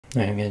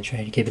I'm gonna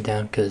try to keep it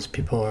down because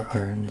people are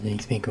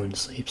underneath me going to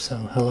sleep. So,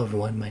 hello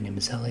everyone, my name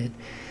is Elliott,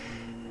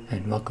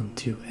 and welcome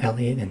to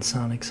Elliott and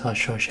Sonic's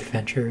Hush Hush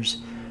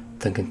Adventures,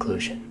 the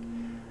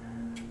conclusion.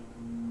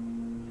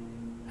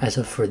 As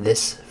of for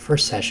this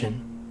first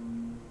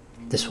session,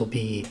 we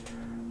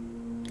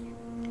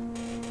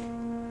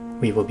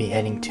will be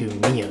heading to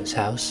Mio's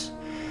house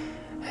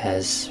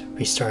as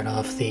we start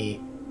off the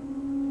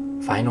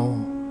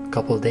final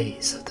couple of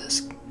days of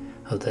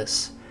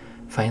this.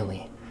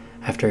 Finally,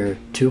 after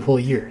 2 whole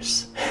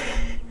years,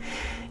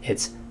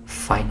 it's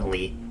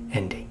finally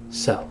ending.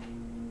 So,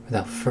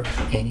 without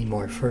any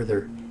more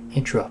further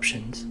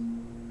interruptions,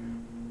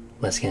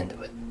 let's get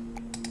into it.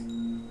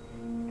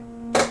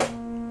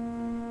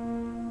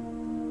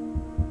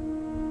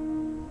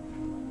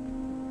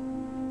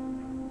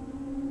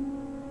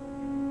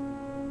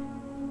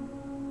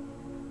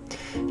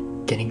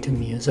 Getting to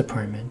Mia's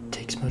apartment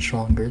takes much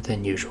longer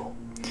than usual.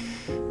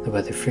 The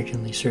weather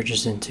frequently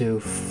surges into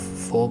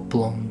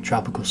full-blown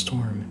tropical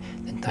storm,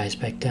 then dies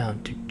back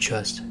down to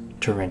just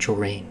torrential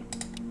rain.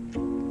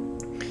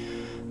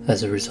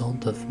 As a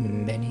result of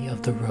many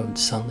of the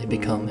roads suddenly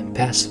become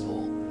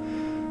impassable,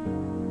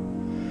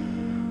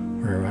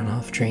 where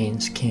runoff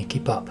drains can't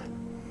keep up.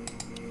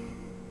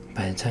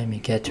 By the time you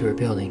get to her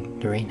building,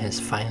 the rain has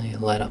finally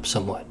let up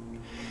somewhat.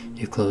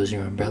 You close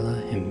your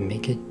umbrella and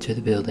make it to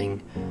the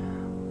building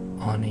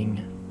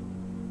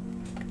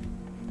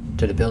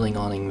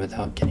awning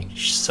without getting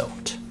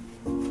soaked.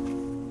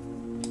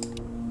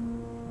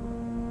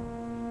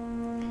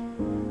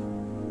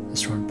 The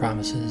storm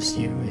promises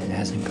you it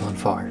hasn't gone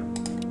far.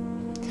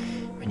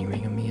 When you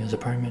ring Mia's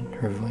apartment,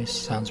 her voice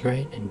sounds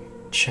bright and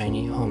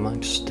shiny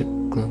amongst the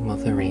gloom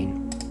of the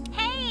rain.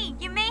 Hey,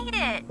 you made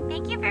it!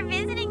 Thank you for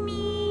visiting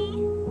me!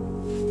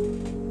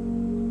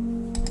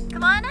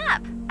 Come on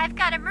up! I've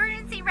got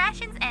emergency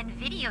rations and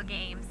video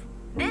games.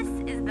 This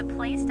is the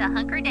place to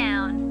hunker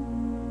down.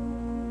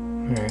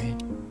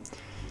 Alright.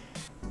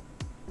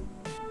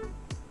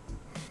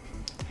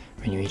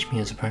 When you reach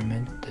Mia's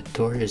apartment, the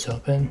door is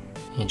open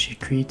and she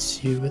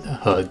greets you with a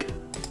hug.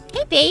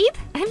 Hey babe!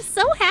 I'm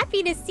so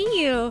happy to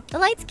see you! The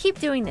lights keep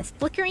doing this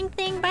flickering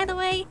thing, by the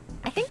way.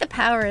 I think the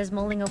power is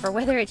mulling over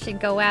whether it should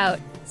go out,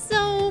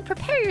 so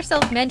prepare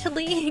yourself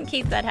mentally in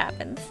case that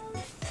happens.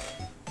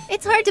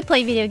 It's hard to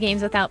play video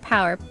games without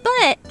power,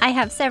 but I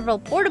have several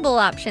portable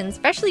options,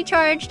 freshly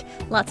charged,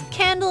 lots of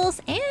candles,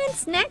 and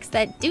snacks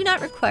that do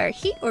not require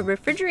heat or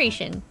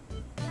refrigeration.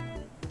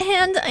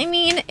 And, I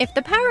mean, if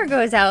the power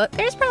goes out,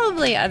 there's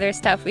probably other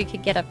stuff we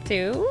could get up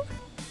to.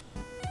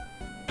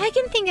 I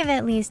can think of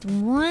at least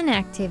one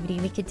activity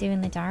we could do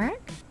in the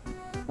dark.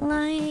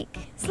 Like,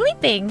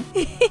 sleeping.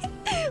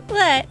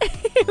 What?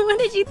 What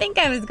did you think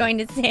I was going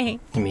to say?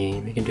 I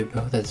mean, we can do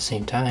both at the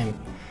same time.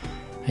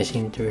 I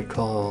seem to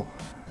recall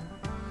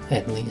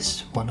at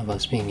least one of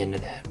us being into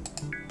that.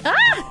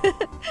 Ah!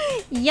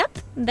 Yep,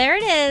 there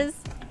it is.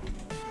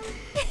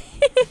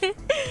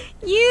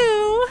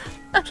 You!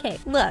 Okay,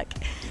 look.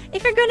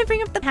 If you're going to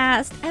bring up the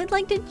past, I would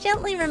like to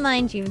gently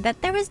remind you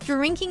that there was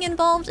drinking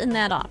involved in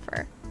that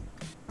offer.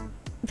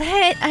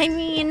 But, I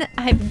mean,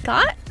 I've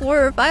got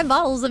 4 or 5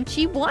 bottles of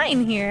cheap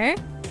wine here.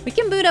 We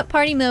can boot up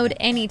party mode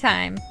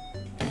anytime.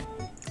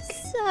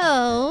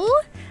 So,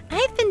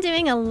 I've been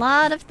doing a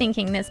lot of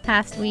thinking this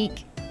past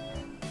week.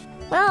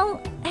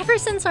 Well, ever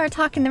since our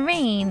talk in the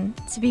rain,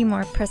 to be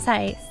more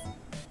precise.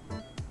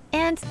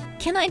 And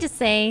can I just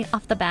say,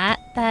 off the bat,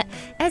 that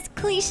as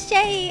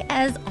cliche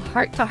as a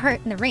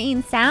heart-to-heart in the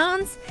rain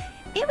sounds,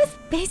 it was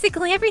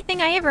basically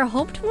everything I ever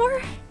hoped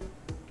for.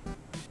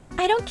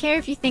 I don't care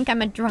if you think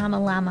I'm a drama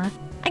llama.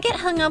 I get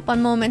hung up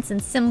on moments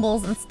and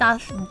symbols and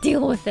stuff,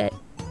 deal with it.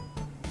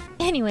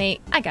 Anyway,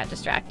 I got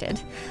distracted.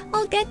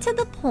 I'll get to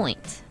the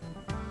point.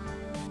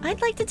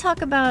 I'd like to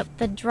talk about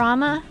the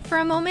drama for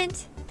a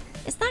moment.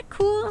 Is that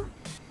cool?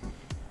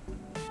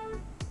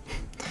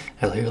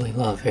 I literally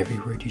love every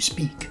word you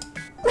speak.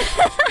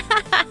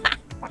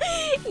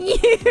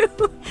 You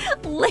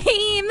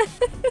lame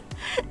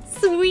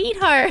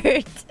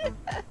sweetheart.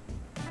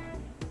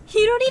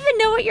 You don't even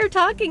know what you're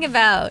talking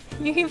about.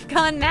 You've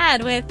gone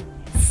mad with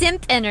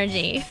simp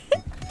energy.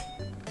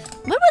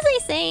 What was I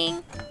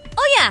saying?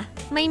 Oh yeah,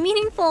 my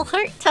meaningful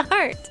heart to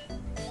heart.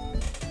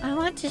 I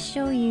want to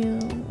show you,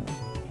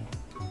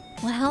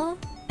 well,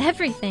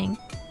 everything.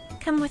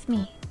 Come with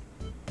me.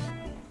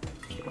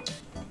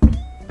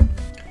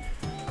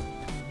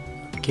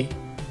 Okay.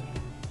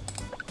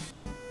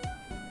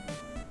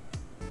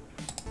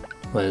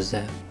 What is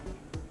that?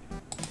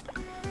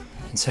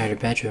 Inside her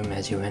bedroom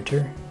as you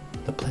enter,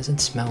 the pleasant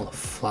smell of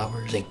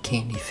flowers and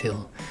candy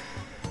fill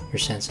your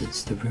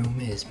senses. The room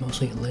is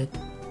mostly lit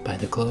by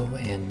the glow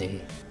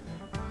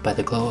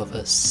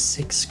of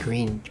 6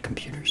 screen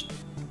computers.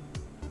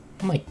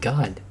 Oh my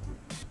god.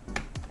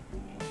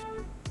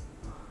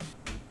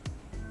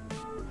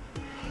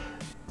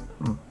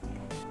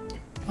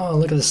 Oh,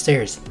 look at the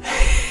stairs.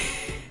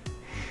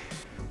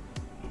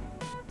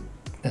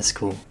 That's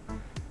cool.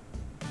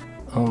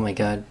 Oh my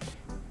god.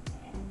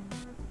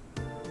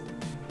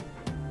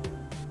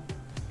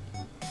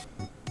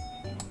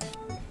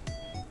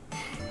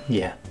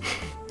 Yeah.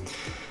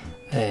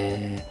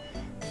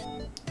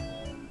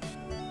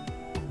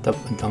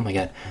 Oh my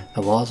god,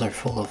 the walls are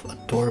full of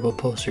adorable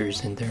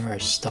posters, and there are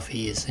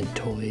stuffies and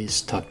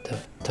toys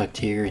tucked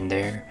here and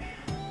there.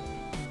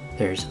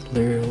 There's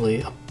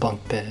literally a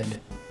bunk bed.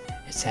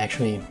 It's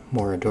actually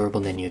more adorable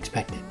than you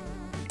expected.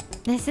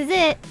 This is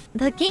it,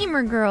 the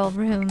gamer girl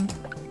room.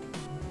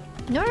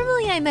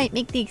 Normally I might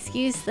make the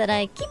excuse that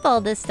I keep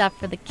all this stuff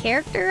for the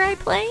character I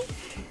play,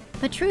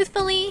 but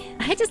truthfully,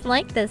 I just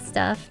like this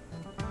stuff.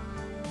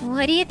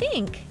 What do you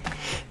think?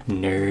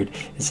 Nerd,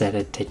 is that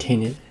a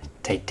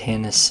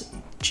Titanus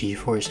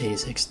GeForce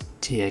A6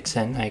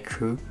 TXN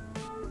iCrew?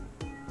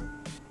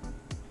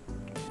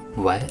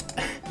 What?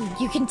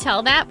 You can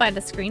tell that by the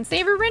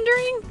screensaver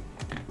rendering?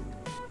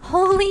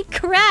 Holy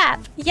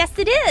crap! Yes,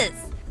 it is!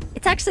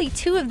 It's actually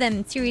 2 of them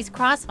in Series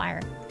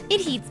Crossfire.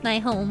 It heats my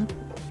home.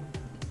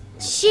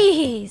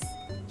 Jeez!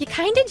 You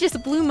kinda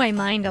just blew my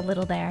mind a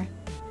little there.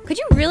 Could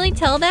you really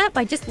tell that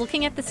by just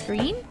looking at the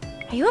screen?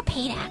 Are you a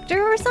paid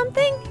actor or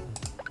something?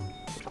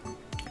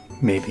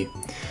 Maybe.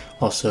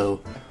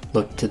 Also,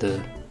 look to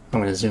the... I'm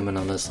gonna zoom in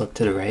on this. Look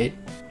to the right.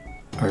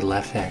 Or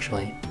left,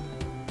 actually.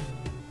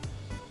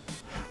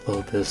 A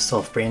little bit of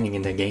self-branding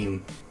in the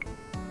game.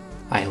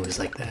 I always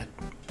like that.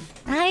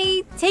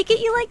 I take it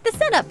you like the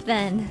setup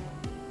then.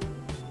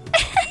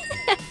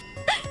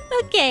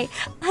 Okay,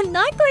 I'm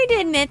not going to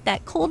admit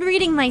that cold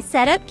reading my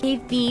setup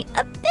gave me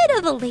a bit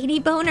of a lady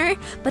boner,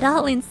 but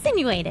I'll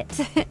insinuate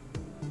it.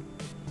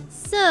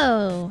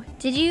 So,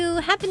 did you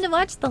happen to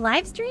watch the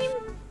live stream?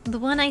 The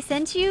one I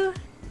sent you?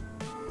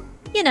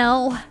 You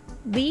know,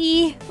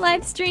 the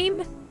live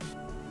stream?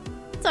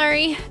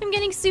 Sorry, I'm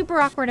getting super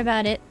awkward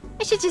about it.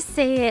 I should just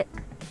say it.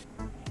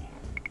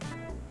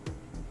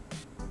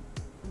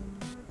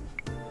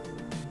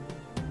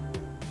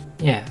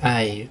 Yeah,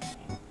 I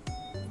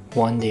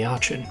won the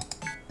auction.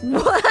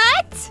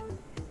 What?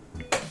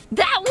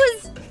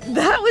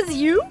 That was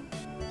you?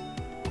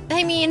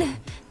 I mean,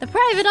 the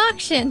private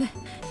auction.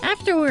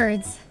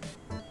 Afterwards.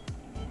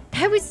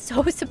 I was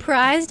so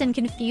surprised and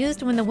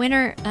confused when the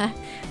winner,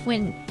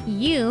 when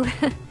you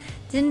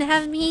didn't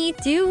have me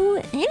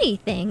do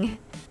anything.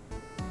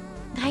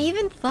 I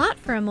even thought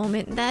for a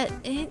moment that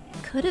it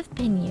could have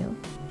been you.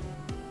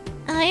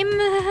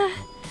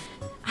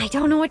 I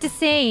don't know what to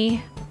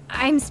say.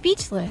 I'm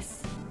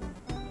speechless.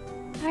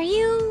 Are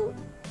you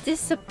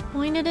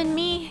disappointed in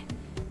me?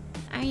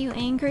 Are you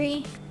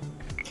angry?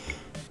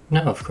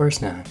 No, of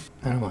course not.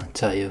 I don't want to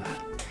tell you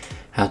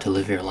how to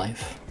live your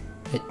life.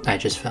 I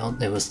just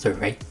felt it was the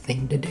right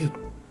thing to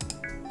do.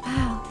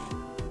 Wow.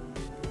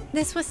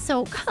 This was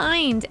so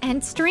kind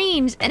and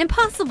strange and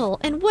impossible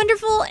and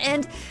wonderful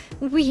and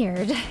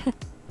weird.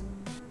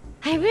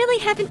 I really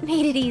haven't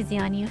made it easy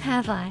on you,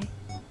 have I?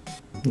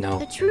 No.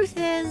 The truth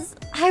is,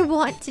 I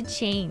want to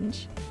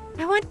change.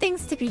 I want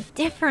things to be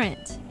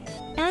different.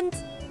 And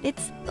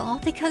it's all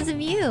because of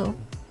you.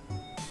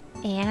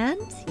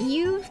 And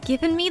you've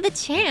given me the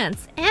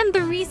chance and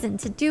the reason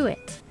to do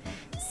it.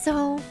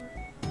 So,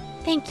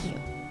 thank you.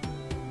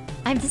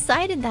 I've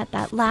decided that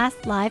that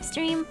last live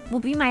stream will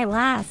be my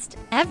last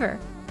ever.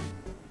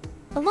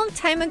 A long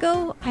time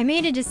ago, I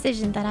made a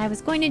decision that I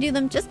was going to do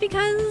them just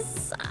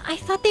because I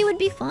thought they would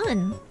be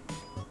fun.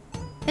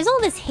 There's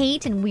all this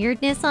hate and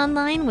weirdness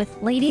online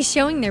with ladies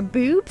showing their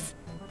boobs,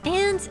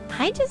 and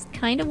I just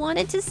kind of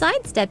wanted to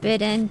sidestep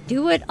it and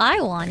do what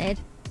I wanted.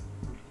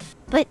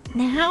 But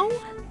now,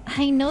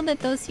 I know that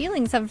those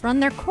feelings have run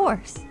their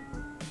course.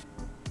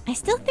 I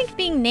still think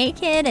being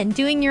naked and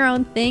doing your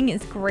own thing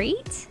is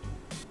great,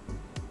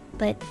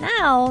 but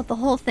now the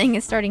whole thing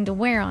is starting to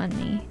wear on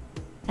me.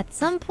 At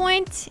some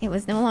point, it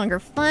was no longer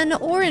fun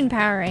or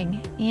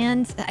empowering,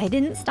 and I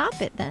didn't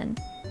stop it then.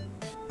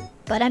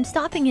 But I'm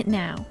stopping it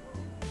now.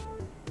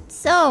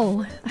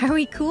 So, are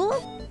we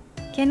cool?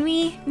 Can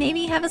we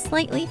maybe have a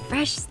slightly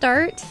fresh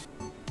start?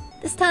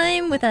 This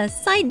time with a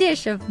side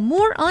dish of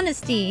more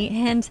honesty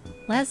and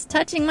less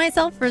touching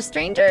myself for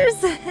strangers?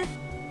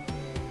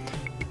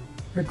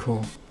 We're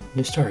cool.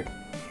 New start.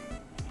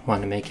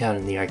 Want to make out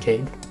in the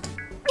arcade?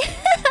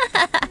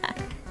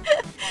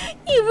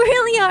 You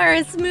really are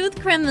a smooth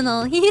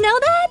criminal, you know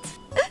that?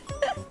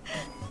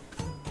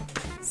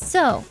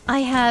 So, I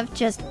have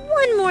just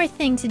one more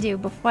thing to do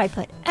before I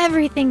put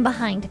everything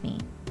behind me.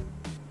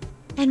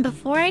 And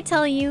before I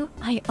tell you,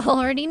 I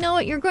already know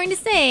what you're going to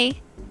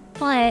say,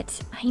 but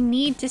I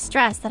need to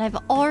stress that I've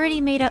already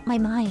made up my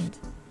mind.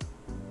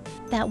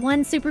 That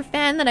one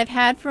superfan that I've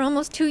had for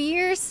almost 2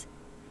 years,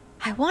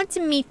 I want to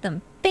meet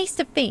them face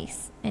to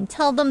face and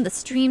tell them the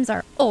streams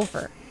are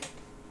over.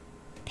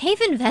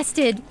 They've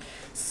invested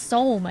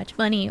so much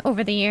money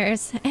over the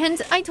years,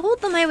 and I told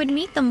them I would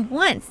meet them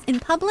once in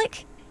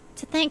public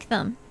to thank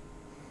them.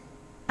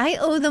 I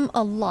owe them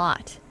a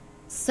lot,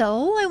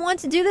 so I want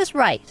to do this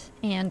right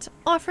and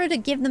offer to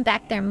give them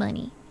back their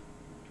money.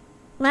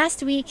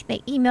 Last week, they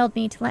emailed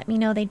me to let me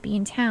know they'd be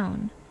in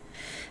town.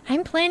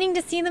 I'm planning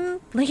to see them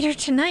later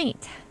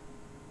tonight.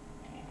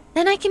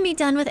 Then I can be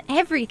done with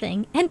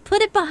everything and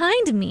put it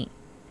behind me.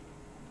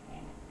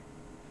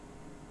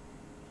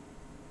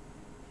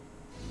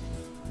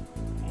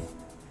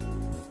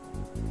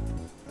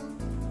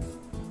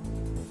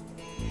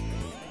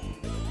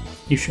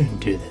 You shouldn't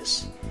do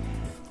this.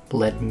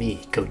 Let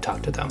me go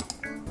talk to them.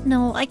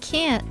 No, I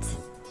can't.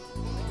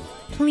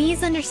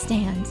 Please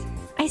understand.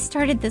 I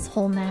started this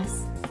whole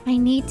mess. I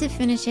need to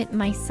finish it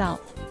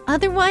myself.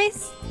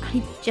 Otherwise,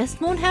 I just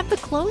won't have the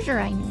closure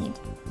I need.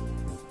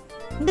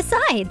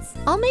 Besides,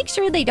 I'll make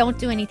sure they don't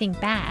do anything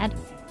bad.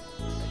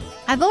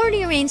 I've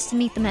already arranged to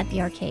meet them at the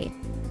arcade.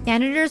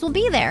 Janitors will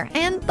be there,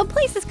 and the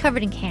place is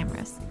covered in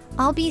cameras.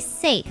 I'll be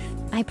safe,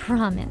 I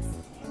promise.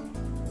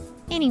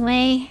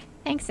 Anyway,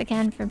 thanks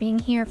again for being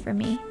here for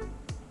me.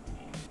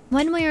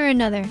 One way or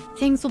another,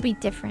 things will be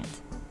different.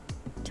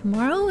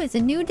 Tomorrow is a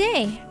new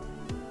day.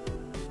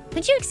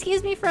 Would you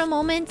excuse me for a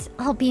moment?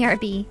 I'll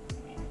BRB.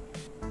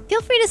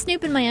 Feel free to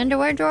snoop in my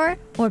underwear drawer,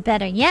 or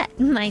better yet,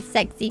 my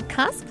sexy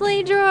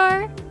cosplay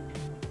drawer.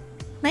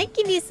 Might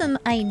give you some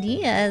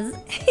ideas.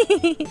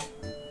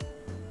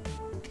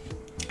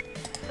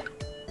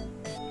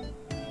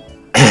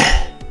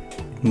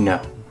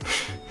 No.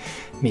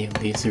 Mia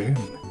leaves the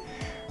room,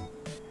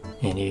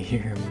 and you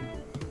hear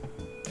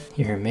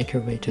her make her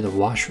way to the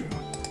washroom.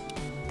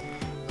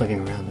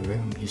 Looking around the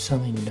room, you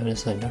suddenly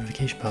notice a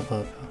notification pop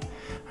up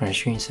on her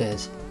screen. It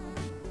says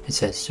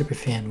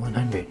Superfan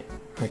 100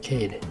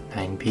 Arcade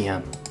 9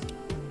 p.m.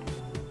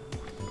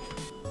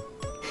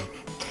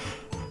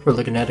 We're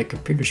looking at a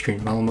computer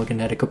screen while I'm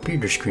looking at a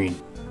computer screen.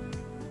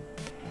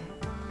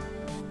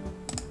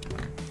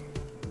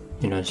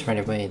 You notice right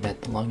away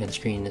that the login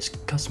screen is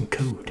custom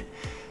code.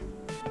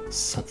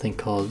 Something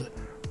called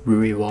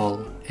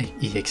Rhea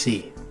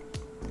EXE.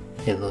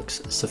 It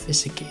looks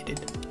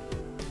sophisticated.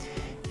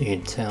 You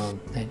can tell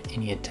that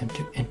any attempt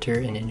to enter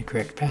an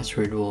incorrect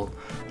password will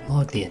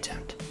log the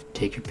attempt,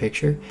 take your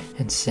picture,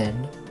 and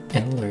send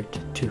an alert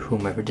to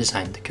whomever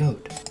designed the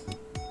code.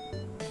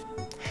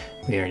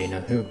 We already know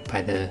who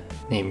by the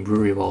name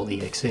Rhea.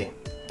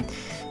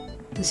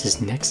 This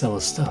is next level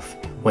stuff,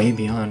 way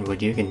beyond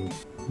what you can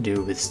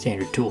do with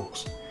standard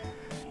tools.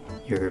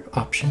 Your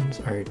options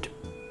are to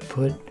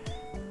put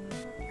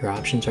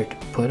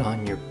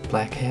on your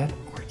black hat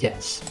or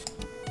yes.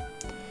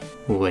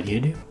 What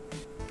do?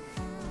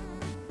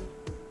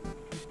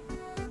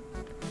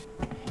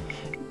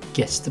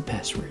 Guess the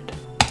password.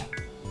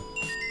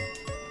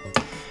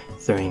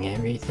 Throwing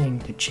everything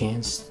to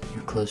chance,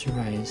 you close your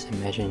eyes,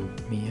 imagine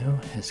Mio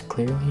as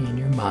clearly in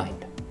your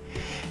mind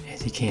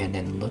as you can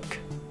and look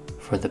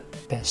for the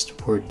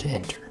best word to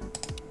enter.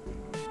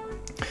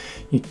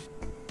 You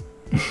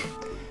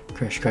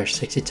crush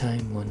 60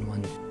 times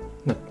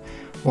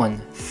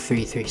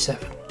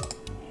 1337.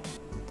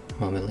 A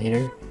moment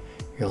later,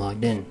 you're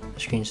logged in. The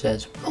screen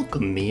says,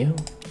 "Welcome, Mio.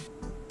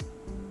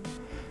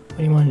 What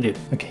do you want to do?"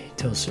 Okay,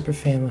 tell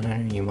Superfan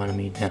 100 you want to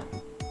meet now.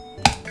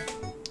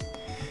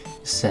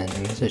 Send a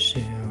message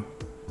to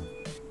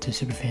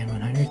Superfan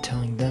 100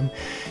 telling them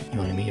you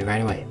want to meet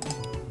right away.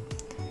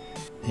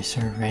 They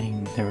start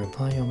writing their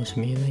reply almost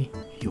immediately.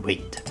 You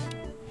wait.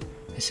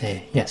 They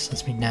say, "Yes,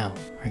 let's meet now.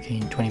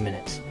 Arcade in 20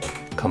 minutes.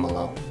 Come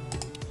alone."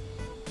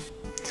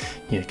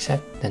 You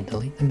accept, then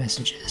delete the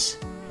messages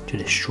to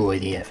destroy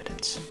the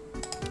evidence.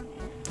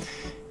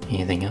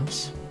 Anything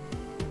else?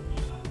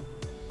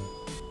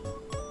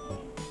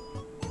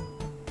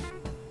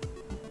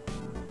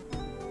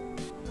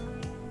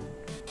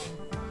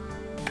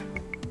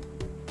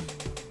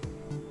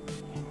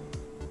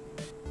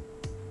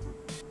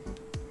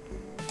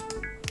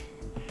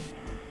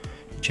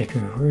 You check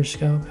your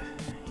horoscope,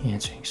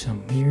 answering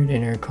some weird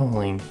inner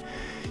calling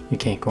you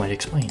can't go and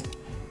explain.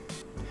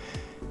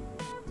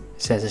 It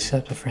says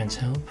accept a friend's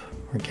help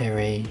or get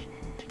ready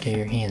to get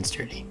your hands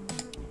dirty.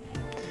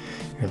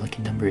 Your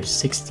lucky number is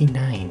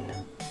 69.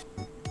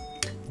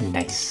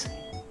 Nice.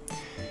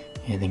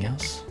 Anything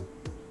else?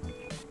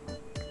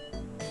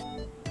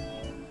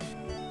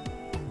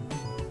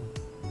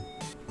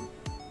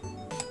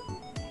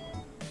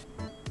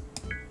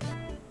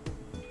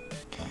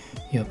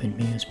 You open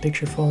Mia's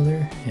picture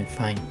folder and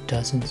find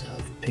dozens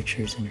of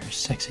pictures in her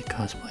sexy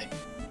cosplay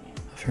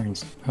of her.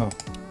 Oh,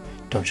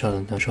 don't show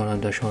them, don't show them,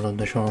 don't show them,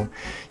 don't show them.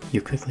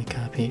 You quickly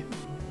copy.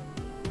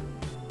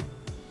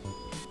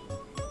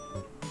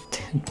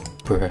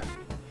 Bruh.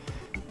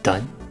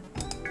 Done. A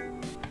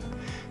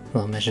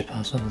little message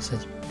pops up and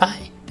says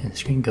bye, and the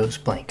screen goes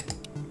blank.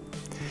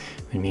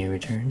 When Mia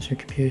returns, her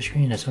computer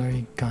screen has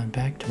already gone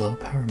back to low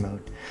power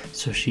mode,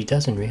 so she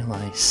doesn't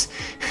realize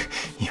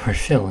you are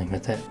fiddling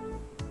with it.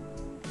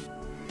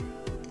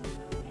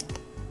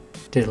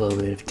 Did a little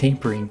bit of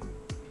tampering.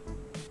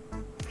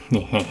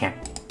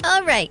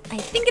 Alright, I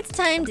think it's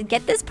time to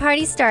get this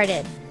party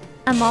started.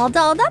 I'm all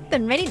dolled up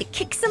and ready to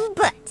kick some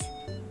butt.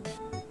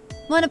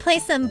 Want to play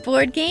some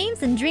board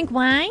games and drink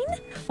wine?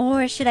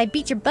 Or should I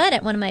beat your butt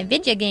at one of my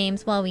video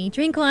games while we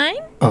drink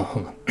wine? Oh,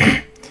 hold on.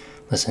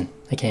 Listen,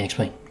 I can't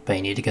explain, but I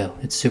need to go.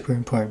 It's super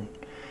important.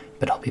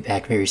 But I'll be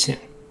back very soon.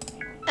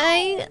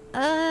 I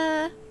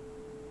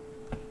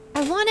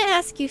want to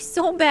ask you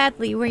so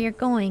badly where you're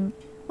going.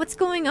 What's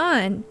going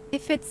on?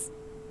 If it's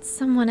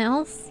someone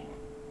else?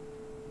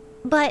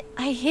 But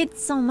I hid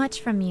so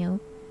much from you.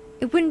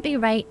 It wouldn't be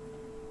right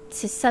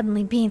to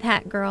suddenly be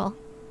that girl.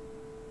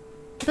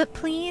 But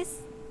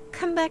please,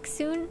 come back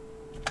soon?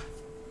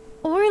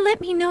 Or let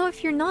me know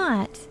if you're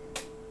not.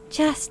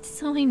 Just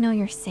so I know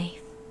you're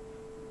safe.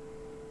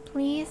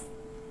 Please?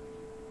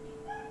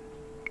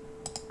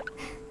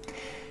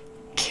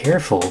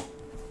 Careful.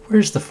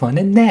 Where's the fun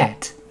in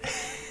that?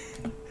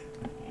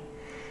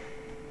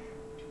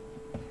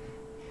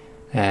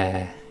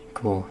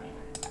 Cool.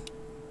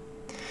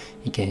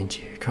 You get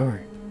into your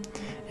car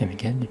and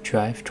begin to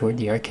drive toward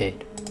the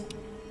arcade.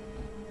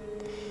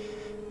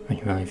 When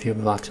you're only a few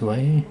blocks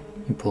away,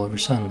 you pull over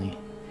suddenly.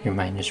 Your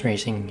mind is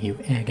racing. You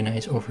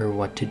agonize over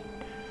what to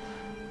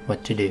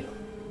do.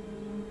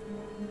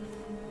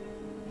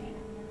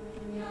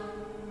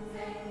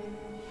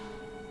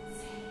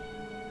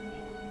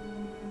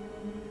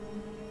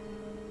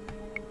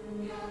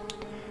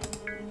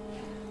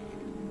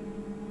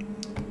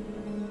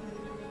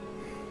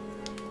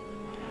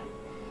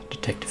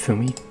 Detective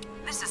Fumi?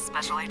 This is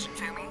Special Agent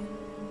Fumi.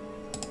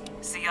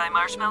 CI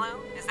Marshmallow,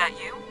 is that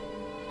you?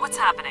 What's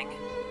happening?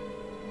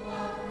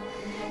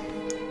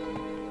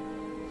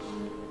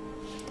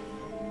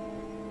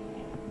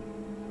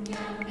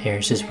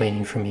 Harris is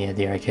waiting for me at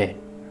the arcade.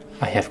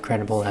 I have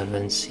credible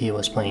evidence he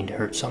was planning to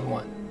hurt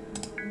someone.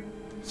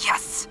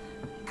 Yes!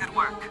 Good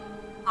work.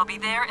 I'll be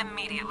there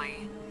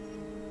immediately.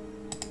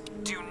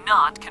 Do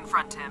not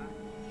confront him.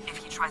 If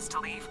he tries to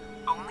leave,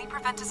 only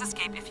prevent his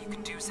escape if you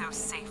can do so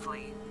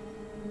safely.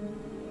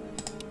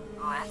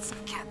 Let's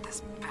get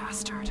this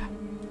bastard.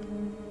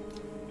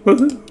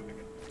 Woohoo!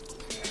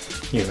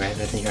 You arrive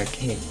at the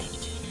arcade,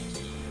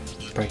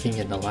 parking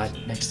in the lot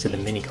next to the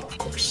mini golf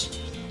course.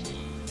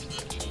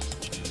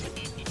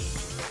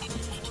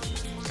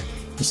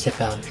 You step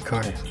out of your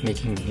car,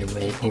 making your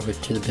way over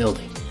to the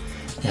building.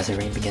 As the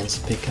rain begins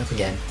to pick up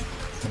again,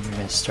 thunder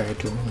has started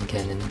to roll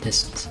again in the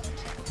distance,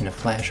 and a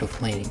flash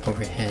of lightning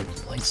overhead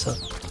lights up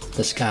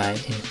the sky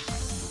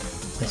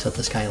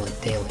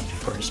like daylight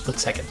for a split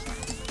second.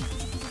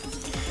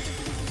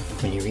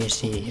 When you reach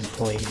the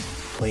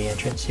employee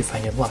entrance, you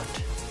find it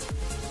locked.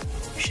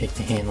 You shake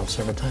the handle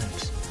several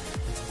times,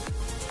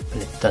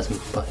 but it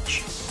doesn't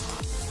budge.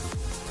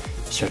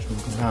 You start to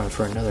look around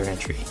for another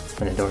entry,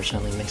 when the door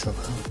suddenly makes a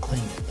loud clang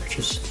and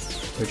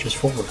lurches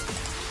forward.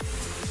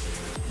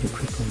 You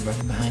quickly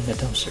run behind a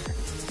dumpster.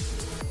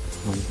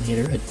 A moment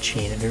later, a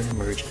janitor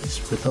emerges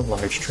with a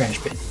large trash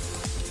bin.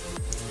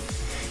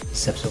 He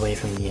steps away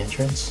from the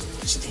entrance,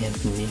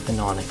 stands beneath an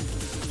awning,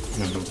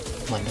 and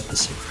light up a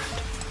cigarette.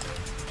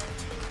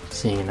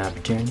 Seeing an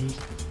opportunity,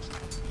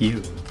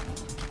 you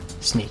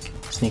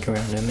sneak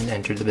around him and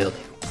enter the building.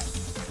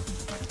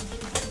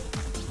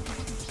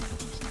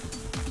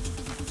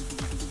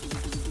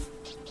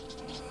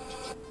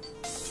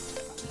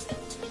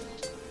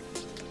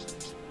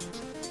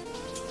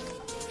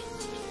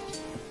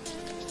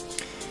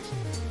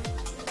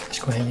 As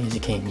quietly as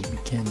you can, you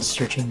begin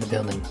searching the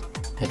building.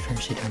 At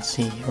first you don't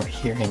see or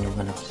hear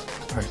anyone else,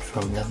 apart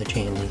from another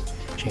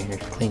janitor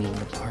cleaning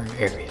the bar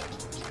area.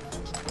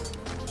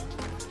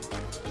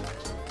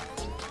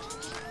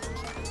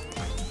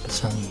 But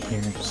suddenly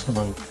you hear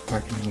someone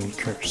barking and you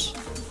curse.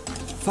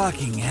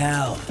 Fucking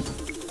hell.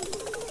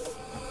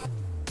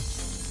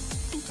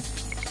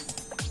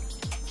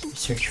 You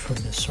search for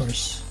the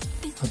source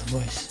of the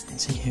voice and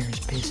see Harris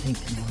pacing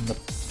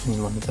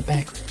in one of the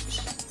back rooms.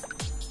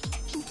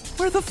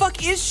 Where the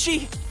fuck is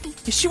she?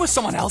 Is she with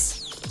someone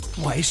else?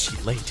 Why is she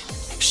late?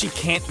 She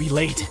can't be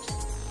late.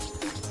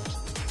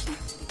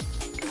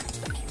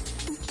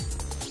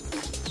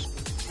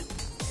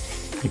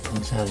 He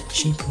pulls out a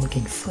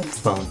cheap-looking flip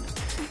phone,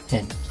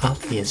 an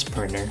obvious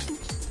burner,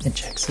 and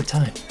checks the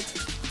time.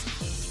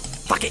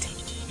 Fuck it!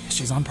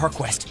 She's on Park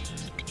West.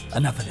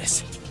 Enough of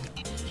this.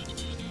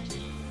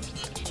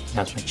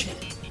 Now's my chance.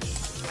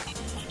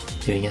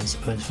 He begins to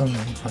put his phone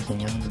away,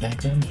 walking out of the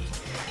back room,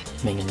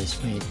 making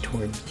his way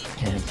toward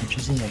an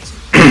emergency exit.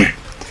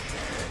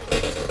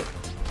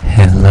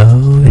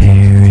 Hello,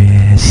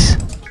 Harris.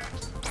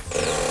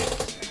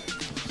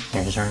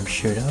 Harris' arms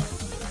shoot up,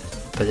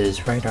 but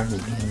his right arm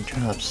immediately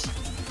drops,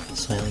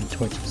 slightly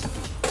towards his.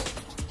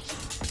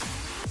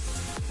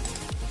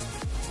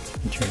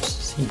 He turns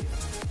to see you.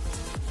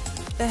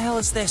 The hell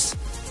is this?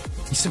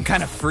 You some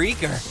kind of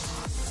freak or?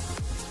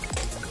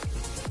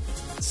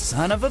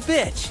 Son of a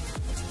bitch!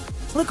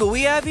 Look what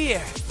we have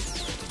here.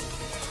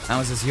 How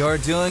is this your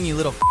doing, you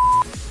little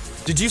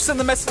f***? Did you send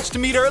the message to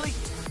meet early?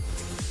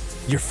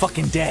 You're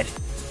fucking dead.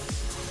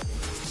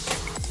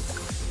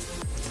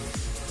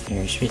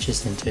 Harris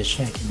reaches into his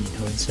shack and you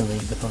know instantly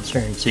with all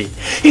certainty,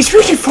 he's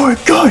reaching for a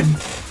gun!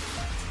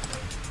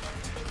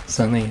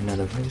 Suddenly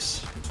another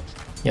voice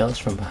yells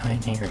from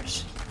behind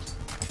Harris.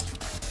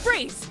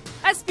 Freeze!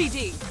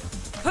 SPD!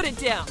 Put it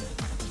down!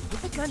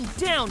 Put the gun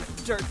down,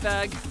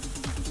 dirtbag!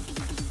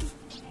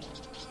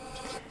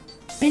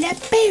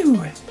 Boo!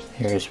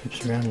 Harris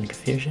whips around in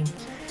confusion,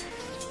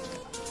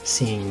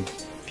 seeing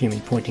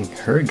Fumi pointing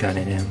her gun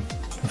at him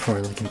before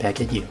looking back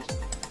at you.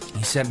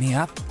 You set me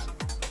up?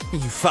 You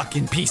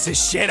fucking piece of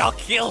shit, I'll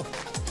kill!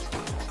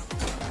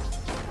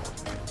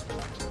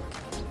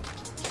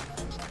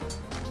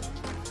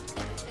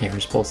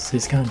 Harris pulls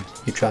his gun.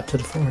 You drop to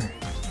the floor,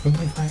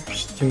 Fumi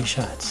fires 3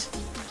 shots.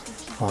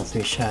 All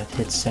 3 shots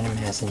hit center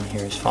mass and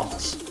Harris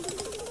falls.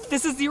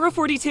 This is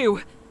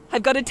 042.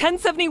 I've got a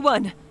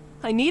 1071.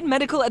 I need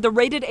medical at the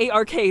Rated A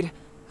arcade.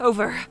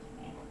 Over.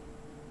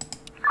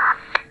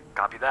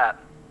 Copy that.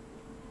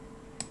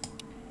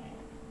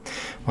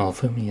 While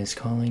Fumi is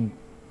calling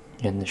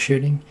in the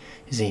shooting,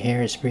 you see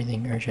Harris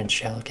breathing urgent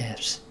shallow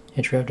gasps,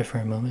 interrupted for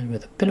a moment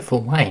with a pitiful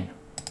whine.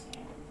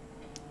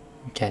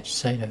 You catch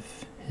sight of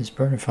his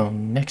burner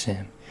phone next to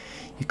him.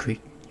 You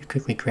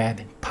quickly grab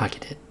and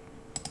pocket it.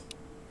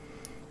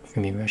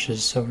 Fumi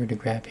rushes over to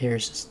grab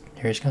Harris'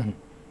 gun.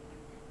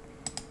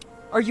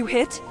 Are you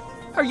hit?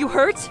 Are you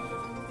hurt?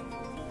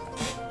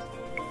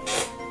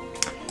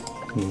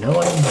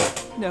 No, I'm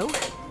not. No?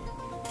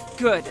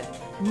 Good.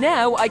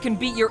 Now I can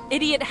beat your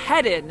idiot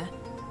head in.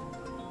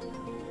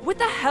 What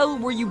the hell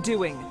were you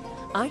doing?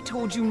 I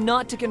told you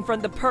not to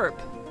confront the perp.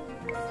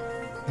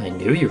 I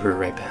knew you were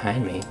right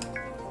behind me.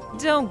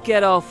 Don't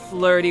get all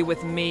flirty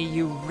with me,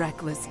 you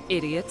reckless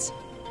idiot.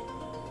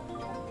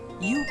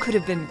 You could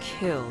have been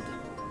killed.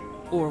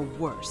 Or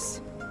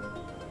worse.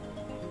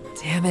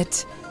 Damn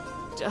it.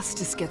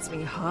 Justice gets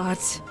me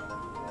hot.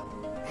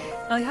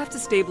 I have to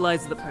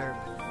stabilize the perp.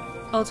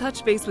 I'll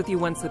touch base with you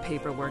once the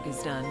paperwork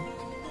is done.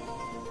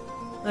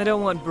 I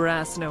don't want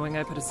Brass knowing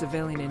I put a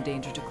civilian in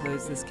danger to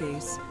close this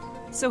case.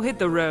 So hit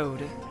the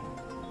road.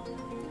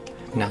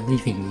 I'm not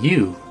leaving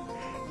you.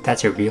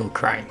 That's a real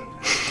crime.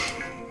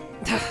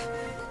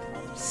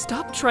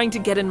 Stop trying to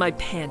get in my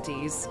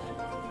panties.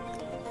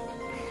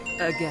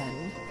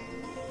 Again.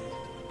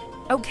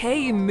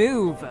 Okay,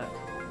 move.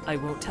 I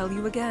won't tell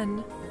you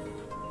again.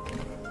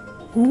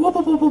 You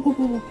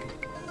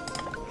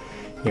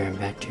run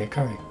back to your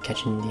car,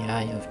 catching the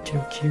eye of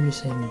 2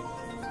 curious and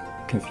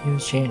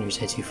confused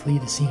Janners as you flee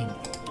the scene.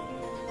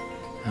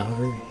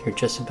 However, you're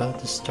just about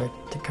to start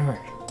the car.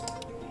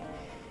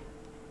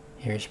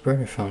 Harris'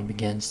 burner phone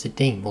begins to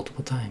ding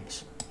multiple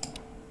times.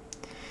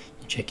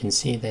 You check and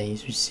see that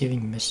he's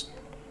receiving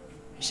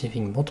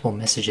multiple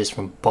messages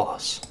from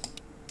Boss.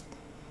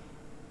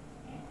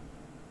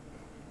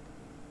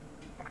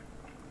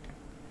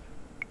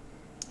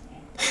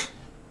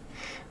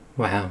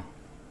 Wow.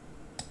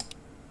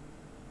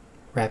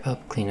 Wrap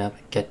up, clean up,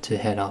 get to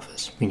head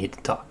office. We need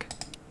to talk.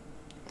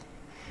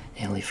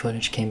 Alien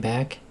footage came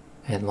back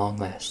at long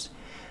last.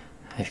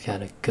 I've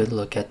got a good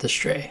look at the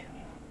stray.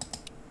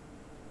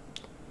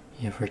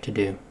 You have work to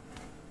do.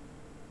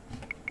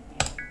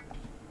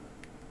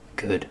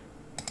 Good.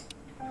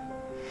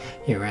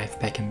 You arrive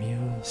back in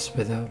Muse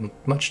without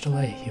much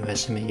delay. You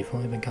estimate you've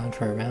only been gone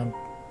for around...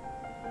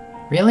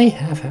 Really?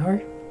 Half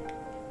hour?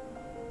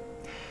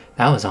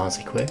 That was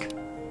honestly quick.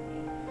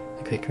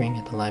 A quick ring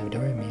at the library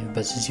door, Mia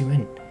buzzes you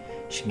in.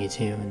 She meets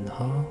you in the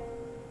hall.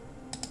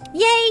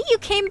 Yay, you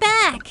came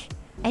back!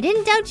 I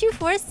didn't doubt you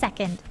for a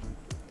second.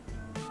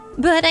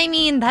 But I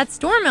mean, that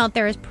storm out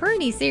there is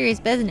pretty serious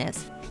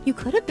business. You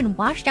could have been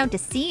washed out to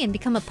sea and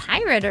become a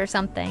pirate or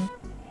something.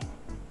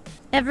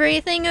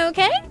 Everything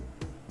okay?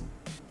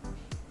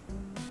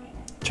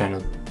 Trying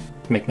to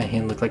make my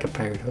hand look like a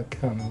pirate hook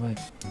on the way.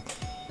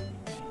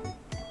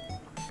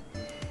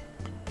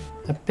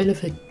 A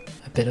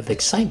bit of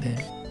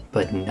excitement,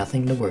 but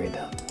nothing to worry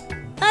about.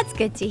 That's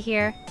good to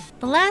hear.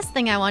 The last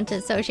thing I want to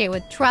associate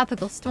with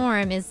tropical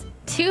storm is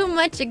too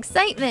much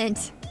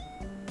excitement.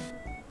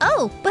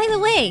 Oh, by the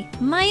way,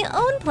 my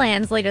own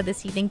plans later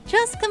this evening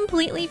just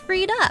completely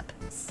freed up.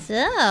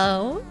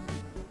 So,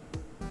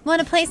 want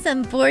to play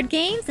some board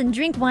games and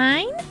drink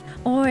wine?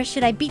 Or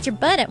should I beat your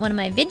butt at one of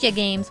my video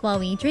games while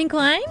we drink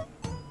wine?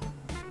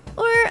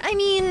 Or, I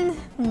mean,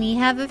 we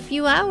have a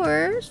few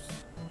hours.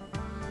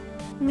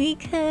 We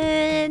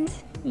could,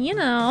 you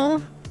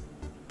know...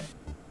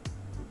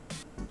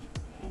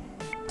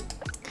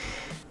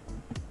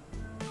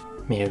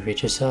 Mia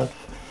reaches up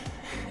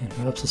and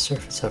rubs the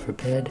surface of her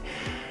bed,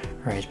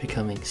 her eyes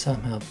becoming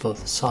somehow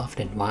both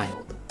soft and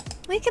wild.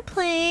 We could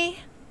play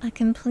a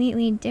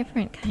completely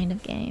different kind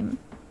of game.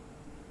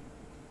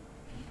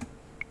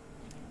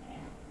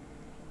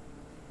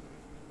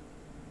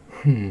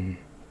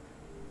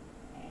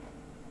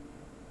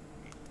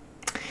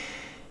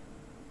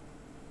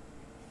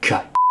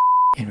 Cut.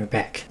 And we're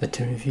back. The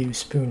two of you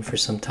spoon for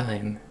some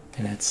time,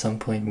 and at some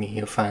point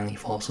Mia finally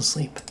falls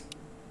asleep.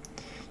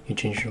 You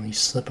gingerly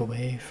slip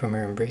away from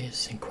her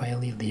embrace and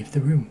quietly leave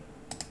the room.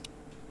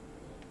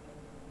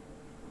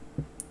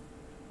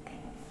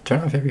 Turn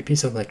off every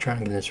piece of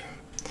electronic in this room.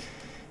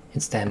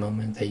 It's that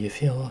moment that you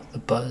feel the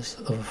buzz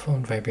of a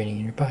phone vibrating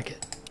in your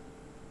pocket.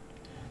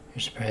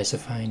 You're surprised to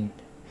find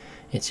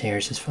it's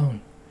Harris's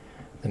phone.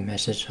 The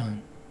message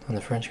on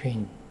the front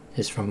screen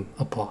is from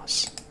a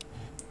boss.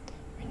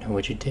 We know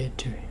what you did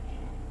to her.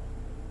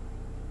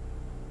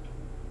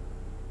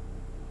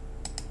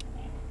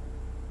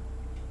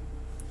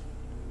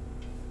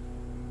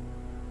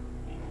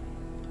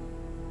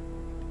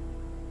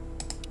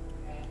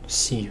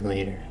 See you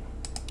later.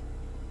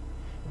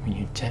 When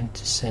you attempt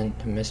to send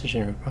a message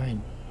in reply,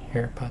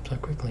 error pops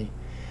up quickly.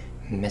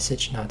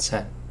 Message not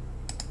sent.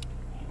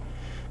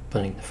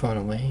 Putting the phone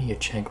away, you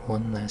check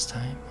one last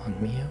time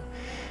on Mio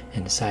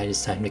and decide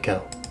it's time to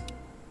go.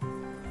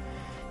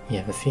 You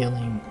have a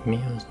feeling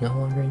Mio is no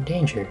longer in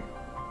danger,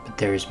 but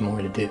there is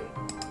more to do.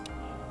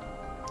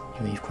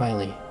 You leave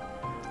quietly,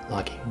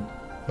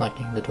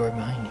 locking the door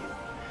behind you.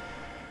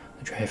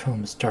 The drive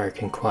home is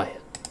dark and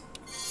quiet.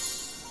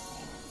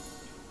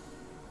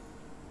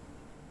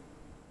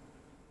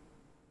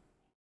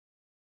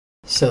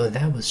 So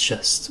that was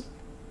just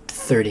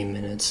 30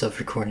 minutes of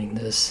recording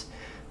this.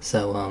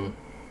 So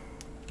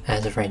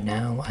as of right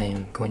now, I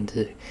am going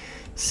to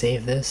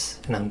save this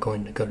and I'm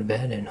going to go to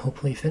bed and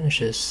hopefully finish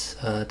this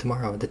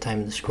tomorrow at the time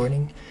of this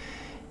recording.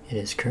 It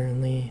is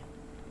currently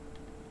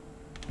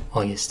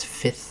August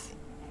 5th,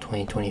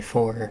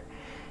 2024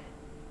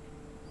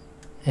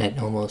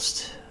 at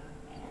almost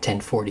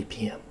 10:40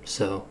 p.m.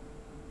 So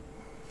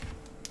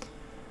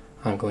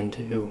I'm going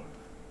to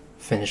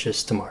finish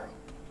this tomorrow.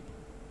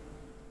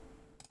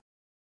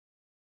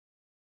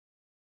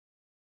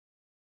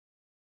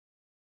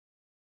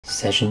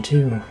 Session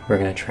 2, we're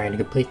going to try to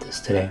complete this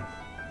today.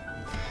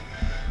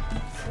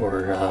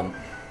 For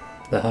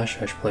the Hush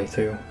Hush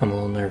playthrough, I'm a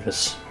little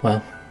nervous.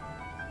 Well,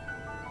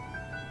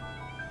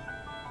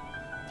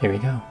 here we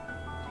go.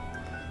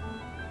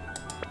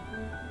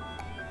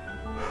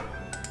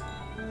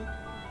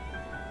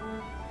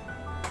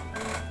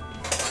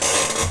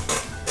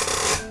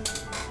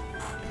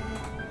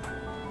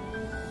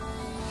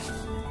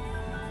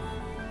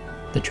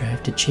 The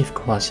drive to Chief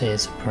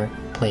Kawase's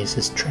place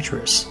is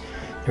treacherous.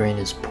 The rain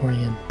is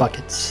pouring in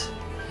buckets,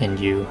 and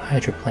you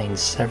hydroplane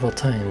several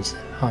times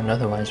on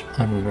otherwise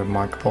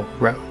unremarkable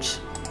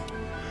roads.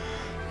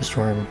 The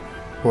storm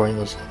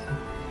boils.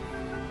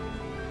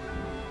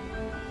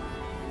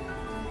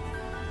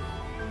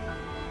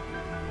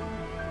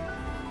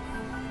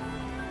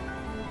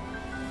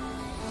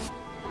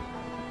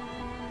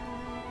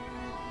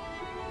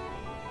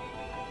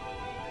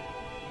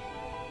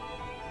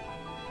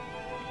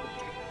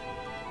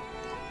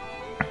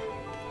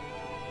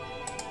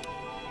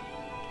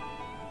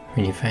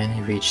 When you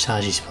finally reach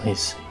Saji's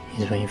place,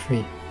 he's waiting for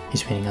you.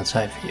 He's waiting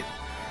outside for you.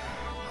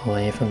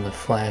 Away from the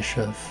flash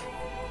of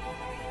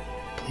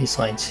police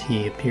lights,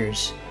 he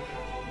appears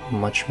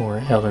much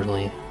more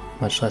elderly,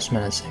 much less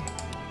menacing.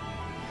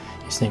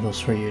 He signals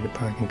for you to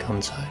park and come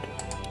inside.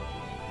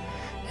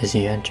 As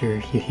you enter,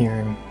 you hear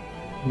him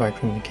bark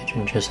from the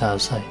kitchen just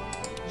outside.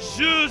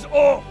 Shoes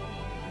off!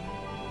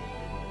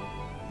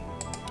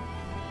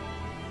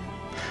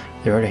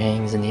 The order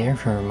hangs in the air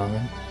for a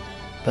moment,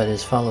 but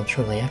is followed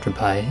shortly after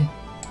by...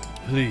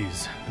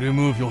 Please,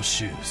 remove your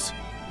shoes.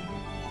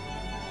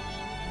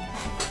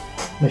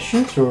 My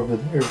shoes are over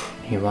there.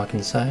 You walk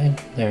inside,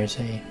 there's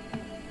a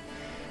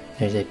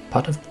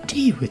pot of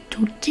tea with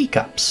 2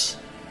 teacups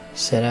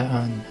set out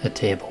on a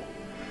table.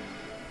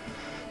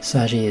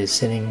 Saji is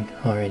sitting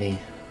already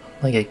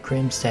like a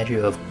grim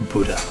statue of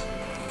Buddha.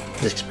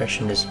 His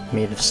expression is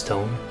made of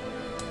stone.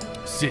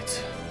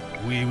 Sit.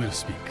 We will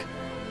speak.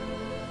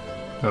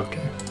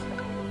 Okay.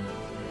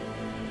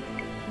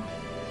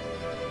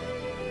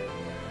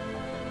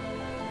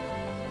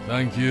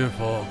 Thank you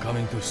for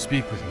coming to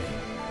speak with me.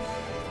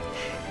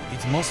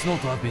 It must not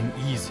have been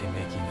easy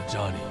making the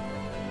journey.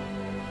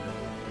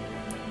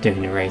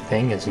 Doing the right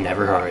thing is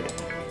never hard.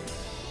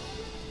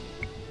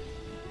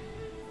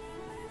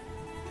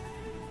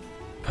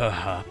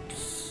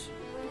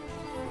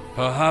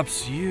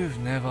 Perhaps you've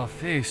never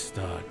faced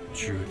a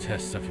true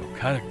test of your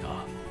character.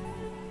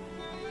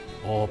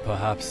 Or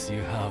perhaps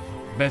you have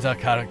better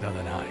character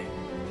than I.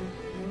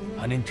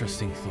 An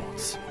interesting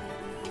thought.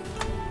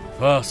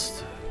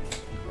 First,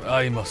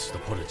 I must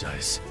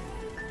apologize.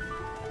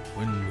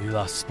 When we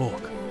last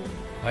spoke,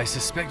 I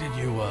suspected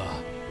you were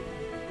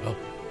a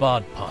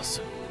bad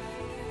person.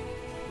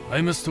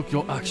 I mistook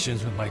your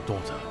actions with my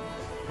daughter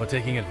for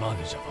taking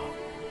advantage of her.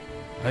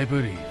 I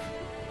believe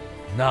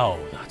now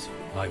that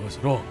I was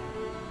wrong.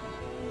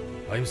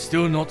 I'm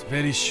still not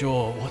very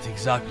sure what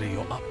exactly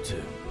you're up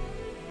to.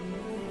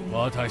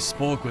 But I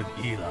spoke with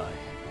Eli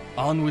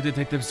and with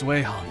Detective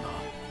Suehanda.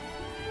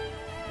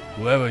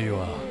 Whoever you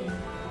are,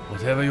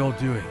 whatever you're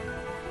doing,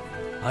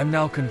 I'm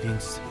now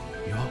convinced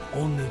you're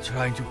only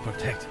trying to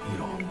protect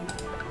Iro.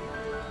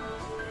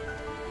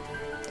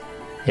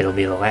 It'll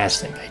be the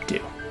last thing I do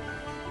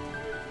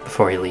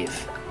before you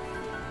leave.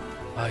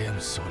 I am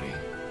sorry.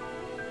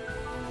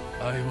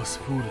 I was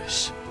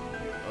foolish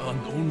and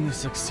only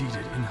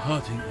succeeded in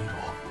hurting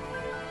Iro.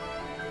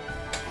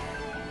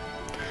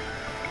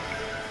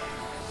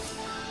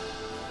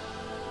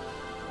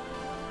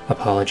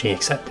 Apology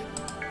accepted.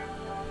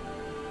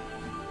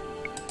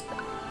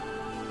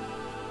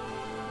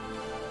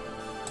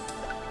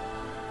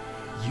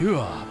 You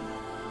are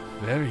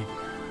very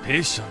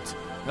patient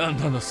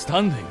and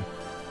understanding.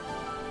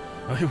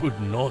 I would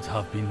not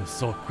have been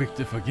so quick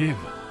to forgive.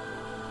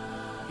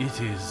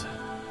 It is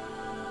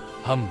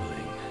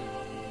humbling.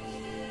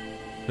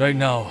 Right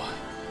now,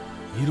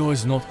 Iro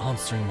is not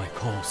answering my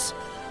calls.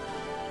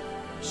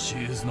 She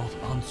is not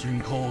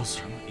answering calls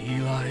from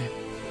Eli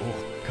or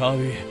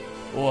Kali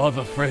or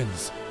other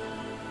friends.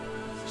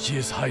 She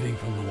is hiding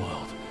from the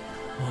world,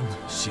 and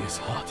she is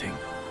hurting.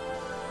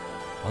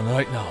 And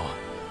right now,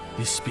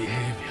 This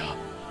behavior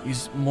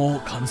is more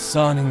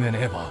concerning than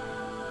ever.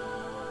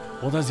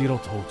 What has Hiro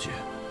told you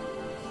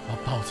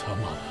about her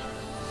mother?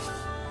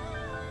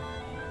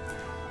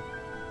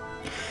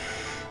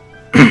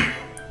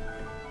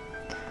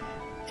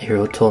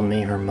 Hiro told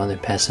me her mother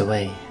passed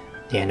away.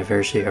 The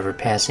anniversary of her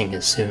passing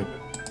is soon.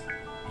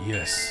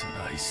 Yes,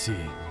 I see.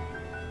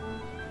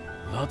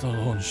 That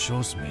alone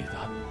shows me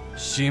that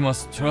she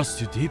must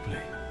trust you deeply.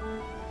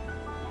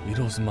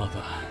 Hiro's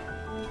mother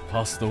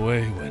passed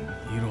away when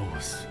Hiro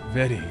was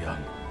very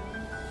young.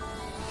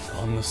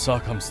 And the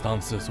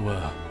circumstances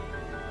were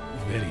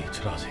very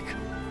tragic.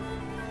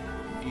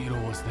 Hiro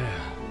was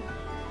there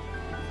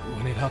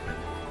when it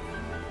happened.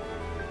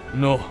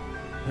 No,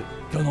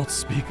 I cannot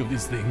speak of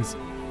these things.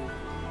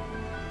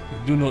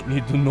 I do not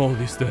need to know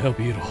this to help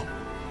Hiro.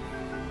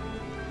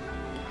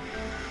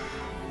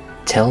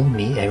 Tell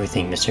me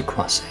everything, Mr.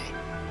 Kwase.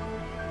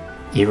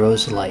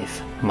 Hiro's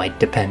life might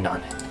depend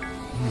on it.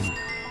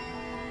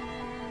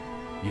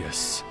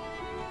 Yes,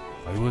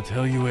 I will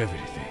tell you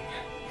everything.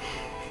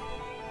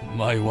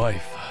 My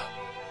wife,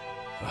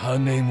 her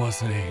name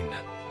was Rain.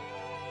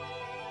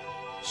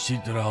 She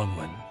drowned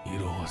when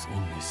Hiro was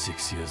only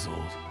 6 years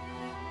old.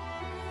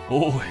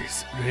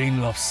 Always,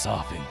 Rain loved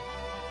surfing.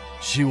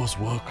 She was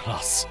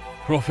world-class,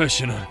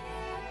 professional.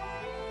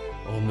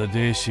 On the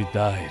day she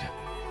died,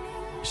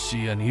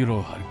 she and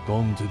Hiro had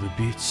gone to the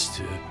beach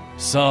to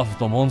surf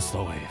the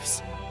monster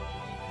waves.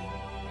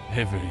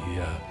 Every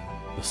year,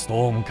 the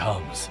storm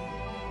comes.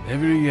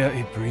 Every year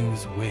it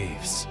brings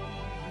waves.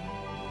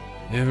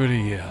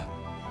 Every year,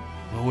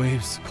 the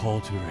waves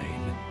call to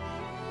Rain.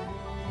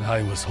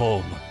 I was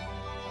home.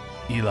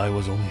 Eli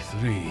was only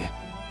 3.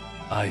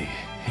 I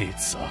hate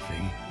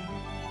surfing.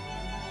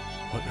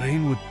 But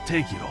Rain would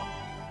take Hiro.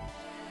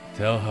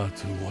 Tell her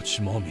to watch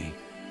Mommy.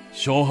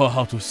 Show her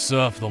how to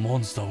surf the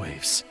monster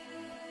waves.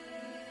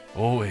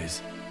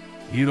 Always,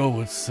 Hiro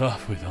would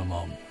surf with her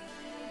mom.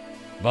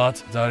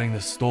 But during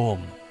the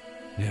storm,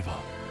 never.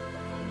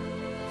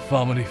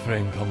 Family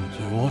friend come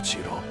to watch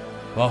Hiro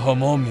while her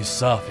mom is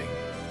surfing.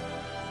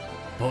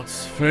 But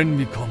friend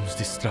becomes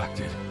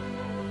distracted,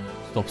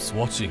 stops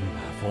watching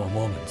for a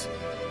moment.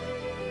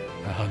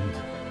 And,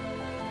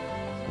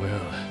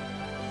 well,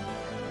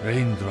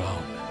 Rain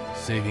drowned,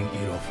 saving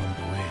Hiro from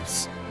the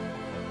waves.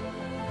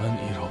 And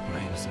Hiro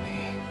blames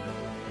me.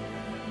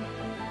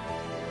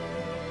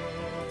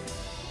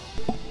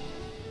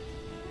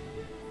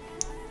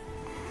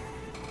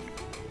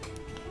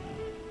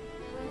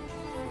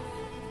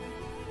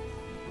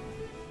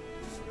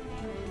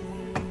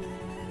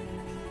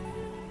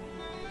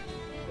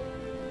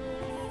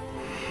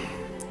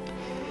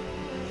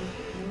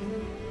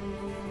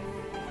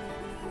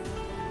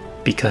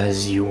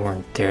 Because you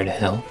weren't there to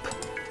help?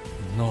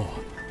 No.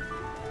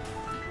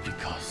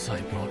 Because I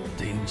brought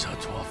danger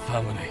to our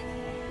family.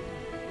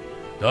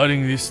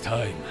 During this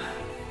time,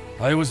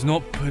 I was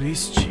not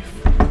police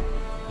chief.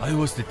 I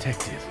was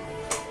detective,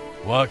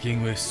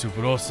 working with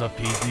Subrosa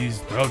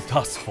PD's drug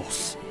task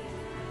force.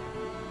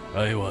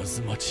 I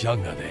was much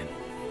younger then,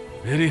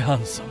 very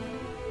handsome.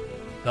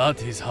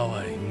 That is how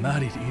I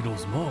married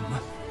Hiro's mom.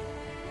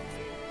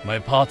 My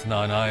partner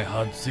and I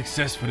had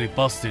successfully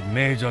busted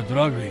major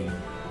drug ring,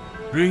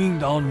 bringing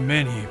down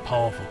many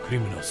powerful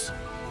criminals.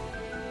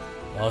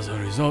 As a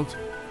result,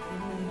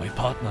 my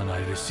partner and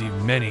I received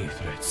many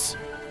threats.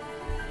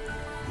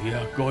 We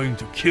are going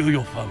to kill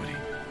your family.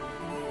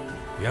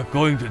 We are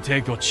going to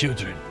take your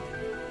children.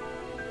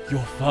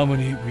 Your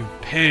family will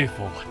pay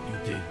for what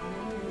you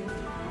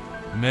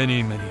did.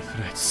 Many, many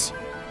threats.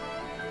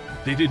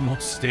 They did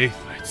not stay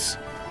threats.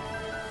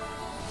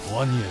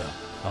 1 year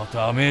after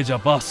a major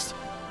bust,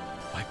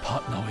 my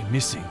partner went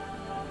missing.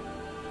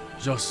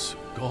 Just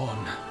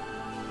gone.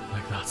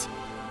 Like that.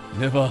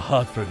 Never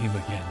heard from him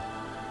again.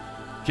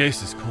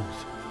 Case is cold.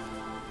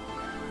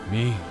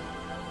 Me,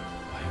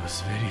 I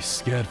was very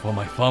scared for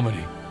my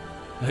family.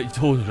 I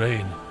told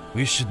Rain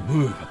we should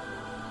move,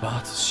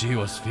 but she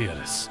was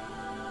fearless.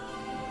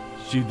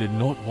 She did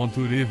not want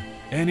to live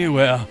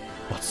anywhere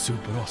but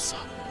Subrosa.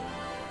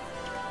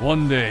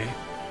 One day,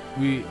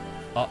 we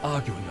are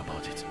arguing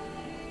about it.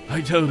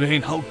 I tell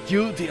Rain how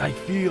guilty I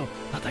feel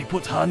that I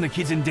put her and the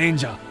kids in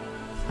danger.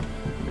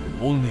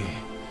 Only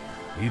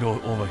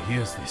Hiro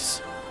overhears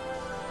this.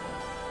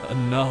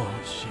 And now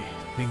she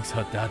thinks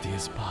her daddy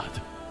is bad.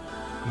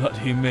 That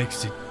he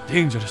makes it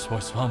dangerous for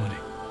his family.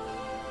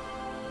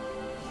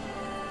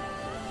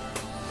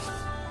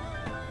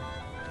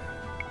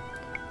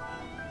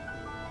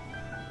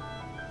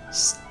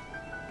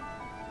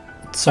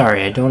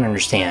 Sorry, I don't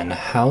understand.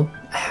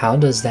 How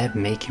does that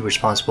make you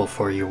responsible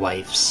for your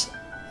wife's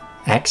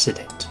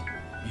accident?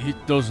 It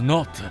does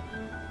not.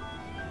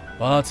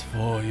 But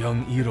for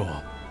young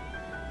Hiro,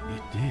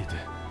 it did.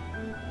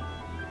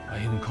 I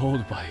am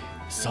called by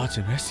search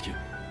and rescue.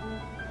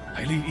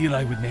 I leave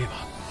Eli with neighbor.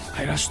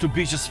 I rush to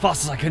beach as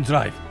fast as I can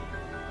drive.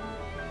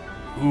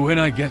 When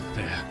I get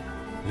there,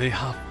 they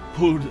have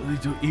pulled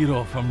little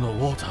Hiro from the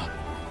water.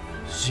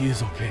 She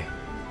is okay.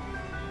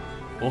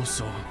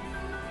 Also,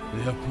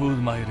 they have pulled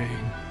my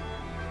Rain.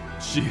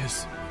 She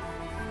is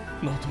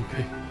not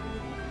okay.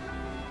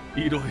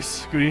 Iro is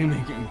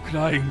screaming and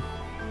crying.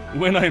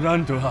 When I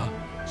ran to her,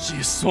 she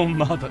is so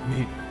mad at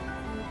me.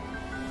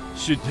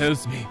 She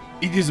tells me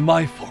it is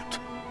my fault.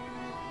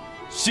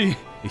 She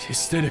is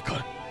hysterical.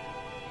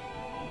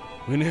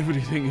 When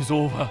everything is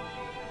over,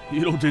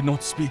 Iro did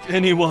not speak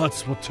any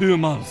words for 2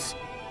 months.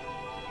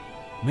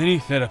 Many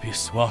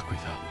therapists work with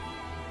her.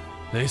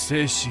 They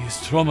say she is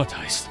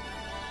traumatized.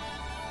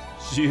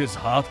 She is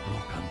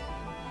heartbroken.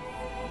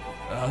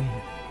 And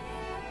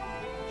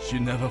she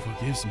never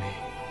forgives me.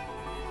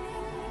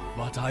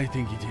 But I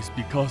think it is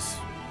because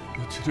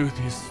the truth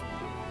is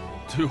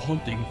too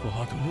haunting for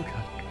her to look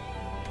at.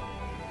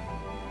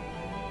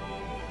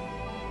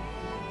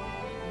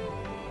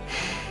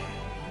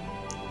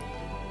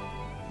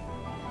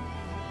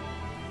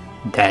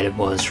 That it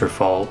was her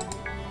fault.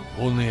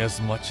 Only as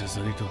much as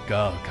a little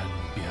girl can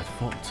be at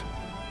fault.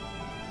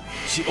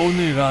 She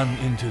only ran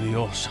into the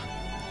ocean,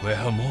 where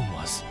her mom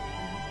was.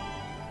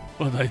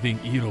 But I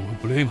think Iro will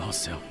blame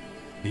herself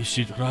if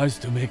she tries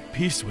to make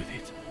peace with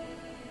it.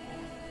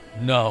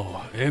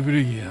 Now,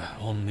 every year,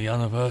 on the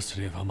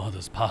anniversary of her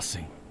mother's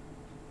passing,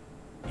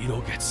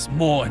 Iro gets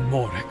more and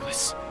more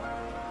reckless.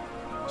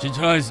 She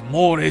tries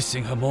more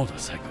racing her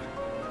motorcycle,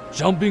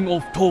 jumping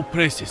off tall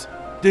places,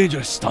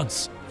 dangerous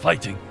stunts,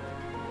 fighting.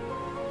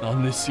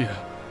 And this year,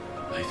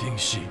 I think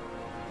she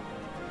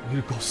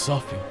will go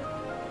surfing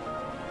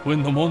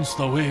when the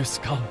monster waves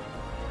come.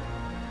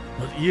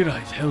 But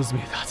Ira tells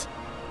me that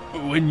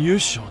when you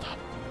showed up,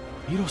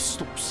 Iro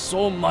stops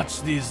so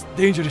much these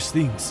dangerous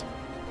things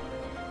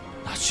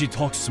that she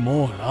talks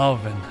more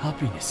love and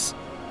happiness,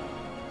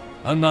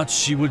 and that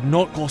she would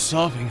not go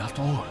surfing at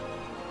all.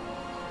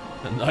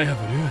 And I have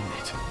ruined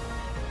it.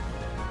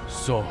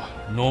 So,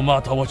 no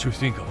matter what you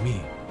think of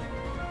me,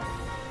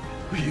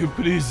 will you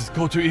please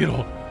go to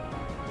Iro?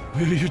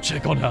 Will you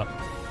check on her?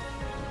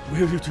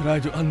 Will you try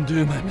to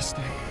undo my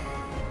mistake?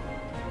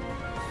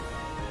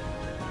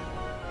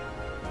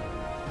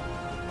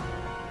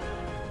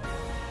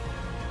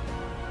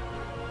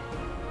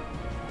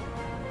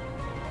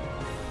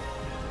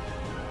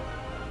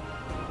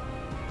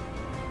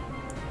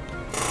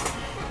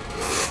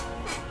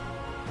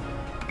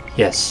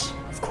 Yes,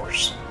 of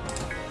course.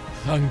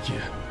 Thank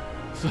you.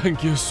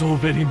 Thank you so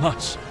very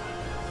much.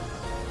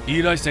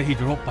 Eli said he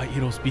dropped by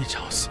Iro's beach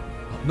house,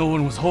 but no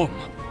one was home.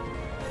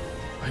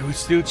 I will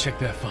still check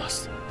there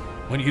first.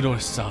 When Iro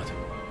is sad,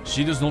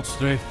 she does not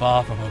stray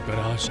far from her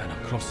garage and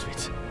her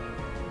CrossFit.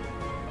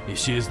 If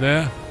she is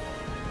there,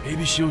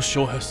 maybe she'll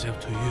show herself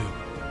to you.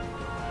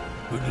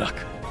 Good luck.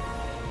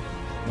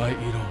 My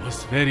Iro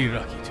was very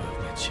lucky to have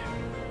met you.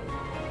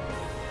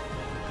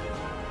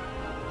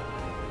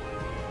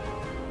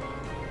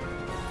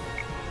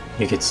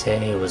 You could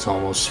say it was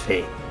almost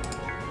fate.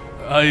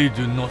 I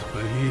do not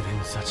believe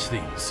in such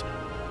things.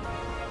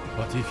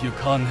 But if you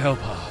can't help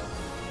her,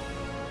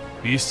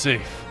 be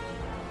safe.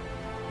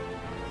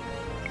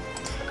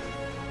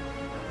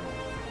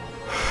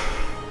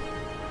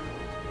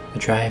 The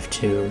drive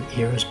to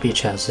Iro's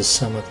beach house is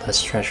somewhat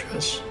less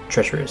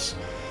treacherous.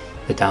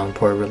 The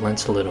downpour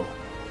relents a little,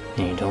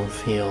 and you don't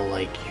feel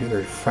like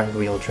your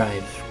front-wheel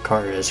drive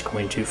car is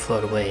going to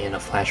float away in a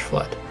flash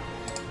flood.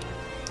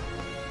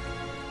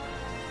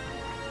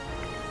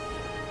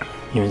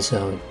 Even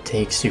so, it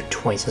takes you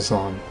twice as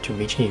long to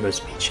reach Iro's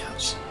beach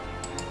house.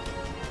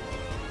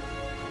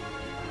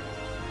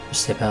 You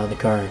step out of the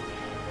car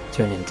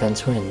to an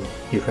intense wind.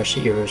 You rush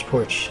to Iro's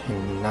porch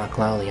and knock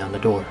loudly on the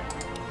door.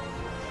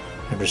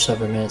 After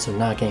several minutes of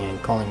knocking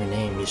and calling her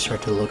name, you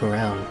start to look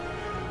around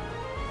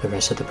the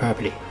rest of the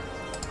property,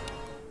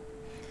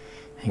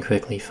 and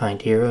quickly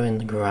find Iro in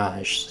the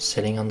garage,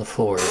 sitting on the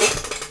floor,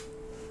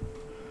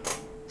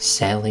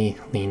 sadly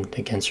leaned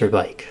against her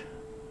bike.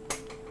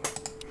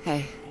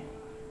 Hey.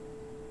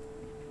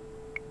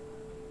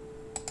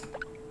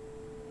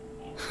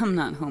 I'm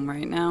not home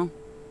right now.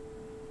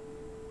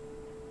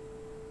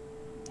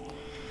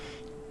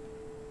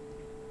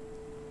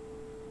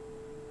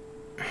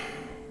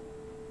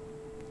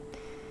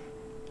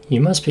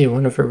 You must be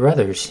one of her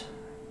brothers.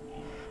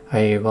 Are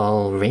you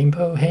all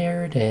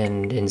rainbow-haired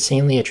and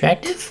insanely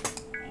attractive?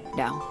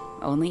 No,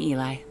 only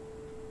Eli.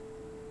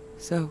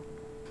 So,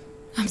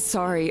 I'm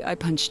sorry I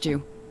punched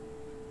you.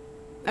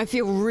 I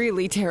feel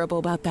really terrible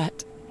about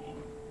that.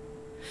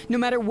 No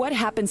matter what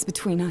happens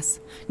between us,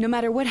 no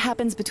matter what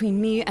happens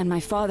between me and my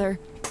father,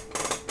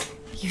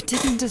 you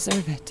didn't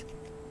deserve it.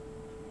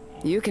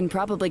 You can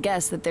probably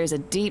guess that there's a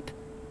deep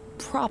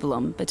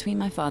problem between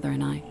my father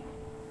and I.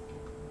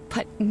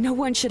 But no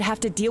one should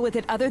have to deal with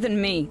it other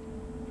than me.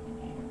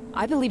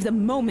 I believe the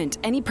moment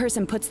any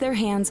person puts their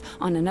hands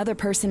on another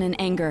person in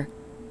anger,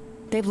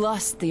 they've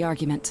lost the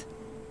argument.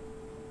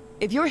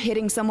 If you're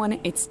hitting someone,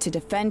 it's to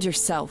defend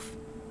yourself,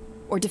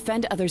 or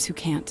defend others who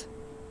can't.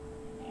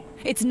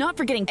 It's not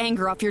for getting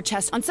anger off your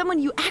chest on someone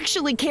you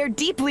actually care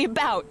deeply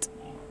about.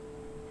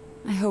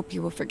 I hope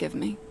you will forgive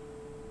me.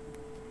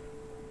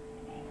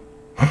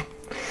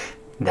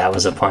 That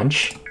was a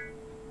punch.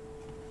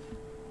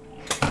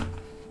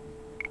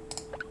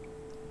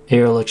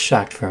 Iro looks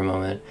shocked for a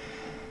moment.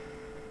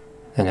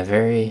 Then a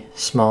very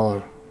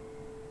small,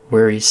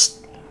 weary,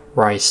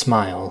 wry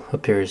smile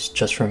appears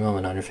just for a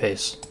moment on her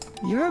face.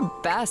 You're a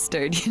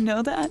bastard, you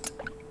know that?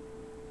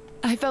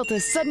 I felt a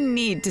sudden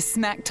need to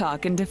smack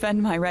talk and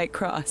defend my right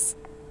cross.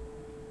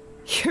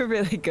 You're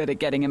really good at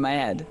getting in my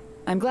head.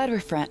 I'm glad we're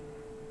friends.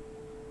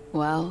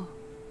 Well,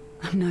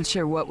 I'm not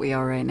sure what we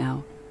are right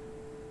now,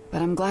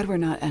 but I'm glad we're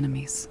not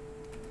enemies.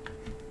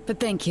 But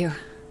thank you.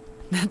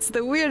 That's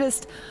the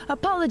weirdest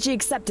apology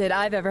accepted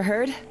I've ever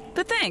heard,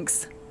 but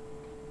thanks.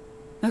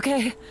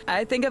 Okay,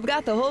 I think I've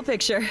got the whole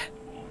picture.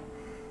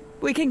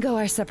 We can go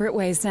our separate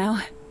ways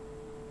now.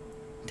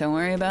 Don't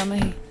worry about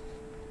me.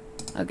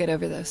 I'll get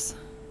over this.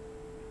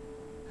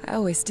 I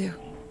always do.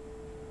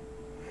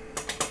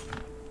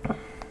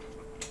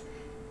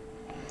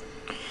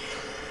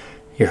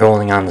 You're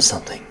holding on to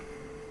something.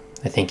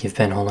 I think you've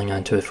been holding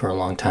on to it for a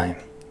long time.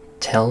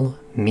 Tell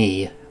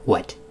me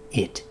what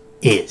it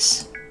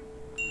is.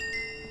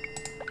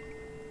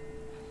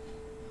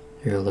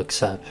 Rhea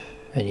looks up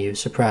at you,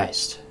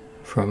 surprised.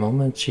 For a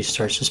moment, she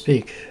starts to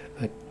speak,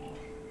 but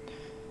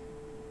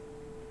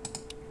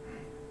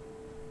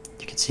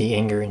you can see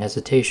anger and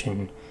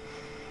hesitation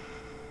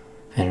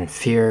and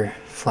fear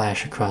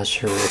flash across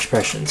her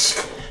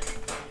expressions.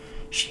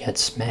 She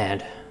gets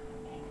mad,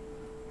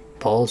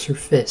 balls her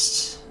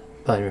fists,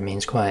 but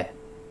remains quiet.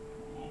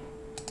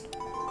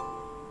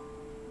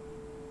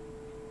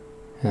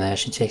 And then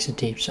she takes a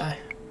deep sigh.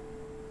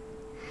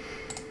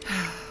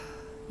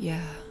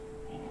 Yeah.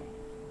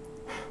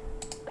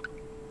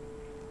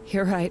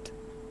 You're right.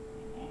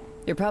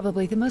 You're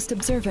probably the most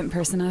observant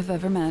person I've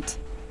ever met.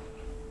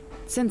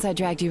 Since I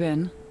dragged you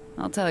in,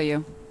 I'll tell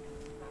you.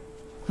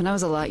 When I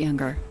was a lot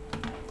younger,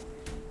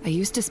 I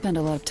used to spend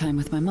a lot of time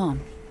with my mom.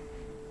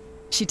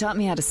 She taught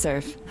me how to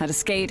surf, how to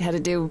skate, how to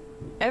do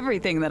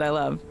everything that I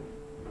love.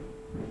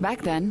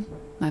 Back then,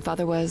 my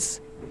father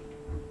was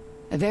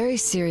a very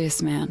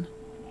serious man.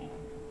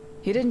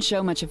 He didn't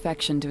show much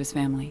affection to his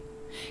family.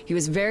 He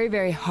was very,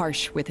 very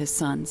harsh with his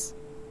sons,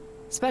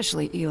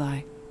 especially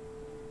Eli.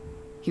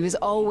 He was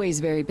always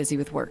very busy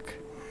with work.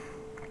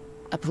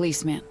 A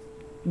policeman,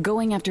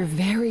 going after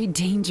very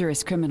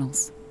dangerous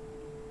criminals.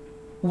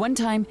 One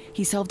time,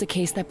 he solved a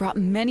case that brought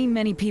many,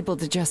 many people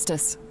to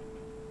justice.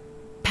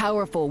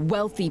 Powerful,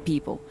 wealthy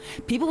people.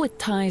 People with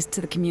ties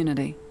to the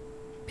community.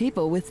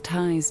 People with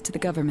ties to the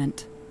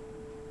government.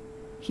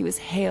 He was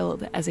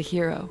hailed as a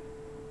hero.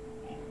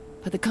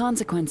 But the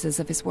consequences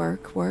of his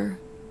work were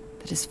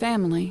that his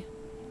family,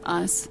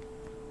 us,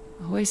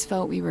 always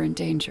felt we were in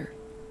danger.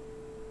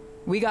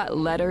 We got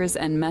letters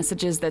and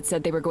messages that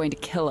said they were going to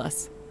kill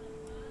us.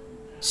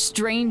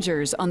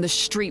 Strangers on the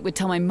street would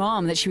tell my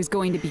mom that she was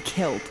going to be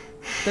killed,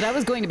 that I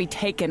was going to be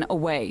taken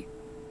away.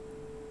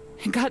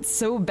 It got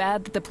so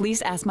bad that the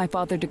police asked my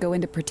father to go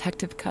into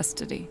protective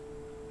custody.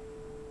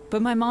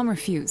 But my mom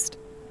refused.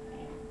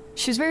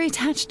 She was very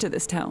attached to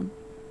this town,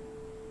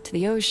 to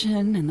the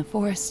ocean and the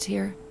forest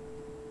here.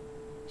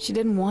 She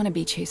didn't want to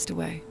be chased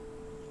away.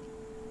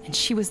 And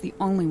she was the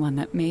only one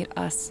that made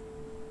us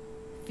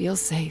feel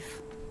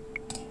safe.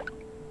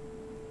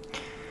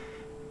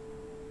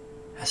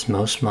 As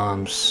most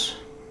moms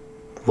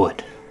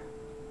would.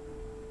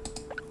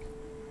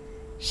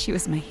 She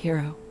was my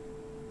hero.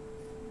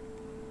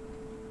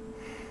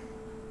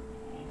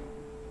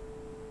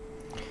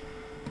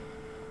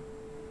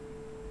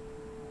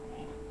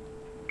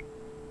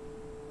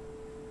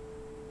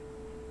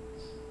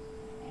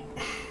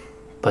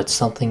 But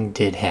something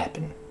did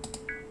happen.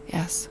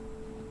 Yes.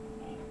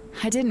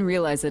 I didn't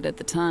realize it at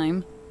the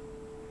time,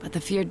 but the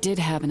fear did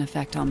have an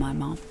effect on my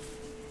mom.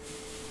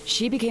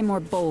 She became more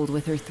bold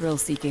with her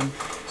thrill-seeking.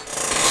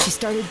 She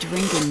started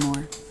drinking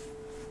more.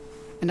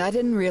 And I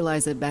didn't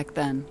realize it back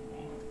then,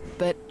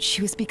 but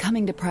she was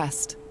becoming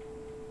depressed,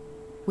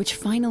 which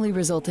finally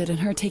resulted in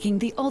her taking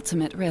the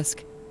ultimate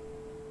risk.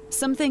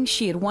 Something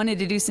she had wanted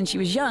to do since she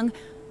was young,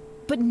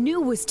 but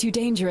knew was too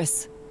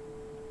dangerous.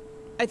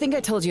 I think I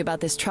told you about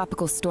this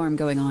tropical storm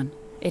going on.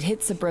 It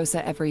hits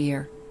Sabrosa every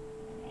year.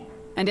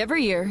 And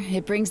every year,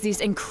 it brings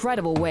these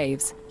incredible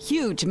waves.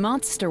 Huge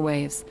monster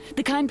waves.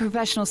 The kind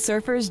professional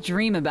surfers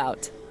dream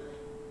about.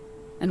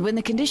 And when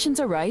the conditions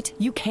are right,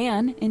 you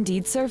can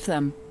indeed surf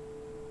them.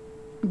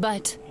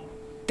 But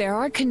there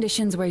are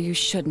conditions where you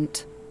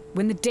shouldn't.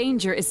 When the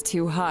danger is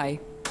too high.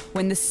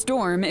 When the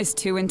storm is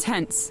too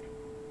intense.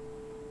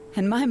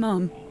 And my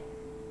mom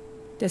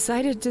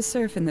decided to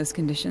surf in those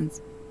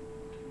conditions.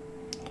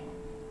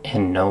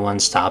 And no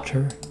one stopped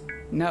her?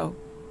 No.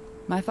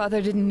 My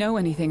father didn't know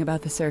anything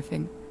about the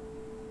surfing.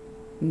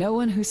 No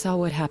one who saw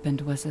what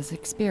happened was as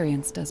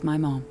experienced as my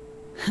mom.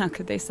 How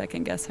could they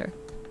second guess her?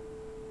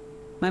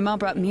 My mom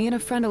brought me and a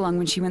friend along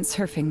when she went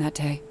surfing that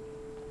day.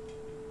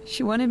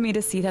 She wanted me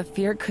to see that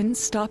fear couldn't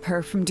stop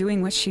her from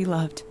doing what she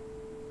loved.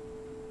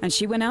 And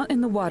she went out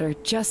in the water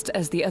just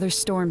as the other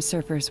storm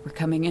surfers were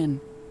coming in.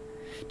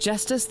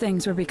 Just as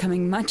things were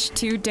becoming much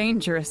too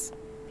dangerous.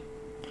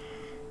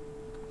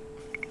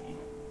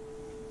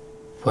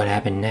 What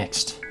happened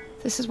next?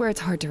 This is where it's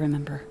hard to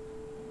remember.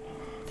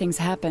 Things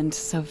happened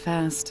so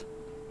fast.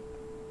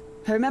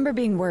 I remember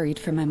being worried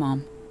for my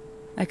mom.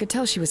 I could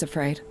tell she was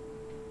afraid.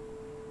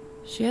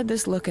 She had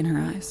this look in her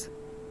eyes.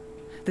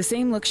 The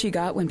same look she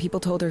got when people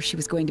told her she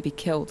was going to be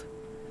killed.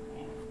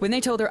 When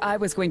they told her I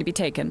was going to be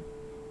taken.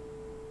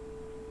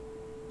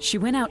 She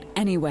went out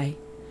anyway,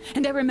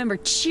 and I remember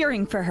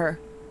cheering for her.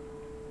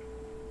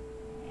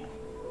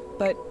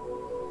 But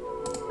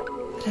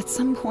at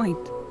some point,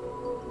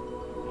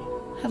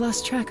 I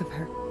lost track of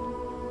her.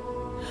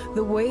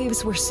 The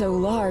waves were so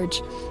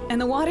large, and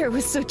the water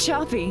was so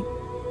choppy.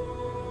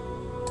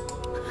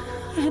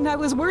 And I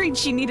was worried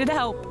she needed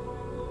help.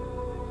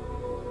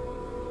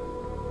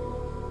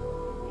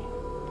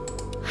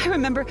 I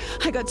remember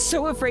I got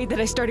so afraid that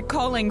I started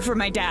calling for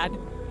my dad.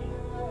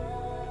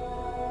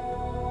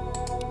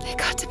 It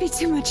got to be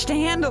too much to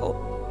handle.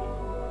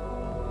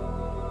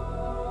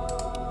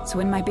 So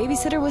when my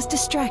babysitter was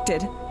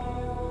distracted,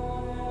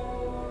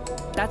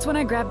 that's when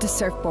I grabbed a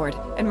surfboard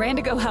and ran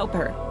to go help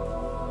her.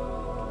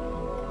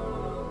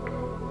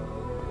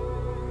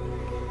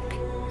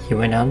 You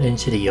went out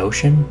into the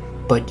ocean,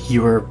 but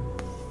you were,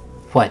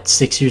 what,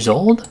 6 years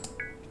old?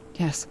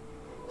 Yes,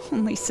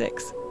 only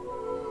 6.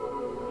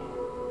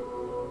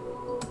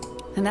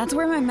 And that's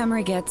where my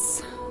memory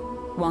gets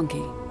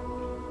wonky.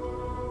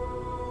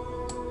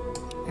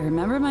 I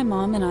remember my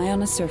mom and I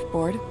on a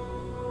surfboard,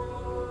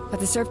 but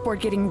the surfboard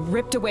getting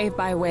ripped away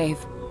by a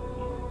wave.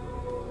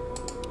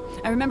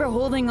 I remember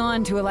holding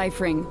on to a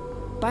life ring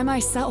by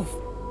myself.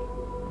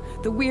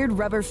 The weird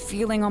rubber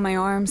feeling on my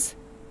arms,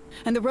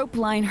 and the rope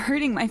line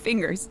hurting my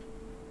fingers.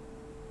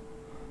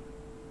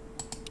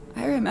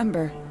 I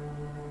remember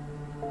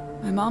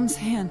my mom's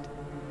hand.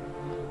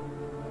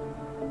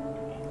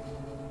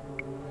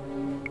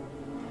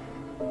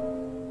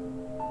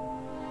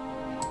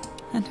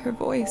 And her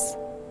voice.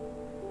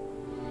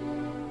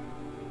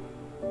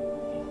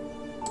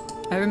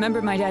 I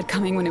remember my dad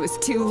coming when it was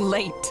too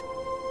late.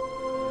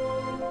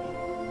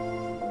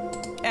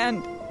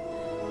 And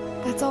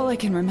that's all I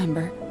can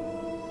remember.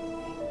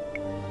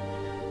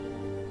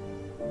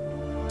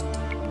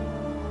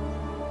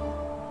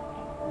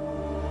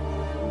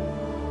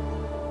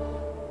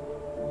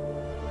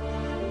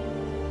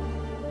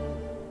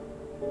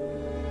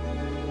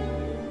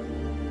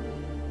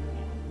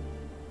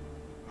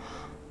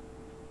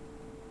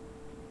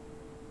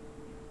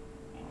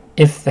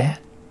 If that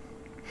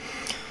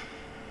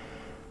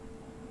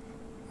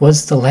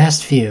was the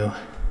last view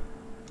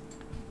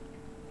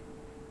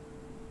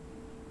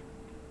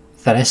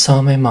that I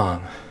saw my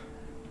mom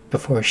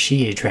before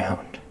she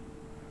drowned,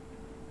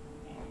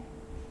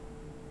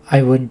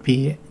 I would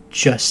be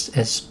just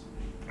as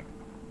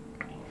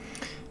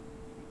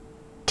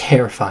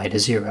terrified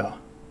as Zero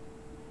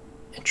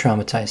and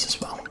traumatized as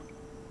well.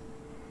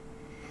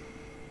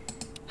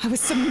 I was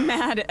so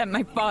mad at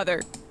my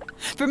father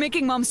for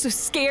making Mom so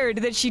scared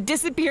that she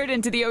disappeared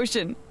into the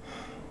ocean.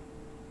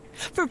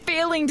 For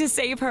failing to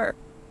save her.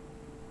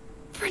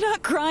 For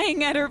not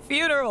crying at her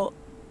funeral.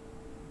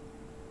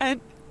 And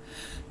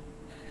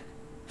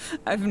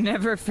I've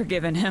never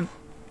forgiven him.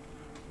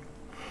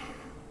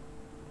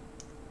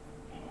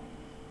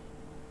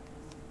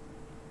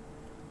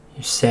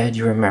 You said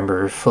you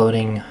remember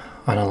floating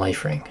on a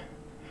life ring.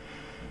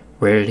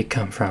 Where did it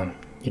come from?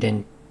 You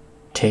didn't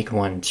take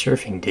one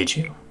surfing, did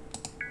you?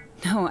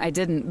 No, I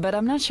didn't, but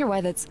I'm not sure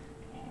why that's...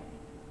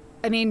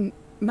 I mean,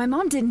 my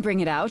mom didn't bring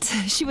it out.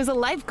 She was a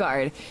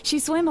lifeguard. She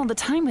swam all the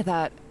time with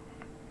that.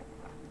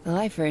 The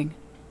life ring.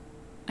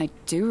 I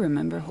do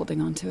remember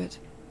holding on to it.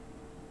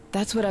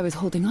 That's what I was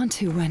holding on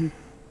to when...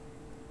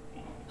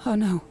 Oh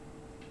no.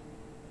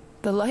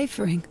 The life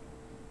ring.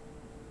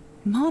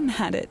 Mom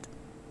had it.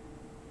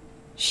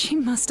 She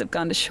must have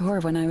gone to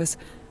shore when I was...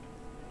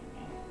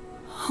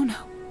 Oh no.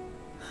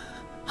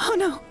 Oh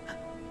no.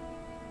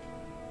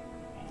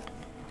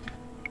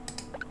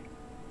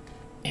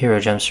 Hero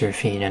jumps to her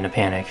feet in a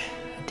panic.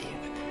 A deep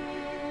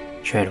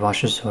dread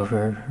washes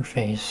over her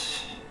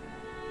face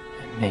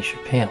and makes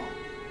her pale.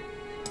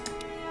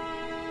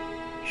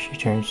 She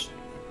turns...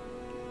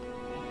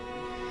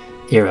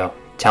 Hero,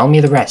 tell me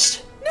the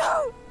rest.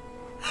 No!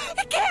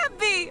 It can't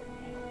be!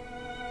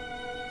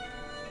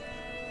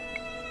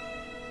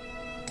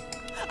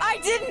 I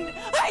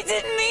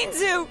didn't mean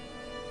to!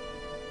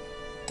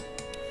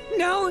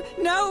 No,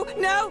 no,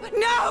 no,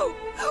 no!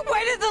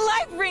 Where did the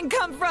life ring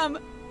come from?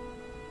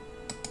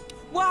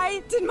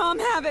 Why did Mom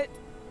have it?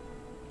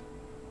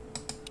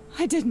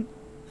 I didn't.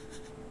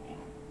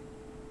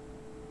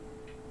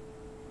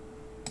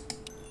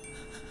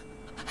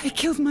 I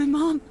killed my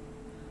mom.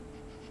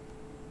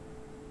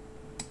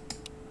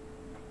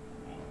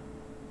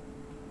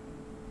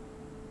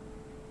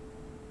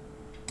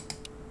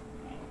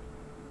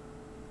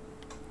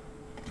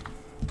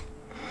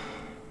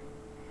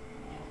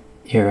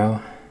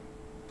 Hero.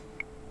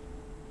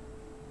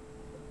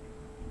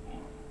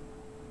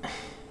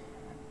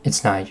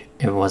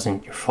 It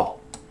wasn't your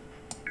fault.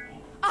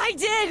 I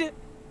did!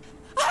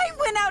 I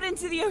went out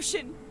into the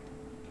ocean.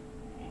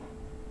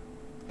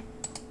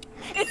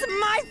 It's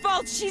my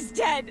fault she's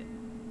dead.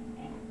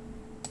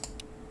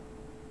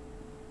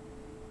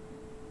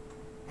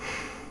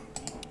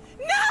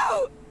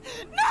 No!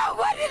 No,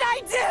 what did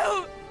I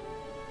do?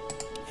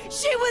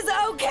 She was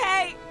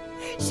okay!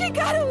 She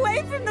got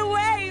away from the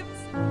waves!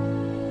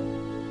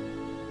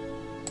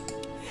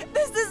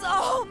 This is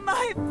all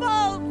my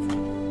fault!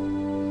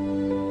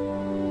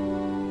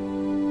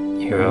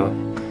 Hero,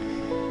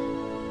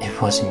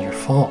 it wasn't your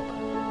fault.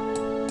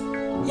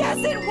 Yes,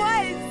 it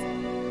was!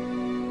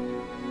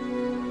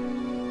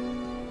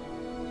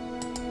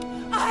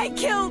 I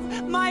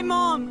killed my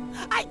mom!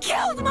 I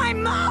killed my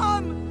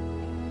mom!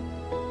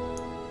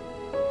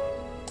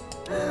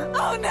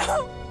 Oh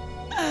no!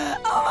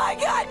 Oh my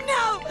god,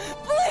 no!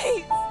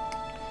 Please!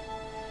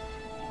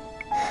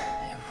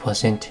 It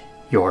wasn't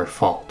your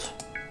fault.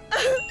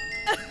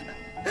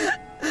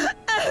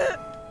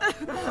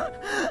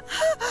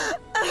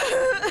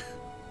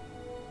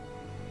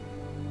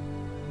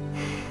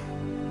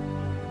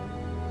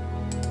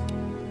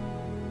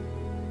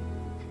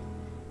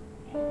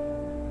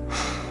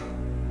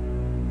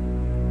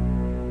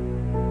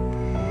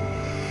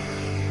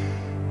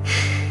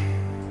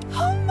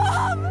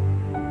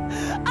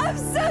 I'm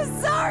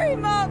so sorry,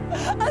 Mom!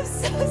 I'm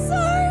so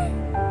sorry!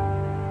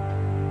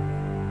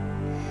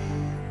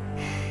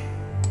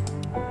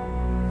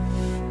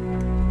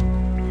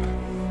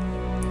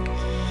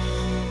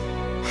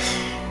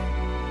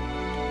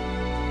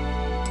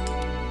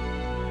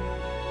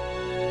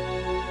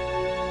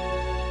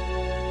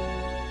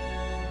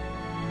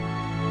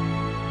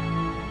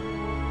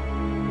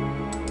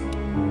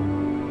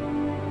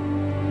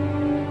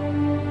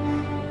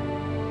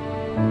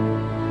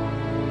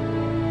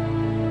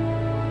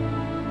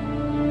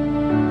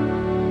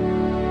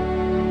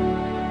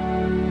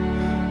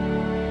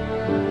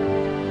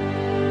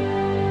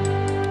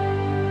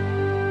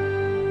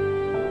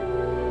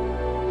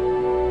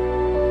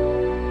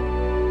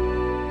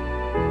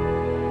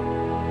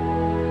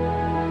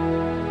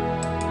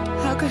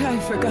 How could I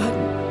have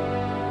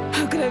forgotten?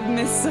 How could I have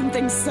missed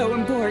something so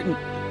important?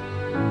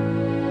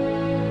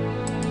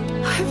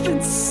 I've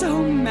been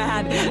so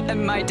mad at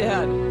my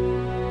dad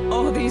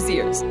all these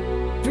years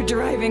for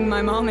driving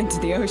my mom into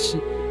the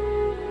ocean.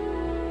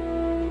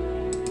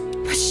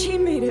 But she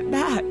made it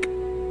back.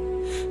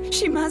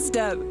 She must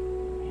have.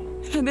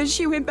 And then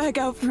she went back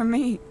out for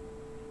me.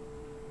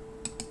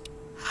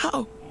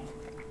 How?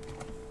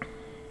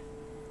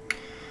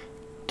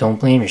 Don't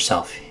blame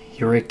yourself.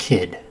 You're a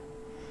kid.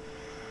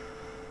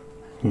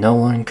 No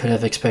one could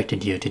have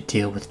expected you to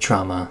deal with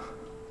trauma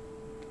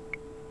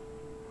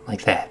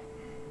like that.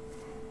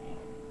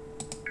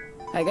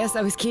 I guess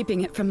I was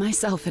keeping it from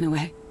myself in a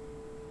way.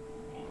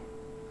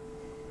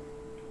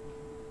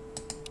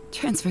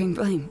 Transferring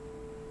blame.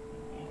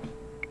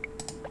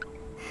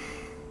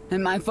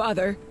 And my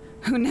father,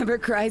 who never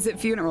cries at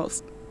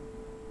funerals,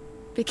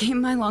 became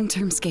my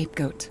long-term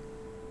scapegoat.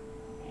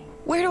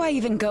 Where do I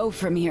even go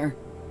from here?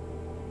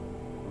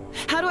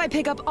 How do I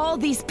pick up all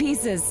these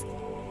pieces?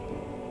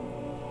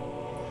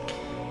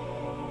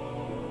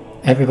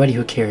 Everybody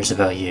who cares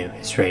about you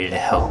is ready to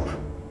help,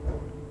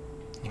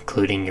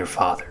 including your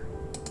father.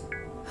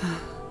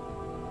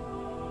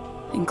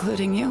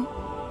 Including you?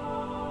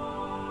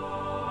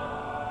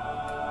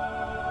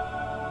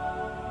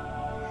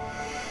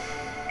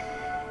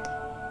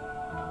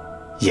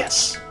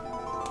 Yes.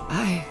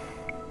 I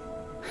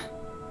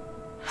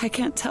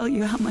can't tell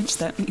you how much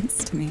that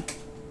means to me.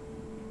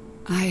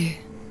 I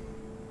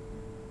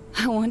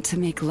want to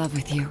make love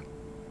with you.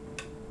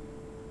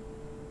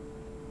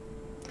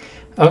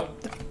 Oh,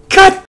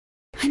 cut!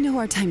 I know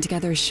our time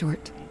together is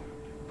short.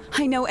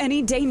 I know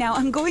any day now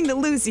I'm going to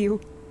lose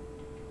you.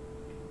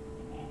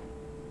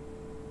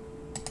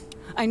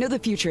 I know the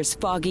future is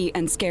foggy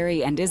and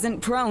scary and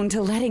isn't prone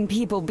to letting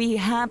people be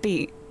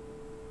happy.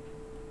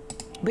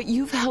 But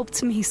you've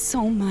helped me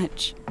so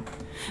much.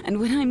 And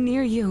when I'm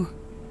near you,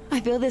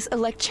 I feel this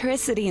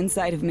electricity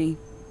inside of me.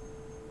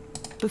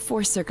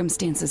 Before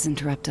circumstances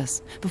interrupt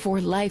us,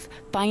 before life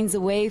finds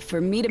a way for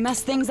me to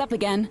mess things up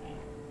again,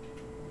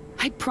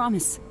 I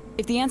promise,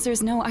 if the answer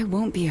is no, I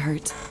won't be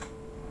hurt.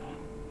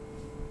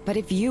 But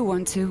if you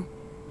want to,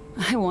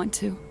 I want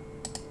to.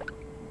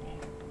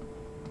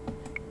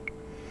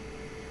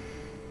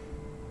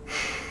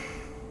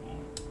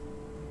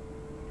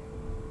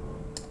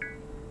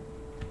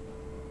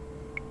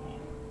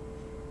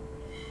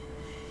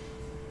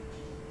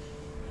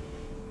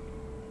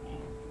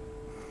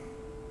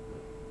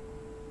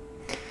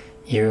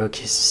 Hiro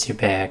kisses you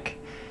back.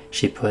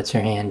 She puts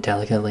her hand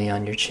delicately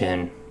on your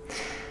chin,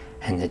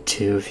 and the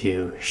two of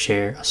you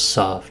share a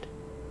soft,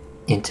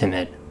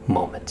 intimate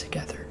moment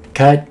together.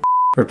 Cut!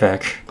 We're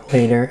back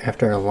later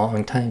after a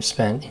long time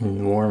spent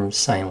in warm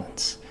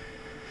silence.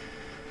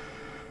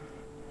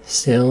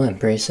 Still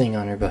embracing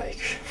on her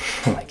bike.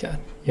 Oh my god.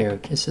 Hiro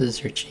kisses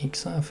her cheek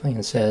softly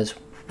and says,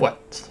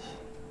 "What?"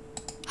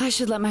 I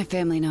should let my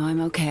family know I'm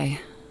okay.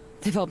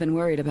 They've all been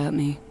worried about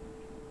me.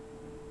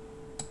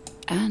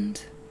 And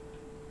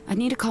I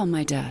need to call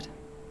my dad.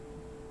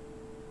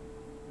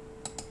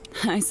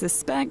 I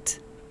suspect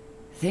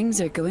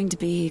things are going to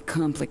be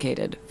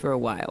complicated for a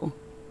while.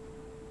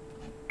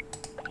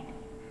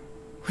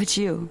 Would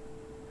you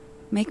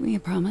make me a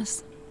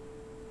promise?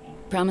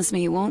 Promise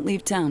me you won't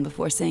leave town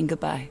before saying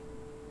goodbye.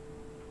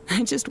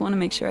 I just want to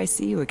make sure I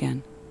see you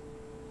again.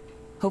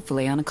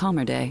 Hopefully on a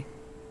calmer day.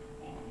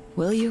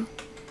 Will you?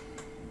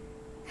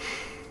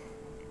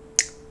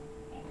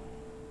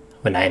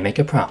 When I make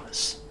a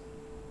promise,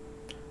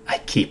 I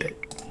keep it.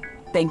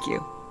 Thank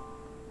you.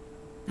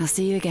 I'll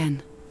see you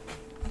again.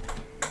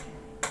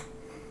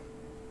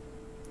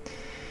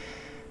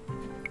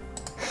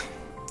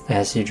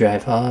 As you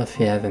drive off,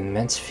 you have an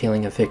immense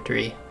feeling of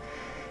victory,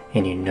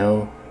 and you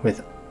know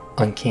with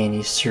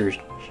uncanny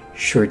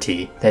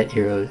surety that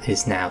Hero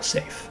is now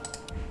safe.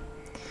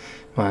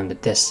 One of the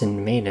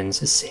destined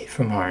maidens is safe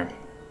from harm.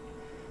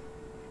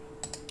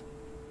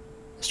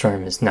 The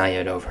storm is not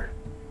yet over.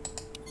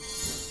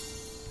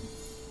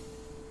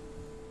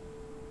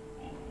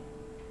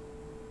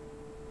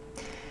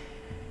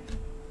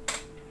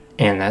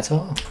 And that's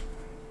all.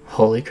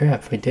 Holy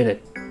crap, we did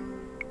it.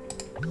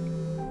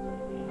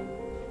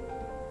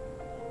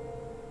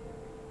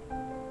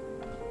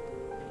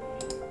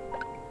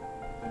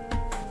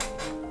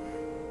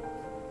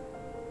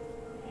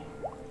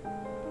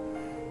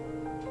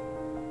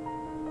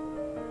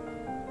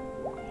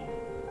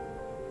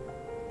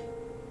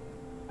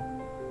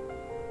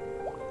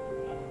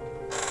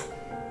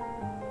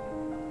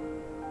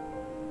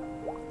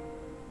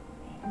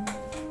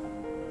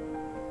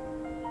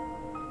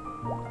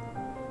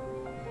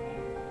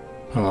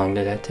 How long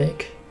did that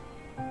take?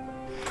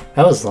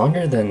 That was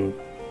longer than...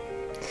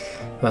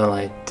 Well,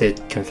 I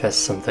did confess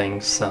some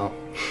things, so...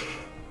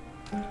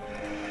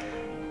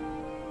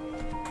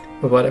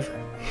 But whatever.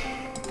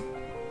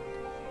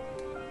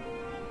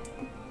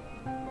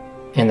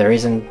 And the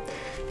reason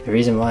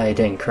why I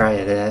didn't cry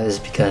at that is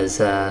because,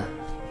 that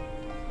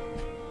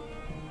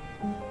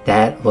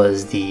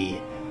was the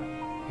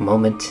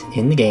moment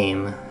in the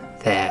game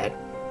that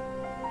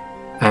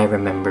I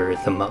remember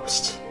the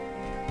most.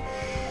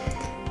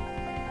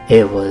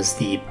 It was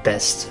the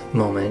best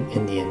moment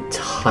in the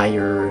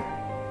entire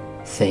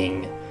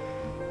thing.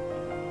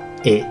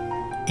 It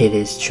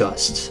was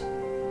just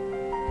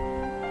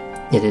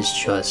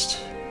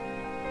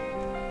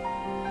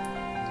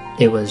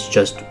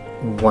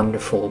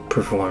wonderful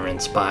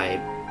performance by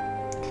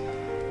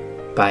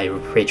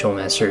Rachel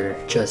Messer.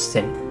 Just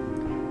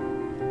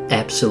an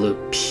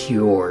absolute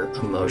pure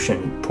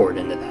emotion poured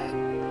into that.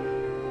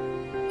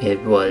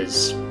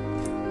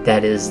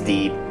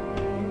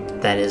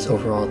 That is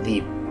overall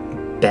the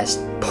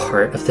best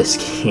part of this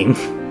game.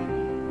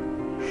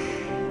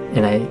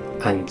 And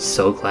I'm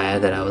so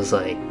glad that I was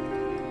like,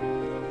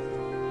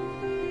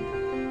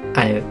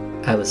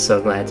 I was so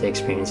glad to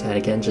experience that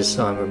again, just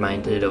so I'm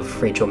reminded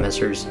of Rachel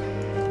Messer's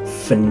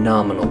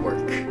phenomenal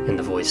work in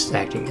the voice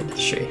acting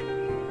industry.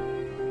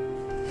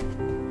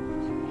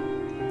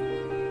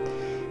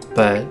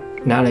 But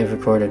now that I've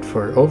recorded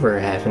for over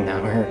half an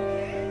hour,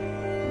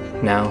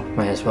 now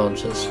might as well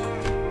just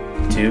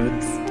do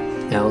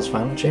Elle's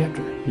final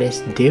chapter.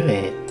 Let's do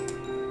it.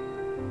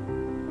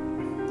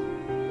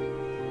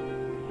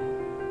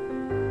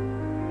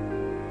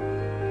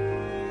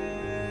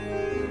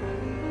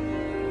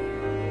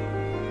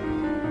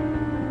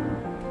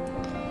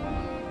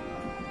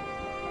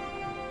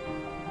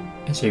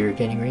 So you're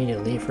getting ready to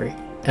leave for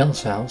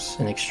Elle's house.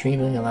 An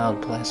extremely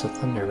loud blast of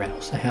thunder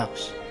rattles the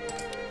house.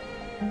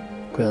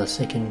 Quill is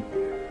taking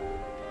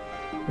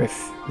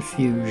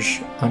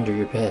refuge under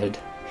your bed,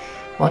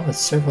 along with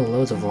several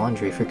loads of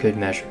laundry for good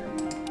measure.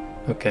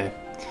 Okay.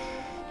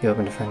 You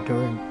open the front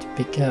door and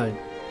peek out,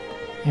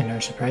 and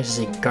are surprised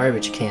to see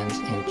garbage cans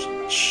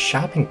and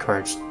shopping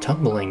carts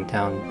tumbling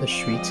down the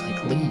streets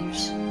like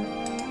leaves.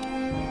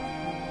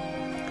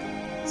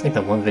 It's like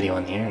that one video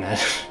on the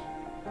internet.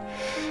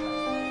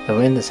 The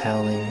wind is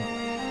howling,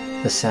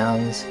 the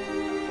sounds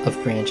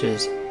of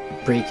branches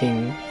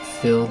breaking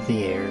fill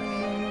the air,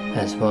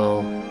 as well,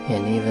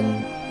 and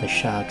even the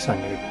shocks on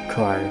your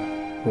car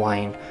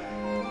whine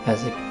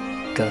as the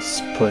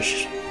gusts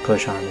push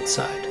on its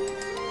side.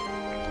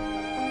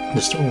 The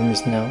storm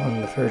is now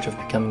on the verge of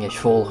becoming a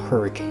full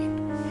hurricane.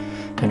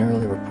 An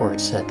early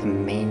report said the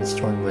main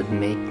storm would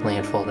make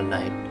landfall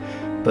tonight,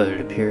 but it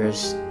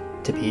appears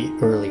to be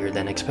earlier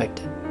than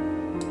expected.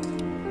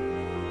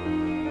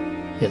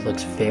 It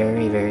looks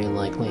very, very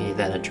likely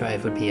that a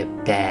drive would be a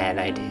bad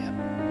idea.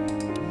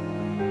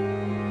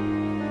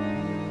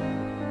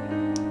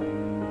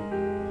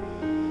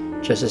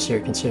 Just as you're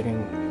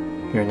considering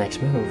your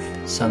next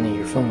move, suddenly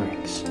your phone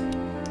rings.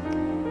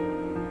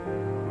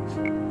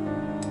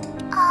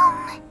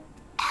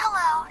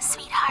 Hello,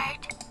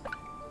 sweetheart.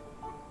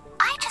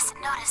 I just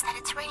noticed that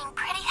it's raining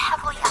pretty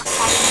heavily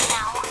outside right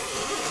now.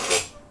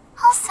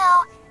 Also,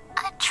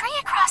 a tree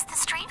across the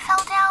street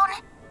fell down.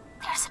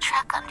 There's a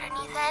truck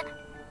underneath it.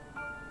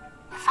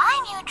 If I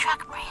knew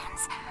truck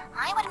brands,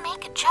 I would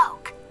make a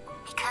joke,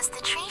 because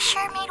the tree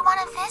sure made one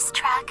of this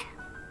truck.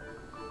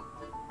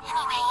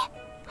 Anyway,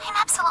 I'm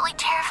absolutely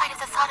terrified of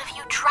the thought of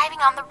you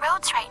driving on the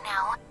roads right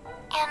now,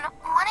 and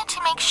wanted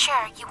to make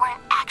sure you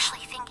weren't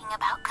actually thinking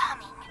about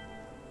coming.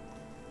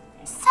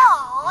 So,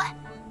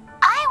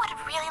 I would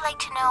really like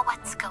to know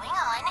what's going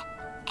on,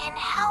 and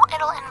how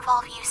it'll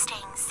involve you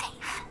staying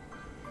safe.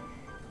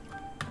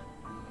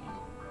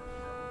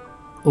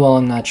 Well,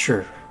 I'm not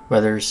sure.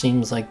 Weather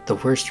seems like the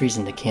worst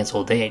reason to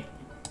cancel a date.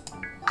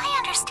 I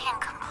understand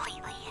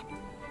completely.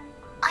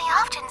 I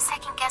often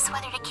second guess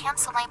whether to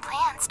cancel my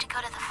plans to go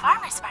to the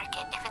farmer's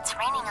market if it's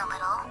raining a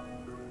little.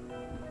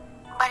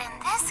 But in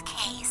this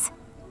case,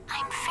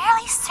 I'm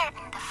fairly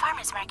certain the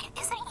farmer's market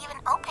isn't even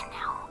open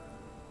now.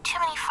 Too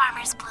many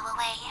farmers blew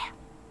away.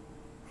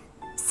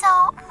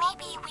 So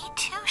maybe we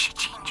too should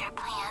change our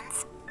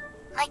plans,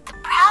 like the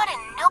proud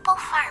and noble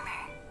farmer.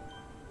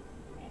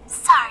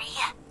 Sorry,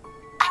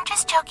 I'm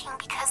just joking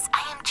because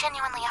I am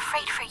genuinely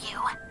afraid for you.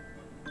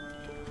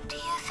 Do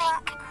you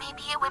think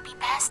maybe it would be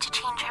best to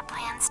change our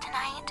plans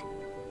tonight?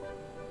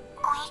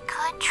 We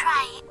could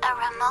try a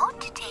remote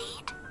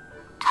date,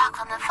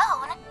 talk on the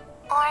phone,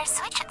 or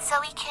switch it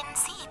so we can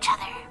see each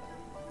other.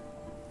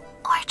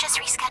 Or just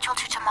reschedule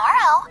to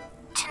tomorrow.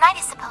 Tonight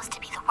is supposed to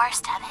be the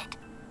worst of it.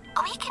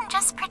 We can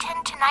just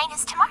pretend tonight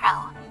is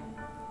tomorrow.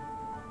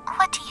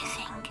 What do you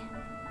think?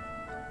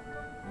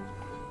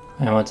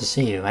 I want to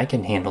see you. I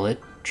can handle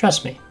it.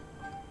 Trust me.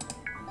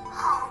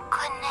 Oh,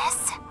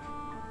 goodness.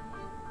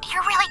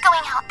 You're really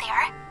going out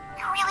there?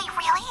 Really,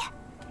 really?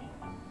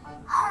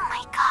 Oh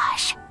my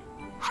gosh.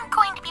 I'm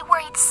going to be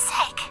worried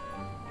sick.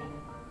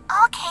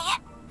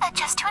 Okay,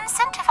 just to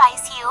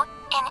incentivize you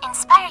and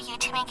inspire you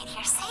to make it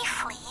here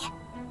safely,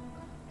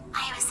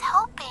 I was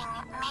hoping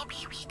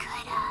maybe we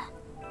could,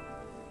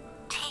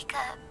 take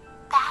a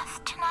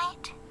bath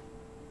tonight?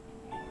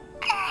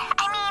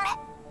 I mean,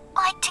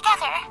 like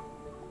together.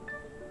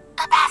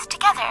 A bath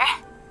together.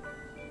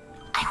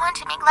 I want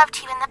to make love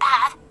to you in the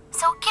bath,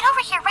 so get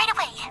over here right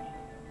away.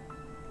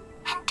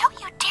 And don't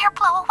you dare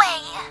blow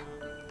away.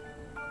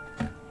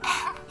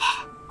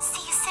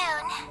 See you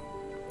soon.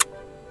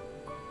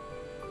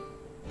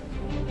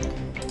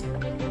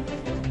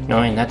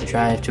 Knowing that the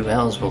drive to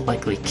L's will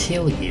likely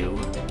kill you,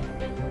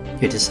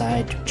 you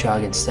decide to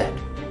jog instead.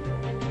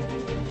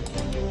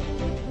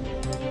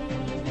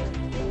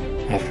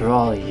 After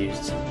all, you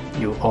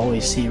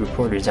always see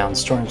reporters out in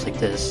storms like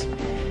this.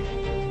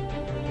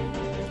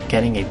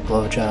 Getting a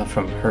blowjob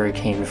from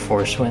hurricane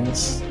force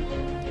winds?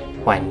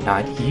 Why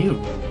not you?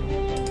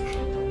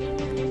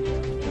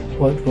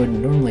 What would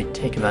normally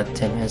take about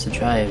 10 minutes to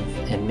drive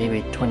and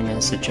maybe 20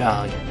 minutes to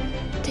jog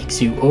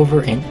takes you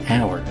over an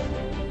hour.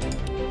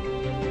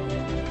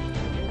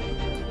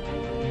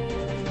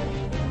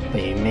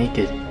 But you make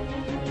it,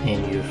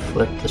 and you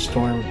flip the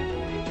storm.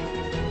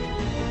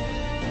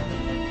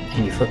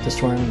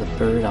 The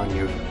bird on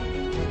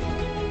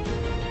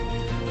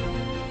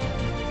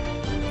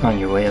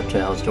your way up to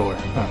Elle's door.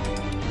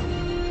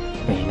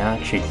 When you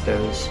knock, she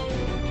throws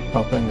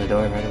open the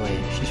door right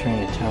away. She's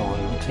wearing a towel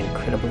and looks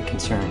incredibly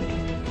concerned.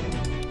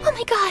 Oh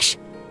my gosh!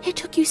 It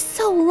took you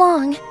so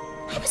long.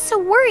 I was so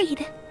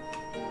worried.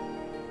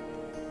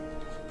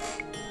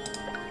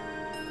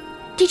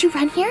 Did you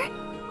run here?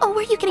 Oh,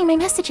 were you getting my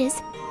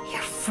messages?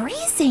 You're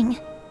freezing.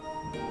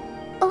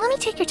 Oh, let me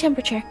take your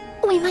temperature.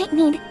 We might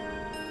need...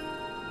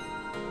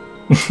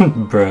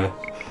 Bruh.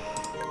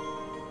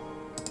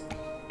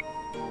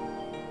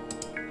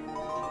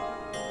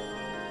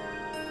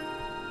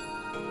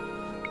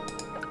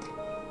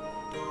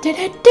 Did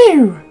it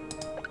do?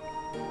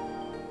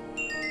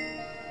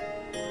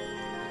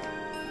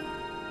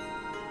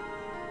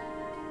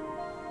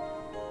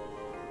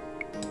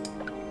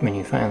 When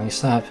you finally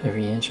stop,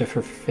 every inch of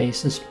her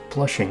face is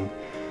blushing,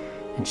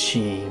 and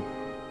she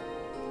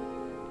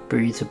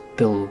breathes a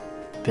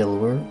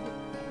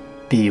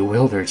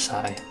bewildered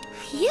sigh.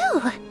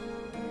 Phew!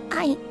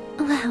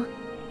 Well,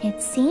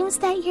 it seems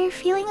that you're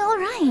feeling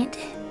alright.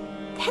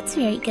 That's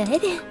very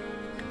good.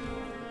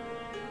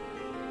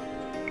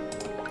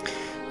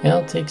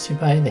 Elle takes you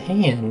by the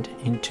hand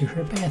into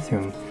her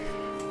bathroom,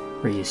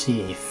 where you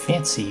see a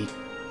fancy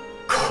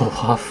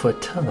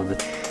clawfoot tub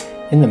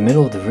in the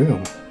middle of the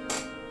room.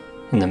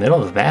 In the middle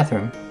of the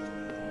bathroom.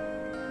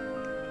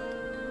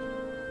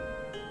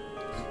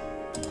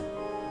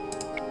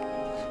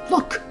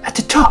 Look at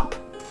the top!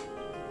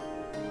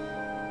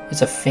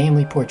 It's a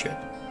family portrait.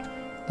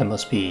 That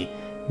must be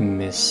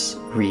Miss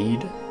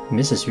Reed,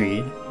 Mrs.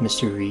 Reed,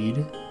 Mr.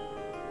 Reed,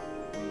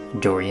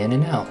 Dorian,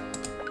 and Elle.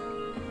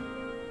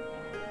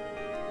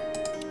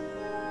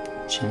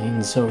 She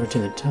leans over to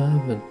the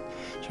tub and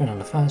turns on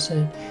the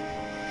faucet.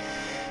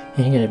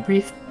 And you get a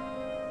brief...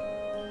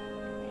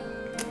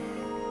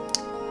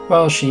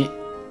 Well, she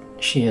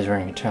is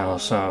wearing a towel,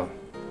 so...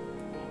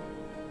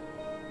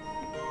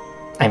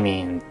 I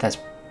mean, that's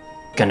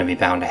gonna be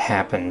bound to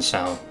happen,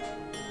 so...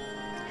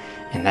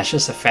 And that's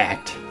just a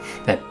fact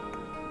that...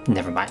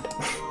 Never mind.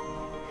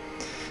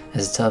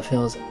 As the tub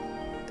fills,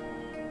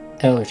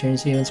 Elle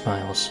turns to you and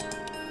smiles.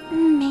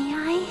 May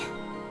I?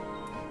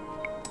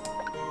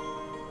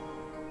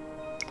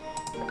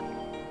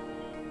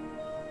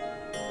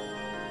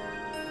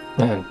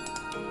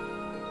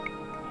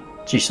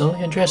 She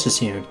slowly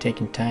undresses you,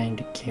 taking time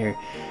to care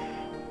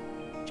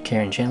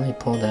and gently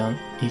pull down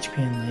each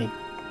pant leg.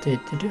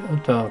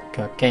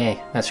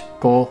 Okay, that's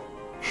cool.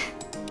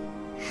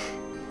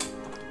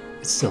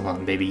 It's still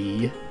on,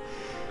 baby.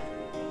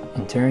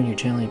 In turn, you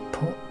gently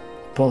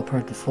pull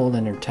apart the fold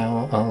in her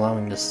towel,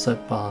 allowing the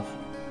slip off.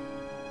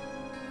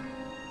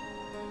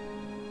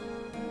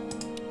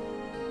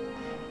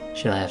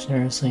 She laughs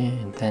nervously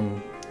and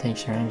then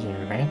takes her arms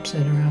and wraps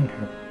it around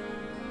her.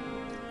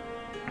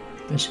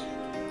 But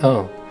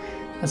oh,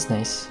 that's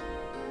nice.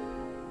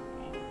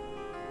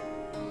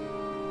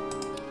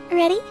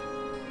 Ready?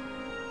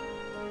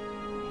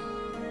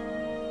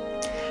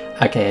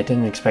 Okay, I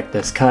didn't expect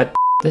this cut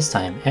this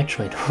time,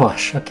 actually, to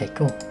wash. Okay,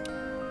 cool.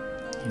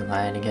 You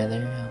lie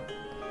together,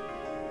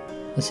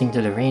 listening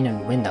to the rain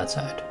and wind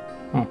outside.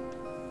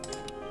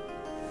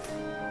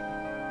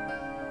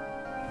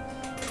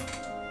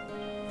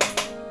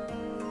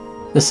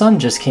 The sun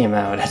just came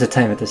out at the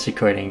time of this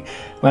recording.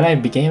 When I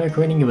began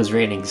recording, it was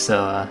raining,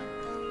 so,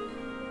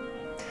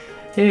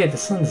 hey, the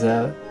sun's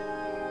out.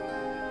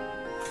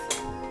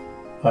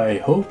 I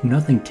hope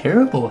nothing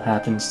terrible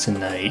happens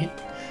tonight.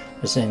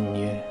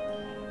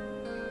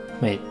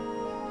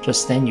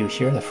 Just then you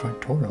hear the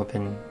front door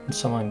open and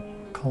someone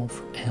call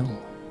for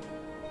Elle.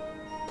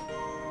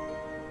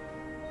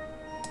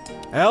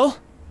 Elle?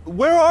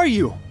 Where are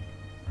you?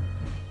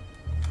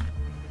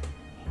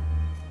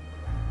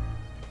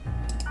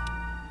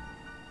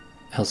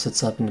 Elle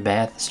sits up in the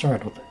bath,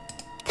 startled.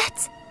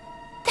 That's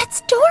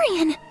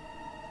Dorian!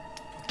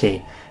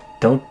 Okay,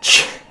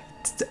 don't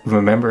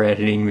remember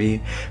editing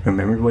me.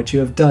 Remember what you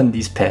have done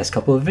these past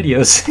couple of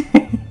videos.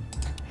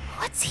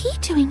 What's he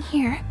doing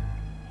here?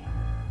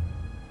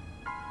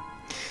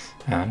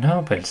 I don't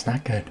know, but it's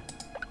not good.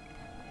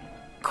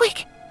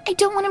 Quick! I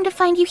don't want him to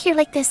find you here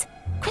like this.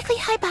 Quickly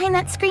hide behind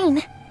that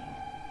screen.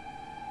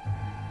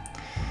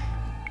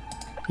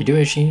 You do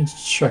as she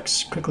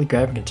instructs, quickly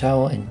grabbing a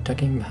towel and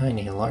ducking behind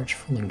a large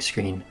folding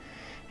screen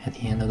at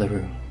the end of the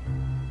room.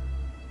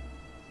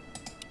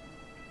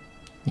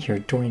 You hear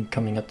Dorian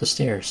coming up the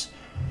stairs.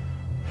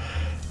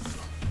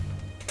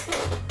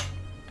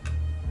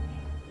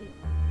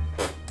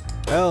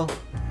 Elle,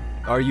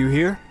 are you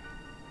here?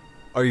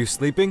 Are you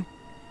sleeping?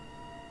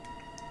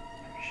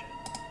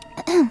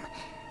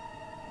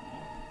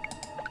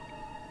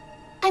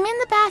 I'm in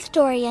the bath,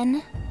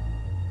 Dorian.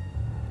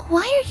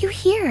 Why are you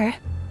here?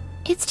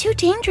 It's too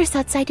dangerous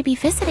outside to be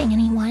visiting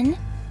anyone.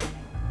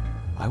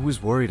 I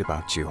was worried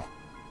about you,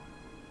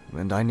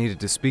 and I needed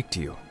to speak to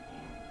you.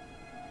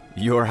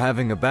 You're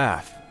having a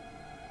bath.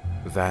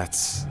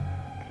 That's...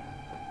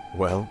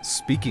 Well,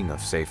 speaking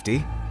of safety,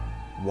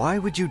 why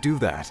would you do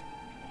that?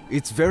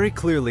 It's very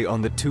clearly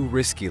on the too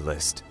risky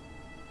list.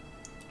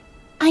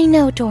 I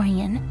know,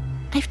 Dorian.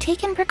 I've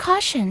taken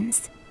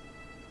precautions.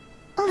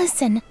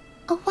 Listen,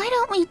 why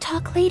don't we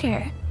talk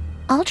later?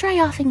 I'll dry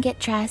off and get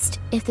dressed.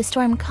 If the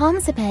storm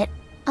calms a bit,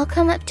 I'll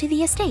come up to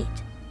the estate.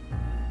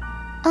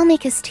 I'll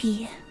make us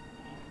tea.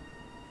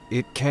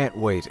 It can't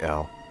wait,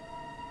 Elle.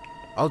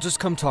 I'll just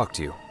come talk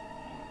to you.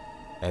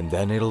 And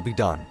then it'll be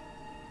done.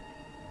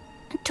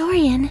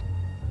 Dorian,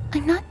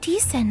 I'm not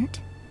decent.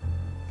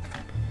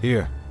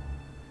 Here.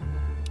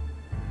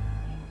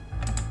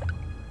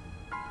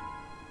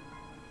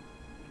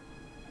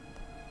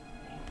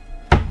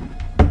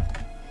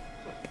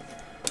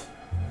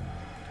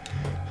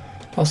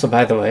 Also,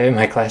 by the way,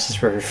 my glasses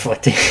were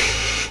reflecting.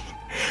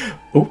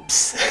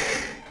 Oops.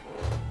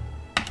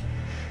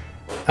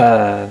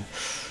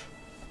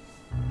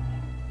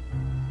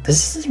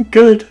 This isn't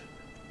good.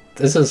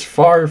 This is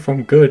far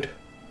from good.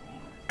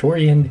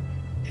 Dorian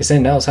is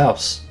in Elle's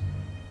house.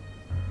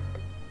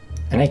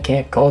 And I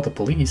can't call the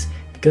police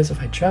because if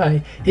I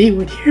try, he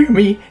would hear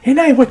me and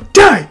I would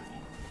die!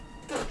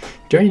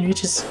 Dorian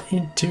reaches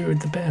into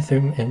the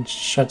bathroom and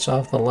shuts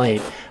off the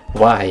light.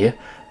 Why?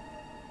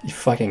 You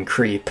fucking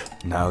creep.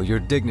 Now your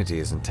dignity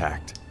is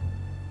intact.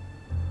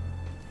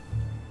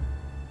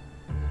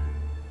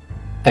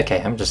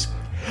 Okay, I'm just...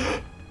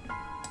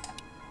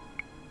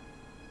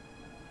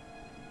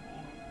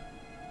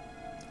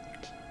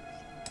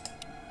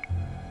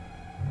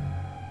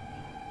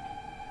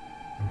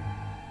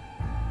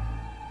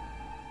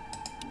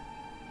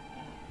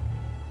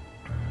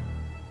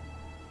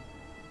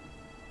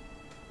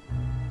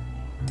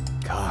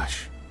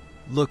 Gosh,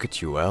 look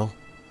at you, Elle.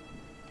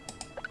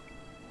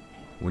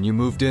 When you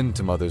moved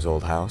into Mother's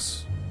old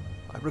house,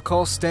 I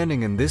recall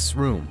standing in this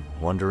room,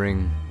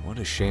 wondering what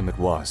a shame it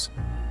was.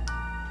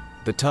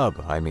 The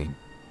tub, I mean.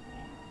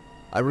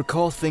 I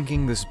recall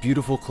thinking this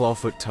beautiful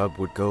clawfoot tub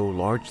would go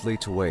largely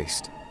to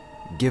waste,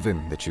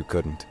 given that you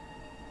couldn't.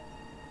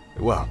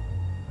 Well,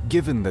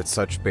 given that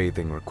such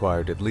bathing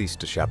required at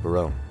least a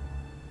chaperone.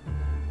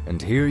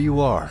 And here you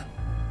are.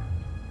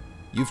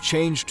 You've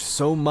changed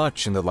so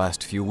much in the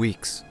last few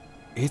weeks.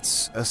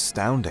 It's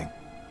astounding.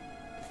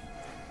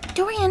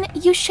 Dorian,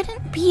 you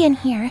shouldn't be in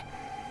here.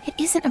 It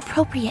isn't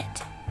appropriate.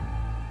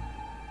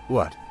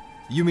 What?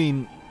 You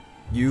mean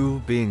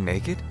you being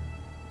naked?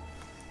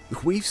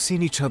 We've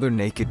seen each other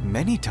naked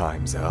many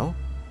times, Elle.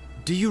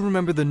 Do you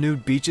remember the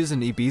nude beaches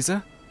in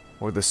Ibiza?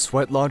 Or the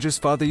sweat lodges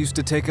Father used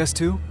to take us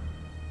to?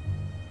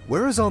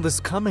 Where is all this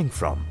coming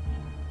from?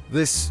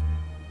 This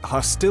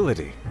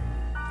hostility?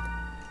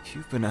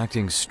 You've been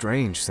acting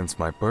strange since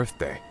my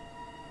birthday.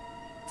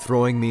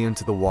 Throwing me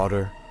into the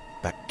water,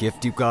 that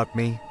gift you got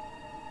me,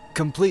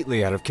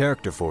 completely out of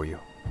character for you.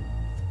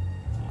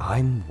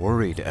 I'm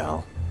worried,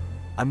 Elle.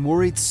 I'm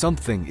worried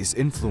something is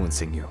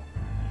influencing you.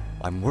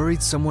 I'm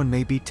worried someone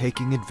may be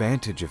taking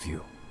advantage of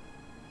you.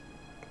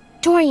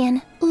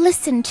 Dorian,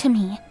 listen to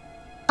me.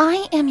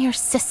 I am your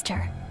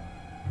sister.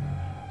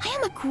 I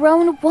am a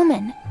grown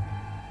woman.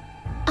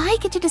 I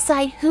get to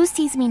decide who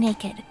sees me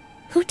naked,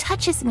 who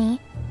touches me,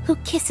 who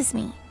kisses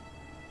me.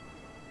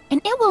 And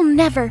it will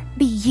never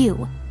be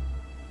you.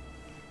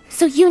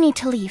 So you need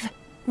to leave,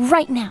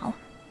 right now.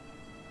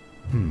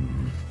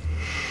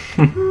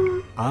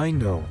 I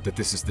know that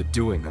this is the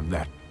doing of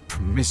that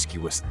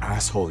promiscuous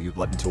asshole you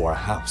let into our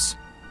house.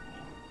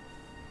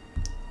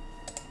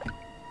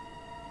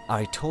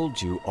 I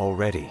told you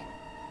already.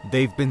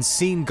 They've been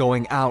seen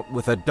going out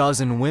with a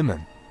dozen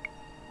women.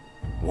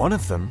 One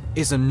of them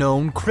is a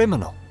known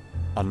criminal.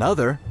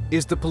 Another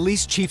is the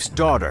police chief's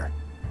daughter.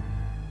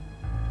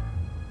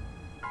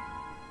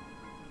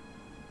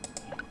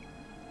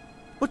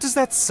 What does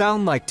that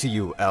sound like to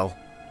you, Elle?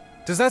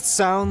 Does that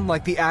sound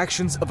like the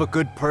actions of a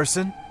good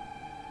person?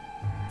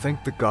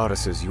 Thank the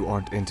goddesses you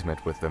aren't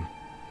intimate with them.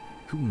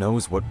 Who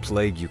knows what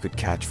plague you could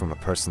catch from a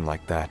person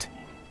like that?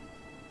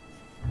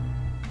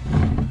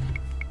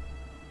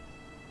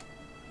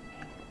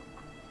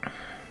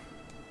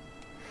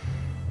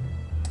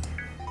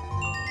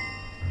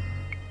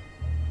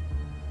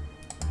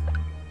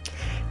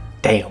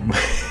 Damn.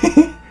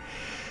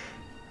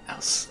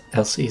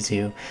 Elle sees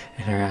you,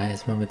 and her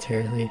eyes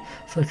momentarily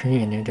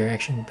flickering in your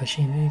direction, but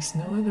she makes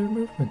no other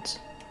movements.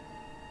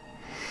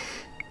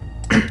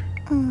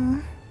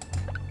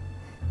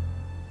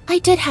 I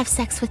did have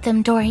sex with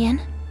them, Dorian.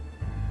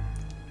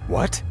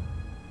 What?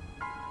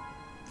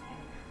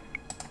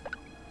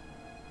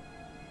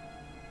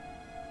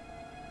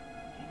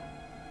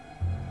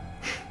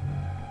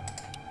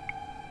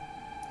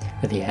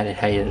 With the added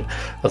height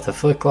of the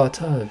foot-claw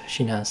tub,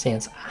 she now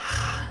stands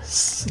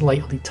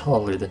slightly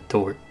taller than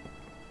Dort.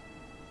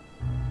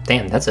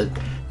 Damn, that's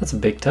a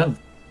big tub.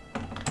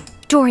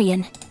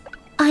 Dorian,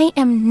 I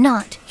am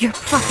not your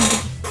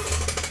property.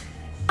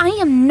 I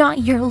am not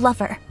your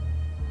lover.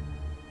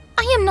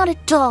 I am not a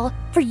doll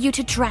for you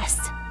to dress.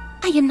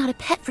 I am not a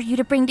pet for you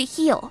to bring to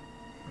heel.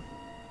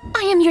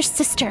 I am your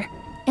sister,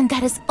 and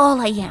that is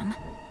all I am.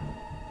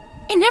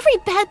 And every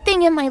bad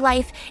thing in my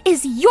life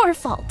is your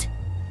fault.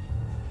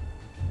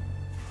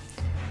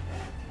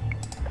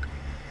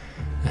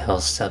 Elle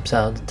steps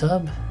out of the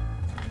tub,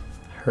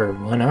 her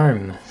one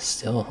arm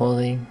still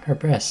holding her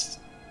breast,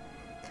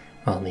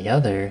 while the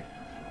other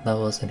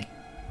levels an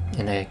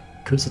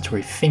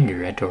accusatory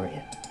finger at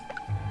Dorian.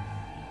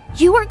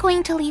 You are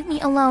going to leave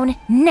me alone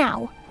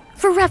now,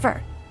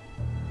 forever.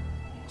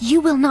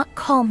 You will not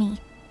call me.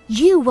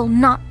 You will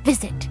not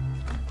visit.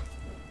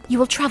 You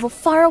will travel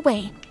far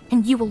away,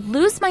 and you will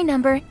lose my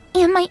number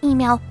and my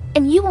email,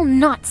 and you will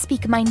not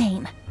speak my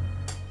name.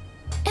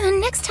 And the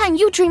next time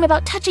you dream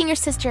about touching your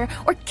sister,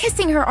 or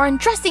kissing her, or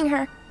undressing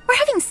her, or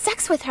having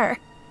sex with her,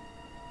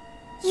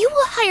 you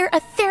will hire a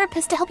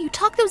therapist to help you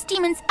talk those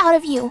demons out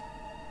of you.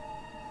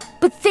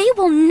 But they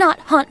will not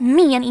haunt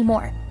me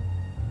anymore.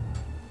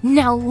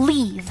 Now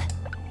leave.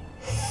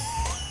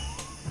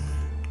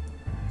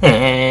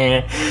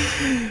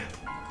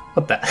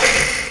 What the?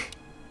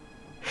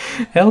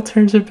 Elle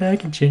turns her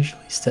back and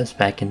gingerly steps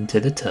back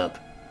into the tub.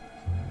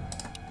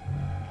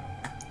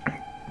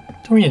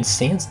 Dorian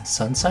stands in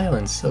stunned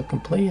silence, so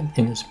complete in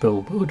his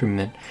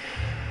bewilderment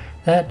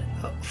that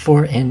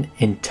for an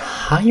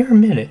entire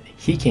minute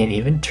he can't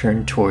even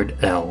turn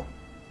toward Elle.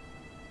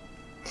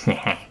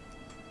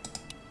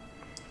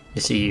 You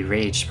see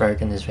rage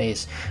spark in his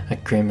face, a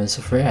grimace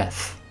of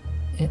wrath,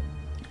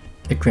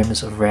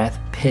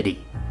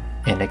 pity,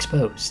 and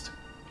exposed.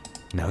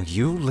 Now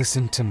you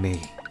listen to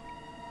me.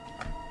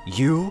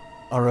 You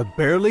are a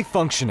barely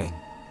functioning,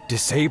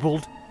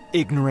 disabled,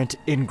 ignorant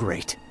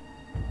ingrate.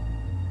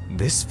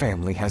 This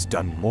family has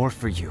done more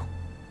for you,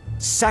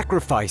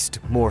 sacrificed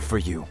more for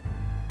you,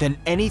 than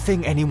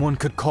anything anyone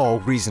could call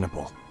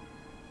reasonable.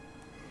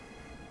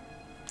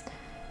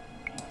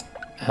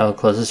 Elle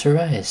closes her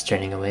eyes,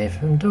 turning away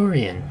from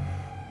Dorian,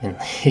 and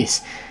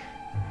lays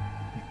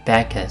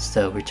back as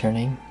though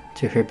returning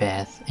to her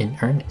bath in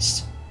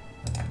earnest.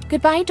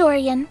 Goodbye,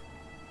 Dorian.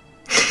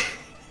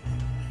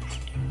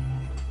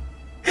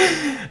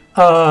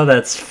 Oh,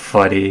 that's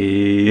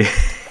funny.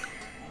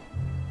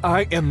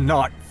 I am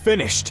not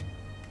finished.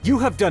 You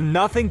have done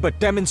nothing but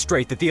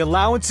demonstrate that the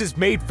allowances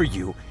made for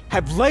you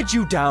have led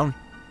you down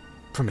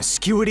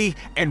promiscuity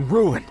and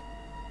ruin.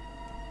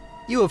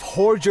 You have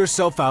whored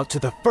yourself out to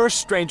the first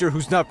stranger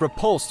who's not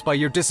repulsed by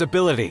your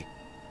disability.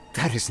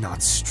 That is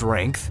not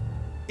strength.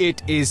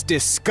 It is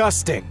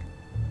disgusting.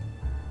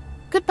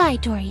 Goodbye,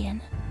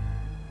 Dorian.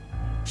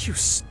 You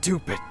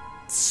stupid,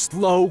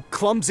 slow,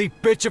 clumsy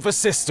bitch of a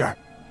sister.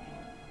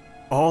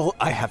 All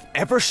I have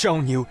ever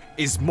shown you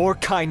is more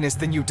kindness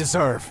than you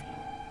deserve.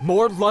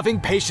 More loving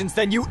patience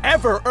than you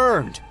ever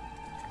earned.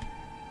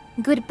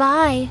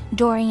 Goodbye,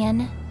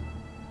 Dorian.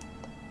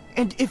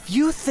 And if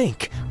you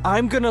think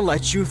I'm gonna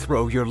let you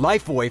throw your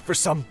life away for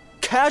some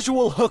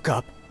casual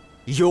hookup,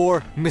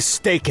 you're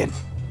mistaken.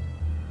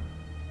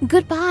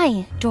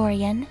 Goodbye,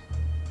 Dorian.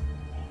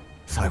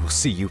 I will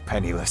see you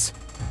penniless.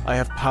 I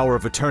have power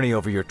of attorney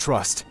over your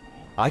trust.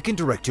 I can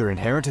direct your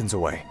inheritance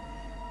away.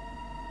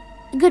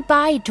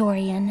 Goodbye,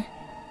 Dorian.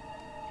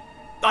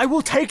 I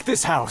will take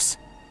this house.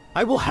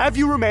 I will have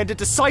you remanded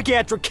to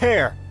psychiatric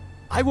care.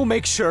 I will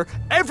make sure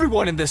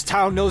everyone in this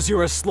town knows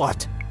you're a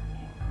slut.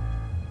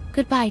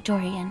 Goodbye,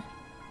 Dorian.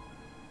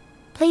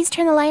 Please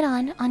turn the light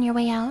on your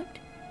way out.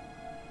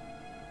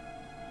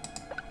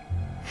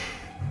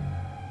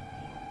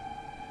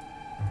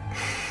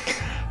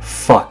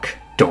 Fuck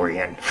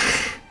Dorian.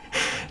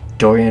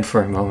 Dorian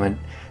for a moment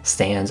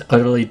stands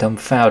utterly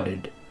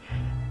dumbfounded.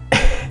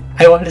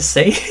 I want to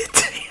say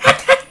it,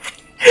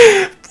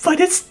 but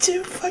it's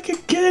too fucking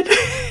good.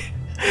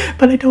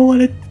 But I don't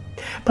want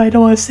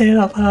to say it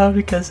out loud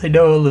because I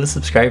know I'll lose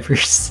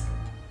subscribers.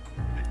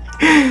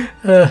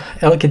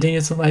 Ella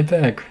continues on my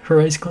back,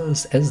 her eyes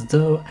closed, as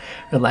though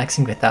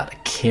relaxing without a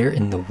care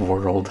in the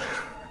world.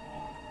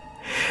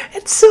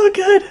 It's so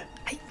good.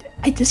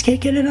 I just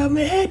can't get it out of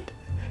my head.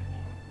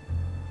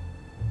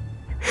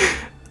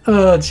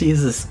 Oh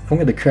Jesus, I'm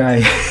gonna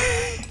cry.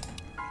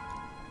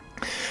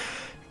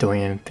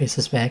 Dorian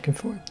paces back and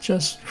forth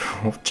just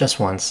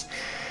once.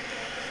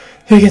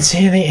 You can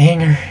see the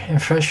anger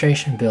and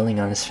frustration building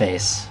on his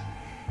face.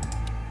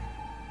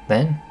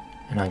 Then,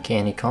 an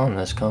uncanny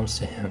calmness comes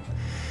to him.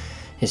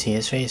 You see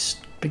his face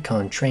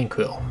become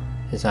tranquil,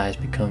 his eyes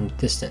become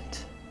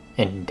distant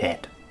and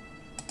dead.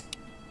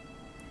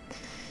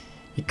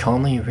 He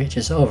calmly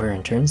reaches over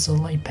and turns the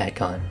light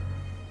back on.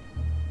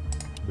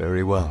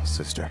 Very well,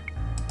 sister.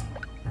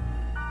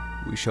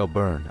 We shall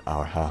burn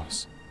our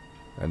house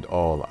and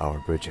all our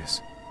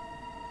bridges,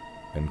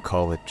 and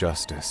call it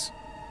justice.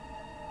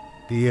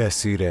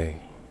 Dies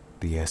irae,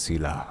 dies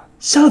illa.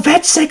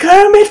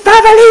 Salvetsecum et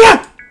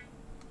favalia!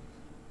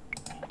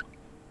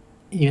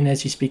 Even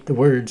as you speak the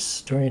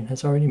words, Dorian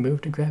has already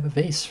moved to grab a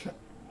vase.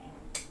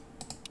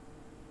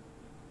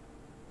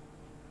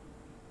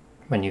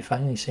 When you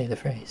finally say the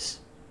phrase.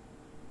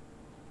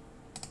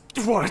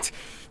 What?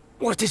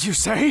 What did you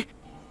say?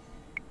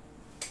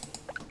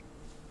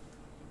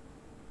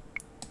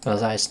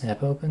 His eyes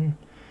snap open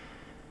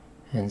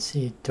and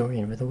see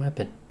Dorian with a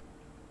weapon.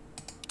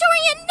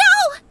 Dorian,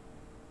 no!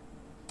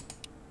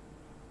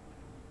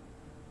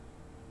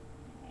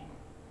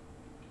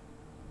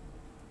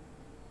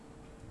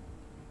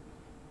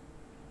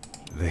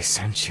 They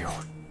sent you.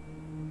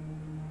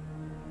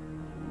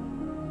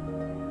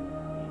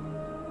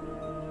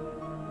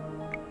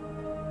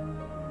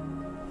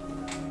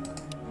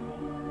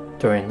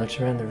 Dorian looks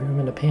around the room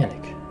in a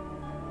panic.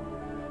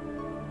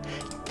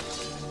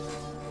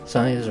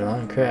 Suddenly there's a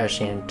loud crash,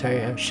 the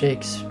entire house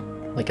shakes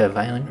like a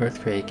violent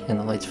earthquake and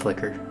the lights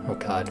flicker. Oh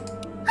god.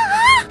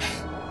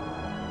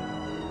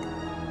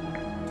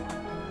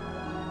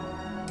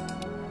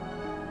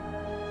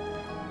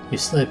 You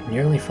slip,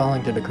 nearly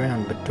falling to the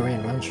ground, but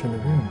Dorian runs from the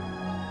room.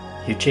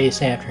 You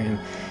chase after him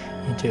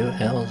into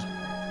Elle's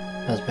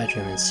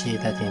bedroom and see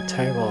that the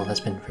entire wall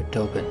has been ripped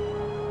open.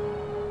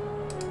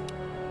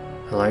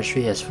 A large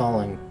tree has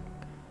fallen,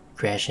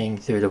 crashing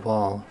through the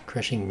wall,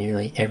 crushing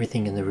nearly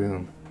everything in the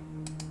room.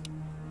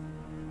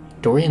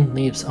 Dorian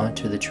leaps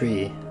onto the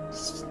tree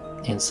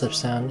and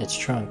slips down its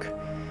trunk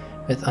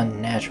with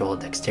unnatural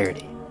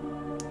dexterity.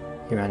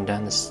 You run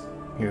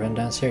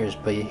downstairs,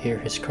 but you hear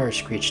his car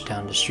screech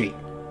down the street.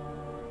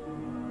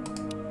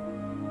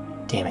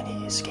 Damn it,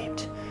 he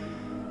escaped.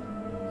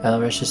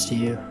 Elle rushes to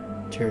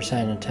her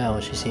side in a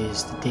towel. She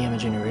sees the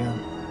damage in her room.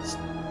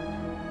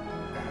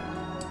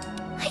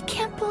 I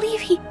can't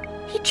believe he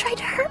tried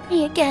to hurt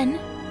me again.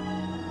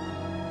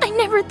 I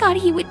never thought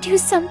he would do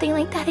something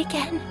like that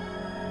again.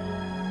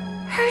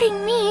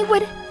 Hurting me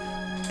would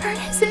burn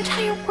his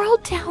entire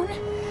world down.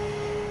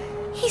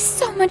 He's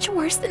so much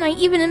worse than I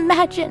even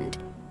imagined.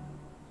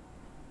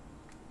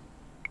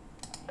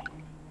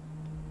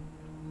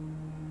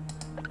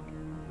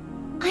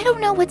 I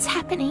don't know what's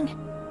happening.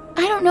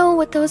 I don't know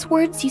what those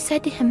words you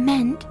said to him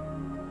meant.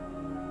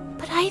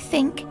 But I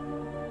think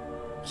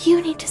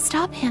you need to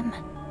stop him.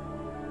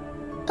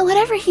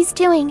 Whatever he's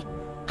doing,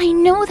 I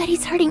know that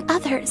he's hurting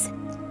others.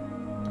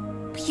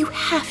 But you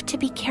have to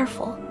be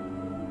careful.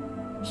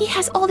 He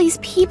has all these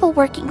people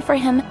working for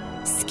him.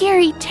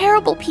 Scary,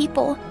 terrible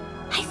people.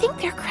 I think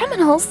they're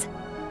criminals.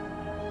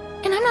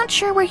 And I'm not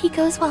sure where he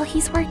goes while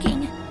he's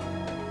working.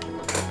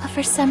 But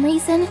for some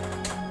reason,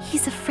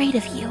 he's afraid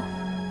of you.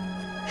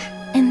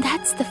 And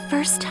that's the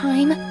first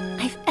time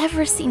I've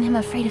ever seen him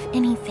afraid of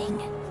anything.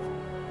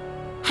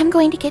 I'm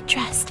going to get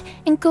dressed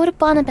and go to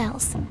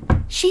Bonnabelle's.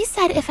 She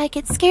said if I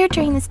get scared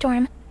during the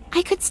storm,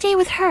 I could stay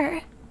with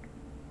her.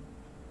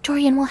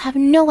 Dorian will have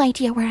no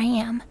idea where I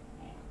am.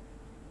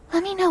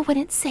 Let me know when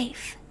it's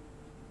safe.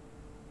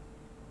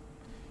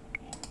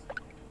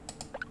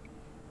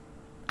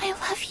 I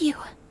love you.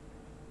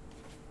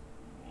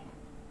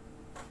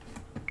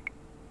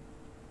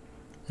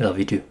 I love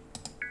you too.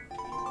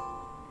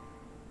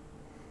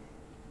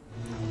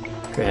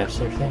 Grabs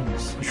their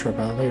things. A short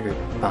while later,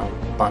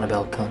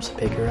 Bonnabelle comes to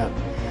pick her up.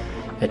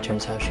 It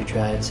turns out she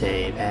drives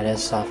a badass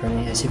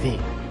soft-running SUV.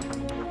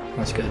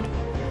 That's good.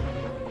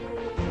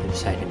 You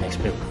decide your next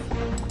move.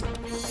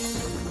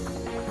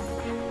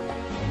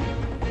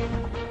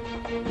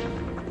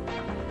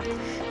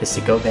 Is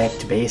to go back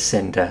to base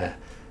and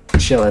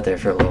chill out there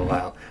for a little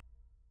while.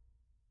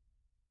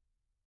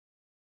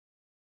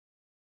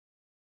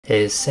 It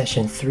is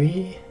session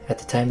 3 at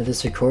the time of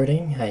this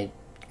recording. I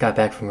got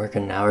back from work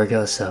an hour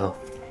ago, so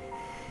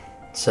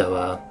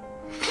I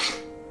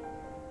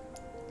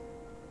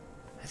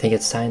think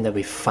it's time that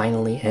we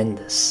finally end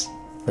this.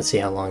 Let's see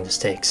how long this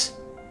takes.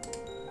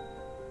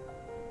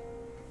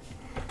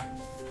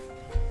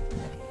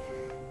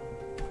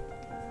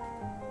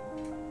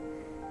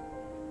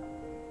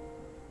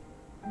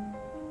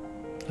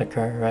 The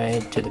car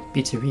ride to the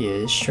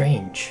pizzeria is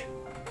strange.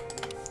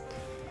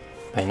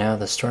 By now,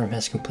 the storm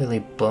has completely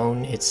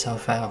blown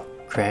itself out,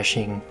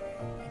 crashing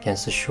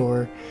against the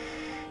shore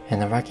and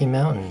the Rocky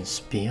Mountains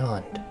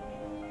beyond.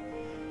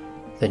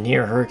 The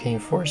near hurricane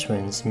force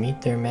winds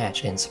meet their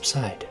match and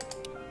subside.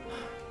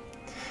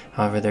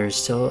 However, there is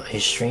still a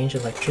strange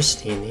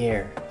electricity in the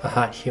air, a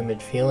hot,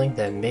 humid feeling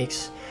that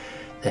makes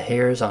the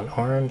hairs on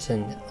arms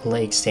and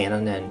legs stand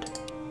on end.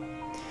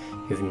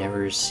 You've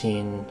never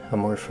seen a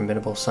more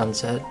formidable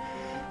sunset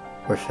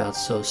or felt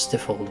so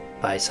stifled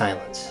by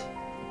silence.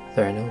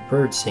 There are no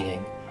birds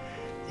singing.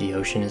 The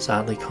ocean is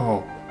oddly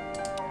calm.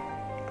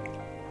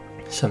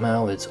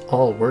 Somehow it's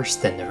all worse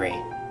than the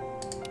rain.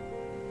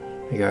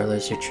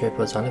 Regardless, your trip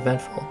was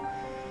uneventful.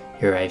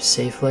 You arrive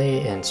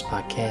safely and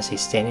spot Cassie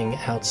standing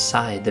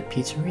outside the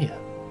pizzeria.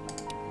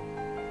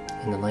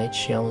 In the light,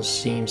 she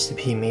almost seems to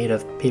be made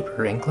of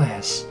paper and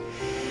glass.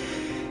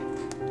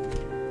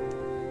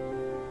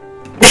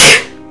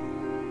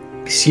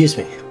 Excuse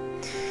me.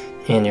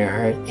 And your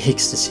heart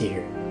aches to see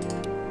her.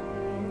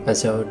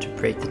 As though to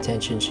break the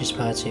tension, she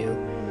spots you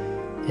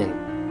and...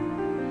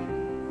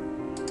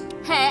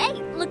 Hey,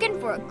 looking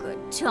for a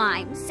good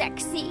time,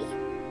 sexy?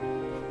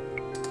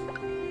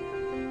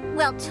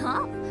 Well,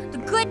 Tom, the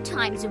good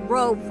times are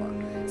over.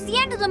 It's the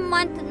end of the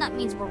month and that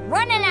means we're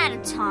running out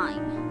of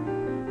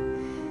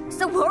time.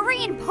 So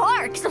hurry and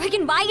park so I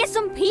can buy you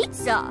some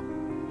pizza.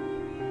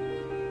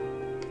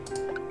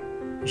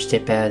 You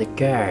step out of the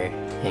car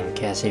and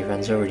Cassie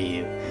runs over to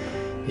you.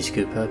 You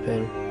scoop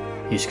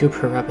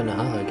her up in a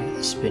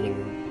hug,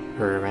 spinning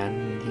her around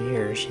in the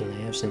air. She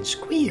laughs and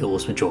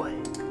squeals with joy.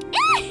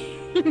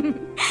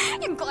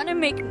 You're gonna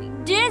make me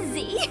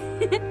dizzy.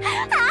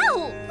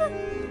 Help!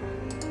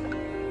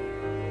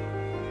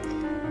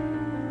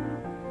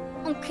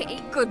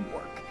 Okay, good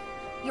work.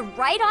 You're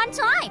right on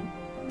time.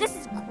 This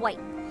is quite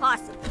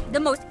possibly the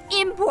most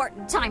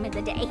important time of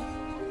the day.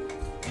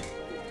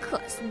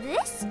 'Cause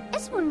this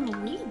is when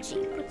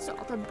Luigi puts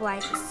all the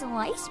bite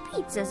slice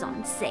pizzas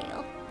on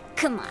sale.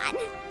 Come on.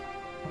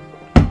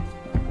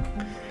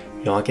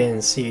 You walk in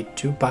and see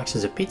 2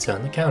 boxes of pizza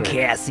on the counter.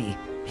 Cassie,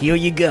 here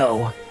you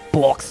go.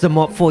 Box them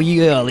up for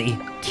you early.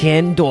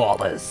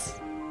 $10.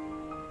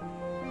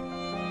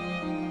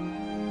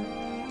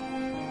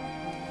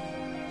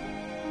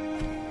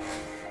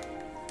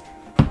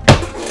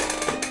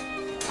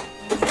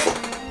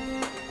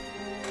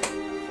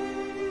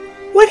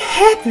 What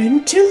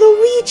happened to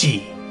Luigi?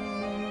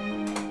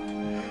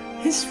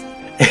 His...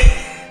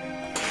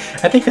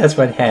 I think that's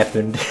what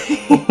happened.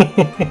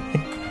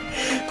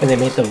 When they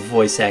made the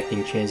voice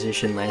acting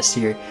transition last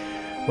year,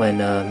 when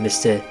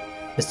Mr.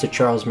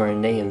 Charles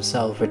Martinet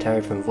himself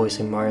retired from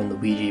voicing Mario and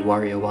Luigi,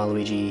 Wario,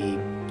 Waluigi,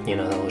 you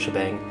know, the whole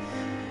shebang.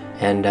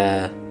 And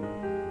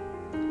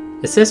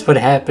is this what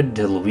happened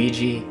to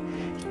Luigi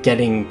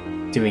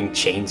doing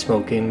chain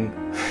smoking?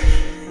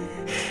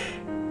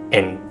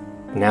 And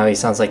now he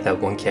sounds like that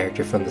one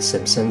character from The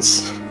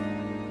Simpsons.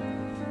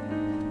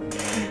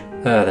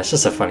 That's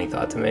just a funny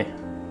thought to me.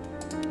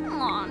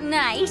 Aw,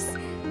 nice.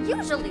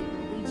 Usually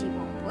Luigi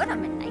won't put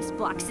them in nice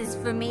boxes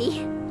for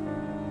me.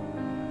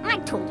 I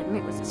told him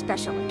it was a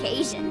special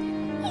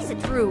occasion. He's a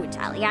true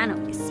Italiano,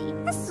 you see.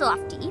 A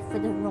softie for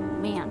the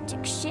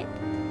romantic ship.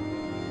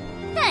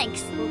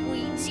 Thanks,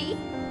 Luigi.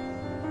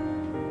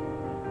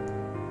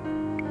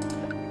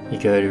 You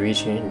go to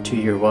reach into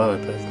your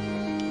wallet, but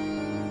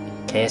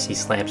Cassie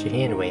slaps your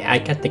hand away. I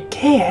got the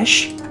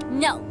cash!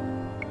 No.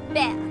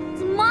 Beth,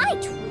 it's my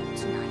treat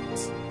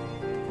tonight.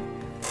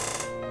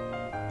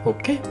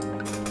 Okay.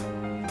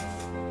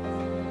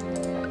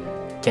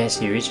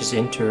 Cassie reaches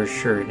into her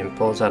shirt and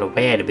pulls out a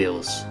wad of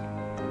bills.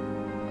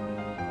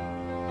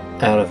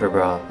 Out of her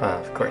bra,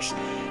 of course.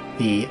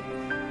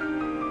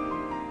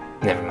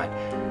 Never mind.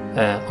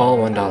 All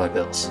 $1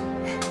 bills.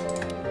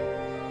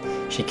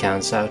 She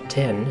counts out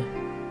 10,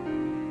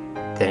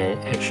 then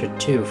an extra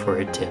 2 for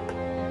a tip.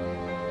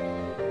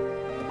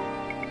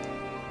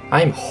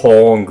 I'm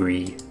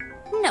hungry.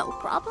 No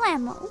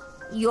problemo.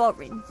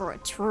 You're in for a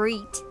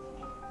treat.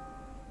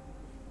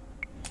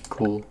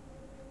 Cool.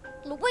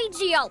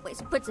 Luigi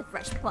always puts a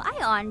fresh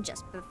pie on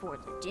just before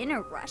the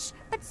dinner rush,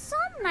 but some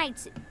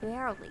nights it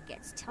barely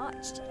gets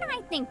touched, and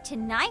I think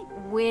tonight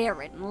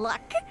we're in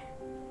luck.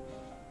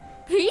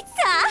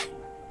 Pizza!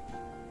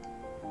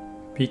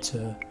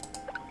 Pizza.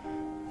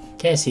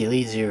 Cassie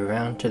leads you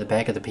around to the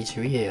back of the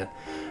pizzeria,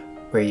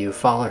 where you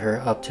follow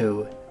her up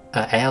to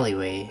an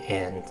alleyway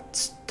and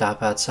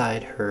stop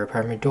outside her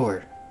apartment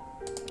door.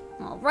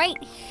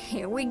 Alright,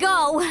 here we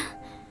go.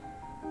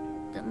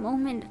 The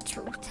moment of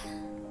truth.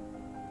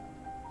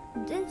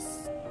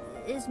 This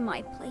is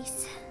my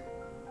place.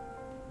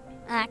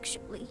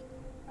 Actually,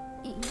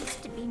 it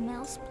used to be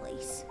Mel's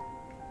place.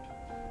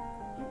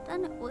 And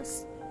then it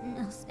was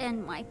Mel's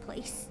and my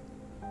place.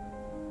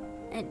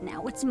 And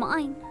now it's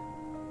mine.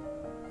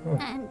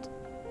 And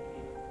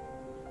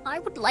I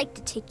would like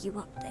to take you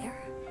up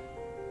there.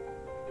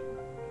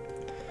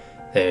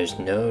 There's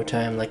no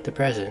time like the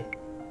present.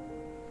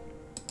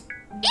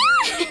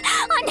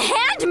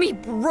 Unhand me,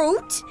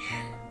 brute!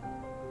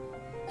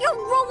 You're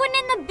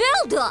ruining the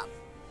build-up!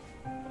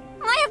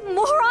 I have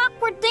more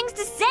awkward things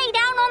to say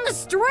down on the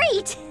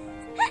street!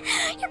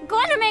 You're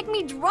gonna make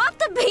me drop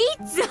the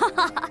pizza!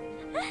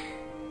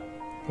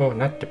 Oh,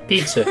 not the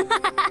pizza.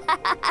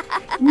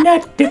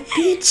 Not the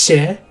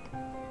pizza!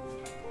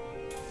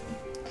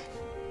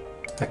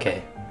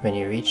 Okay, when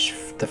you reach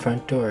the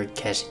front door,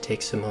 Cassie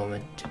takes a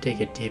moment to take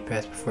a deep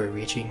breath before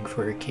reaching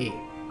for her key.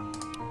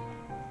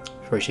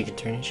 Before she can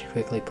turn it, she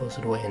quickly pulls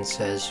it away and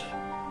says,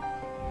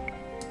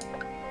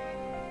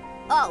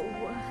 Oh,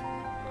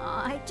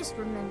 I just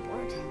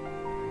remembered.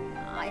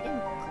 I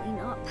didn't clean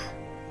up.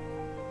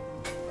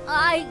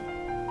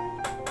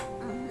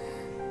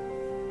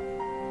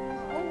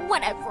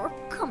 Whatever,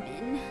 come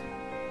in.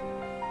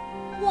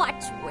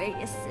 Watch where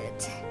you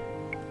sit.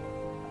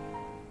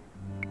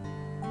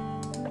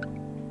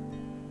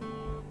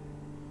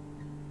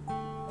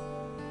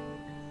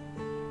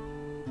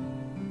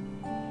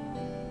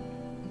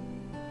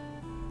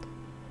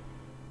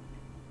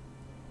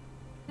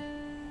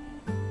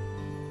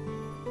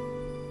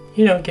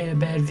 You don't get a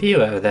bad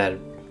view out of that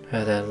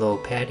little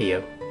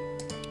patio.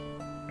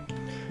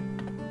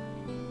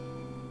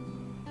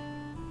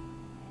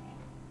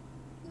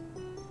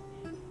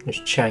 There's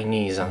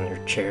Chinese on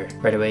your chair.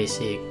 Right away you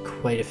see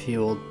quite a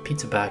few old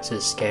pizza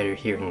boxes scattered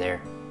here and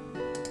there.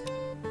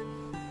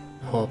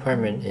 The whole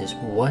apartment is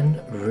one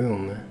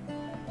room,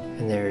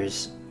 and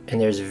there's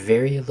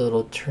very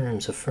little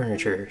terms of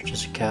furniture.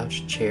 Just a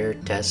couch, chair,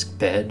 desk,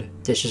 bed.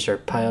 Dishes are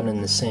piled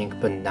in the sink,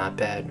 but not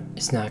bad.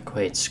 It's not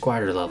quite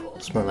squatter level.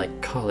 It's more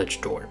like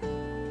college dorm.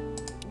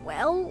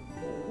 Well,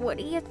 what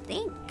do you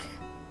think?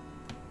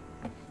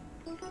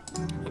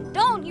 And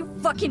don't you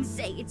fucking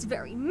say it's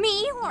very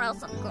me, or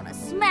else I'm gonna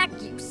smack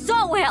you,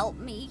 so help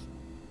me!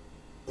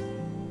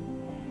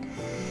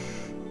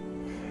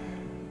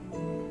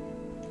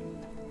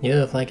 You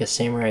look like a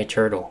samurai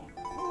turtle.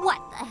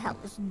 What the hell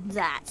is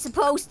that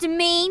supposed to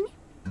mean?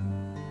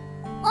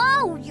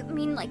 Oh, you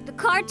mean like the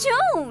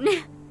cartoon?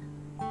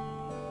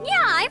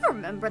 Yeah, I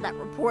remember that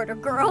reporter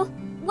girl.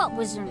 What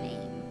was her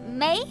name?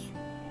 May?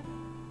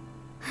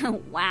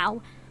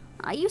 Wow,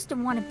 I used to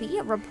want to be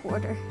a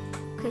reporter,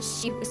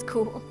 'cause she was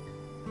cool.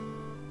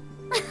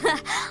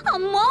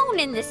 I'm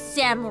owning this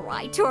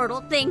samurai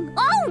turtle thing,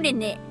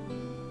 owning it!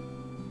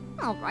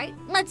 Alright,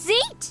 let's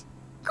eat!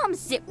 Come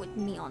sit with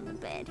me on the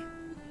bed.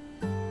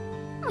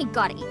 We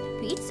gotta eat the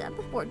pizza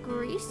before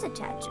grease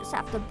attaches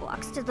half the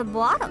box to the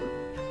bottom.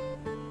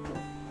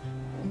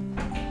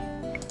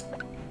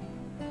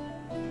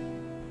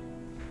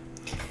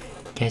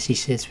 Cassie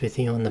sits with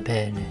you on the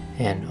bed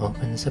and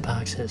opens the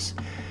boxes.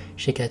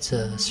 She gets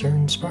a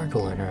certain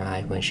sparkle in her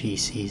eye when she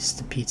sees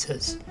the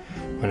pizzas,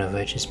 one of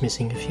which is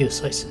missing a few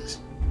slices.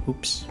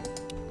 Oops.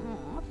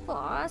 Aw,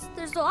 boss,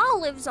 there's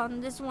olives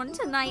on this one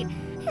tonight.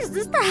 Is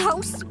this the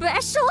house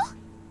special?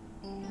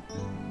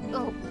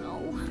 Oh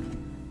no.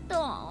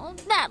 Oh,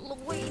 that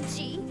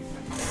Luigi.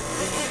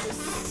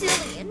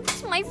 Sicilian,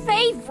 it's my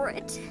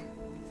favorite.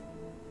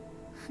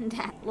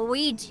 That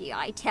Luigi,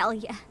 I tell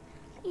ya,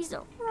 he's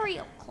a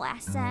real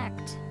class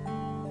act.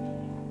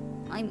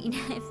 I mean,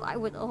 if I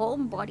were the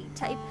homebody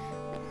type,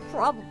 I'd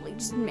probably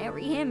just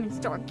marry him and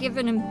start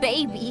giving him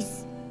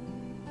babies.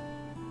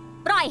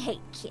 But I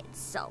hate kids,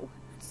 so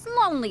it's a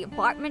lonely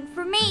apartment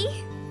for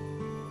me.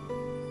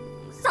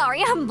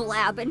 Sorry, I'm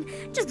blabbing.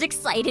 Just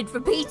excited for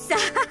pizza.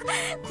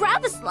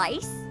 Grab a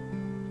slice.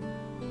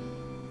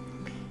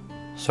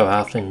 So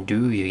how often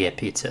do you get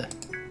pizza?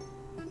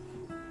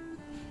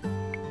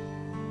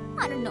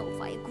 I don't know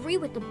if I agree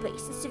with the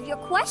basis of your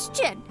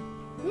question.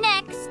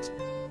 Next.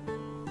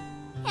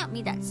 Hand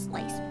me that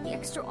slice with the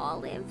extra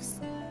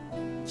olives.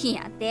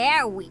 Yeah,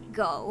 there we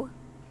go.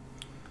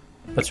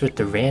 What's with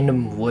the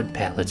random wood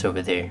pallets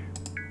over there?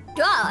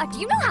 Duh, do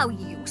you know how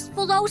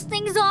useful those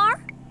things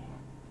are?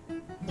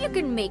 You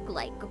can make,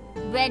 like, a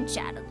bench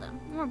out of them,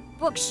 or a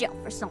bookshelf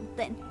or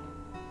something.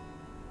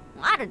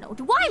 I don't know,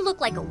 do I look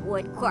like a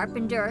wood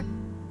carpenter?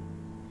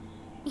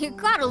 You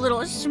got a little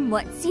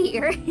schmutz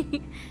here.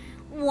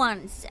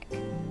 One sec.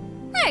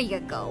 There you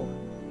go.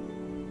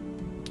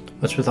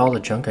 What's with all the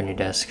junk on your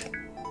desk?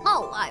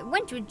 Oh, I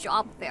went to a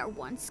job fair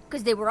once,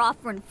 because they were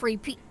offering free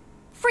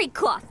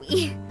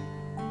coffee.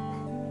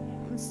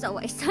 So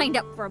I signed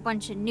up for a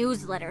bunch of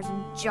newsletters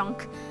and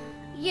junk.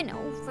 You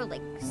know, for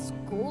like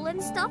school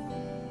and stuff.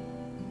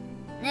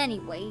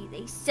 Anyway,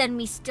 they send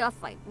me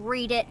stuff, I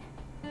read it.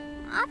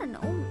 I don't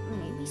know,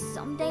 maybe maybe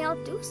someday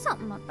I'll do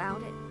something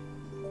about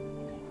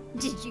it.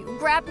 Did you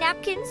grab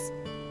napkins?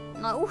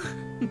 No?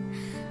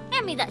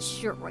 Hand me that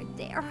shirt right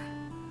there.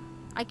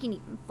 I can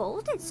even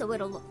fold it so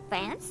it'll look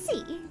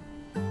fancy.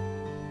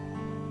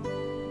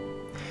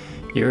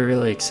 You were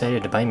really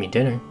excited to buy me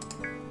dinner.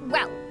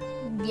 Well,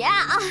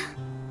 yeah.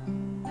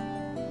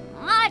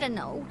 I don't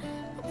know.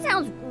 It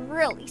sounds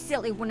really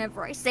silly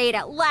whenever I say it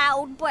out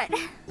loud, but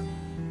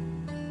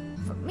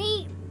for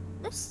me,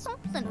 there's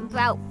something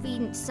about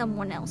feeding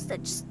someone else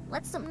that just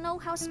lets them know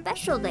how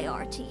special they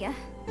are to you.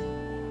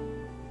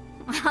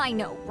 I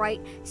know,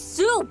 right?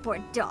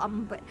 Super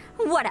dumb, but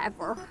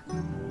whatever.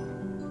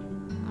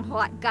 A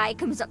hot guy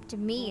comes up to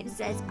me and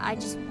says, I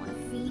just want to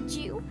feed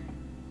you.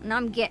 And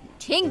I'm getting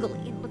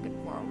tingly and looking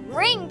for a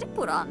ring to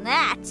put on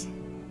that.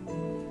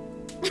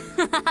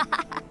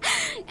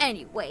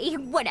 Anyway,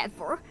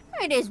 whatever.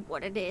 It is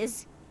what it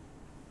is.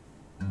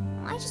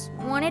 I just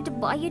wanted to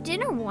buy you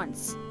dinner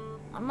once.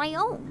 On my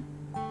own.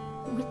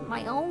 With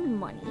my own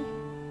money.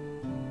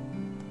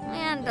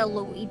 And a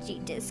Luigi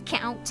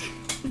discount.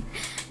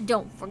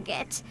 Don't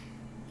forget,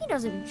 he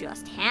doesn't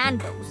just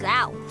hand those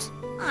out.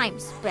 I'm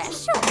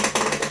special.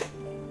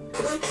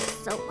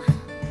 So,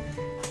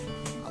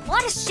 a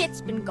lot of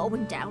shit's been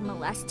going down the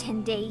last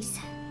 10 days.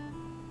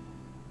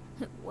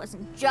 It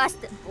wasn't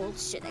just the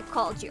bullshit I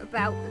called you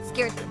about that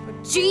scared the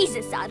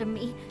bejesus out of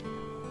me.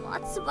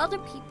 Lots of other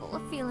people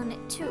are feeling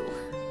it too.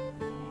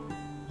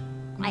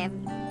 I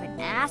haven't even been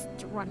asked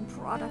to run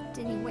product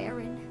anywhere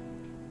in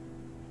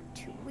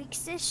 2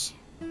 weeks-ish.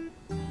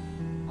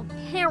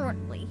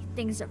 Apparently,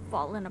 things are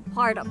falling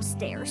apart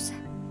upstairs.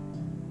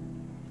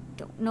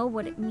 Don't know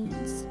what it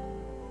means.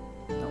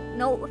 Don't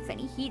know if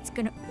any heat's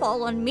gonna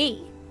fall on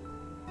me.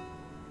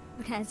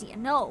 But as you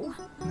know,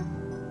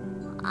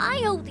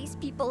 I owe these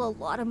people a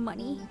lot of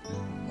money.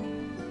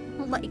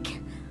 Like,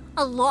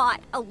 a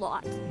lot.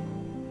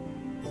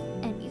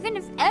 And even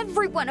if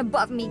everyone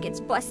above me gets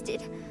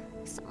busted,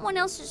 someone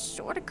else is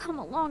sure to come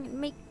along and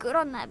make good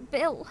on that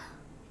bill.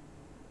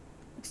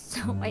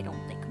 So I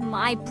don't think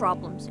my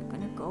problems are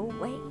gonna go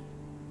away,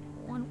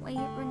 one way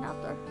or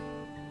another.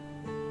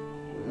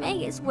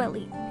 May as well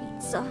eat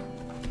pizza.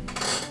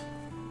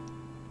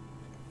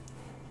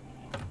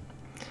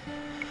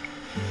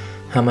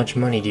 How much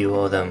money do you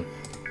owe them?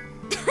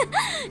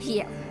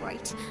 Yeah,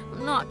 right.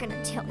 I'm not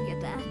gonna tell you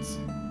that.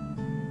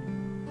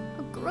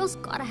 A girl's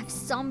gotta have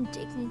some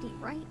dignity,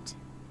 right?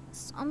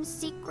 Some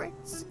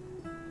secrets.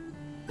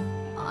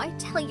 I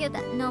tell you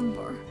that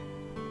number.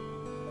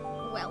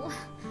 Well,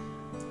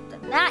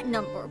 then that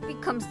number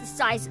becomes the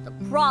size of the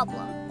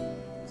problem.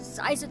 The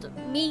size of the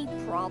me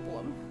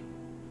problem.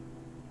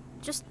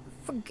 Just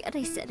forget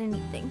I said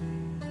anything.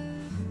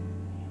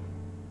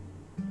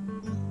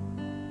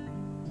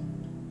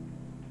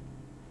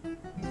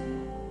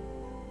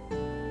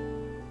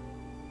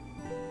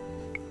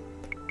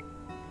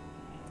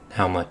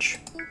 How much?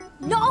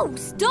 No!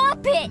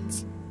 Stop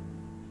it!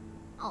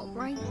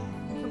 Alright,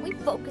 can we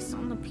focus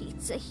on the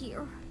pizza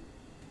here?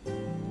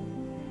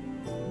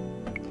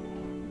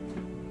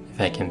 If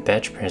I can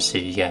batch press it,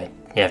 you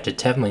have to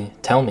tell me.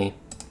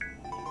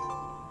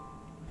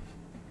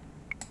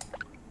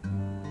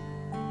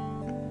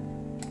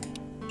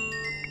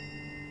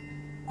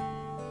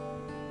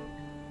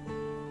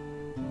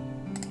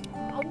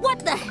 Oh, what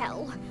the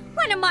hell?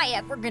 When am I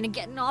ever gonna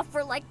get an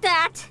offer like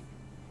that?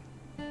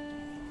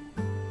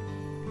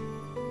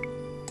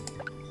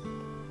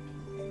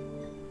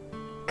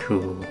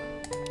 Cool.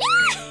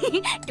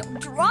 Don't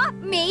drop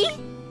me!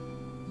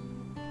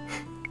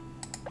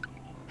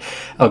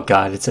 Oh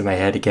god, it's in my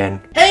head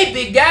again. Hey,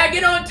 big guy,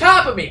 get on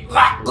top of me!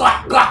 Glop,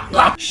 glop, glop,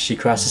 glop. She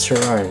crosses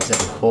her arms and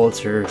holds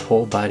her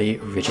whole body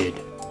rigid.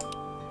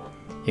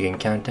 You can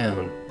count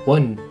down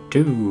 1,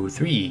 2,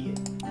 3.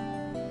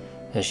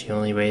 As she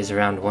only weighs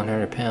around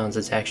 100 pounds,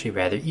 it's actually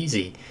rather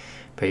easy,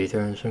 but you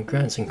throw in some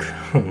grunts and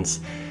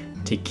groans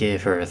to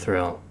give her a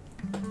thrill.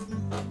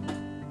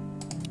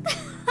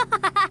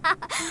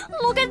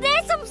 Look at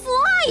this, I'm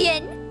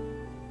flying!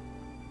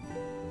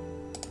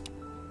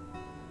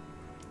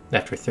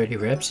 After 30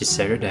 reps, you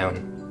set her down.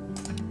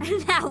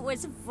 That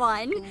was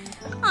fun.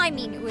 I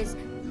mean, it was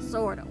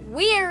sort of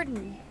weird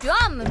and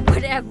dumb and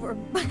whatever,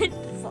 but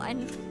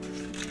fun.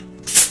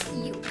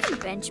 You can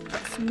bench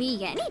press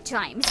me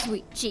anytime,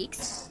 sweet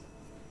cheeks.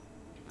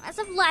 As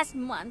of last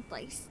month,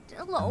 I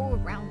still owe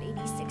around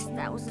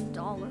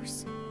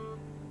 $86,000.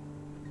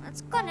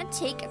 That's gonna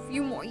take a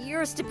few more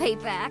years to pay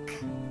back.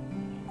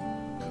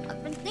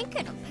 I've been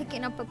thinking of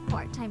picking up a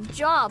part-time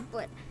job,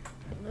 but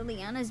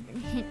Liliana's been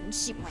hinting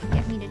she might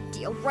get me a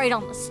deal right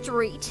on the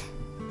street.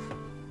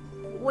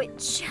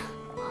 Which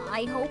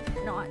I hope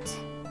not.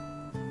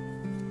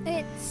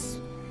 It's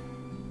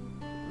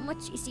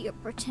much easier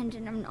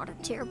pretending I'm not a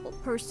terrible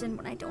person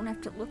when I don't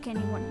have to look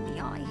anyone in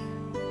the eye.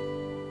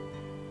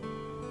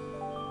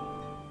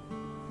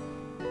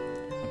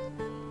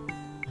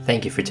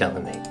 Thank you for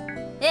telling me.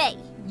 Hey,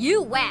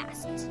 you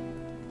asked!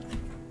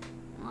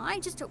 I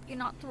just hope you're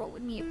not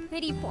throwing me a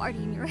pity party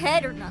in your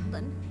head or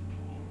nothing.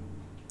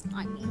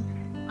 I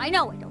mean, I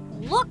know I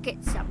don't look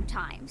it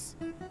sometimes.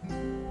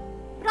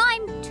 but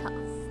I'm tough.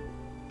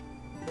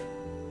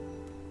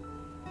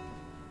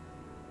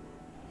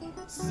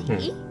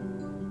 See?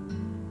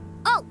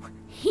 Oh,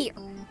 here,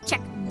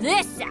 check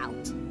this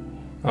out.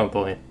 Oh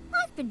boy.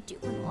 I've been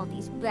doing all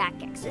these back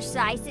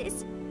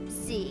exercises.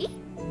 See?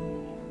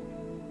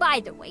 By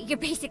the way, you're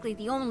basically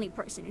the only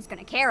person who's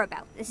gonna care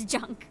about this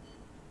junk.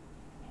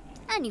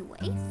 Anyway,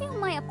 feel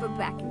my upper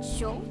back and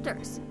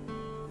shoulders.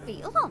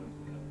 Feel them.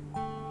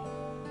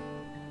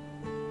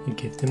 You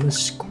give them a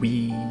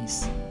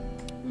squeeze.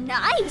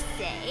 Nice,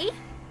 eh?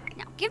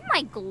 Now give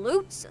my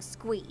glutes a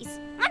squeeze.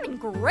 I'm in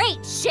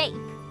great shape.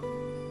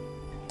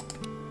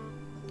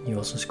 You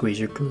also squeeze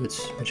your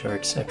glutes, which are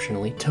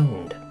exceptionally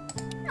toned.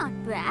 Not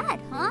bad,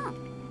 huh?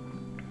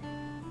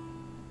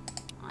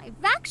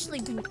 I've actually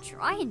been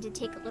trying to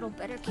take a little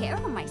better care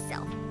of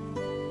myself.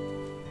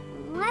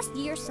 Last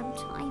year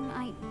sometime,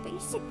 I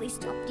basically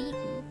stopped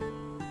eating.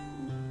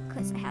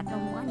 Because I had no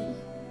money.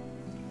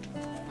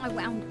 I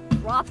wound up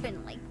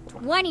dropping like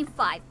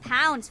 25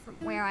 pounds from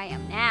where I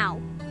am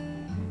now.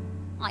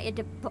 I had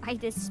to buy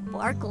this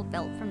sparkle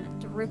belt from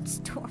the thrift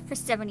store for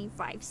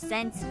 75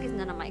 cents because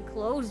none of my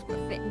clothes were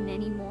fitting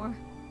anymore.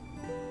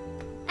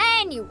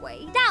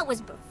 Anyway, that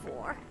was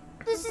before.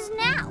 This is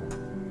now.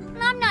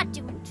 And I'm not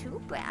doing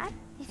too bad,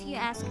 if you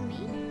ask me.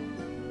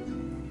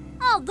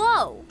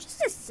 Although,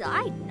 just a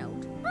side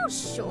note,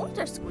 those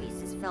shoulder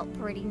squeezes felt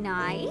pretty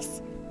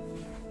nice.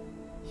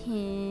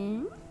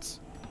 Hint?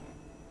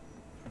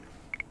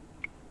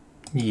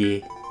 Yeah.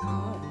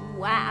 Oh,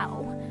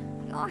 wow.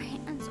 Your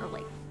hands are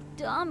like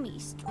dummy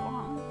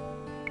strong.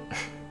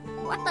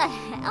 What the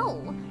hell?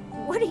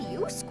 What are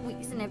you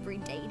squeezing every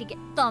day to get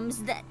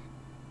thumbs that...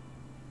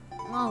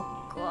 Oh,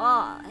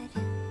 God.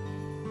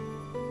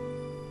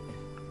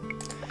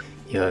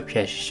 You have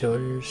chest,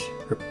 shoulders,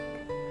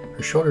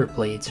 her shoulder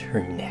blades,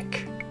 her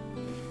neck.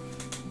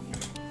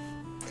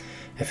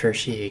 At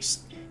first she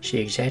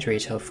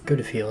exaggerates how good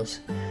it feels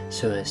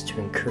so as to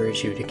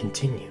encourage you to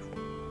continue.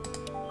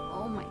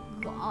 Oh my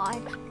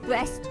God.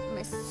 Best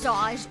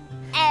massage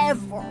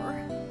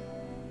ever.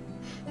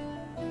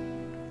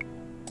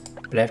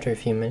 But after a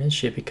few minutes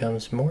she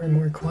becomes more and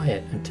more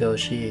quiet until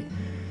she's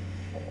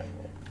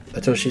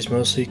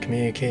mostly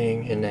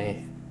communicating in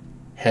a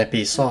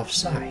happy soft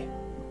sigh.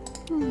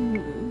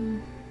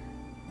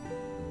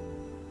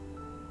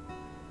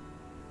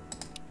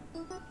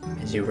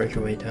 As you work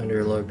your way down to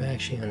her lower back,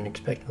 she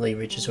unexpectedly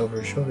reaches over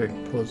her shoulder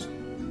and pulls.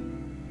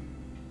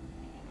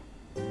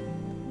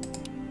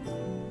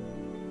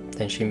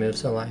 Then she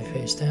moves the lie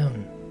face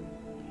down.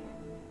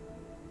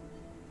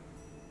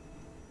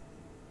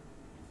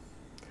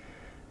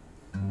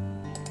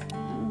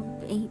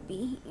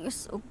 Baby, you're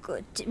so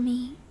good to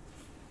me.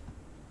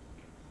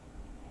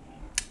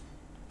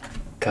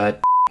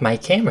 God, my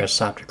camera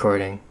stopped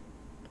recording.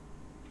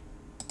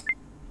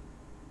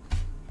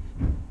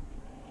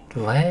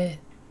 What?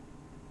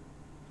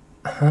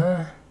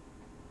 Huh?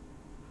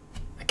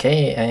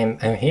 Okay,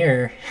 I'm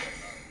here.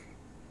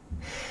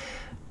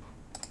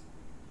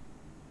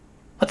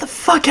 What the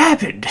fuck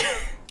happened?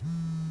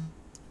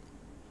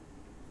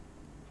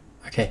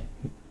 Okay,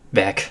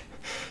 back.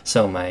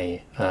 So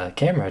my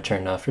camera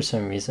turned off for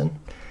some reason.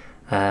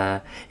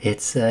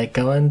 It's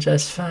going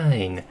just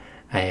fine.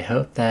 I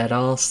hope that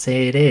all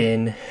stayed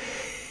in.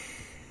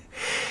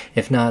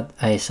 If not,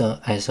 I still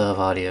have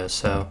audio,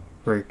 so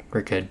we're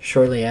good.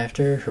 Shortly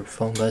after her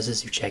phone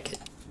buzzes, you check it.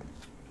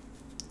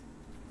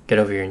 Get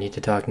over here, need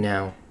to talk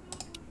now.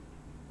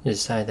 You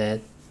decide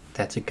that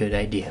that's a good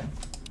idea.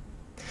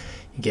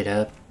 You get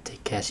up,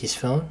 take Cassie's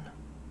phone,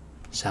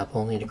 stop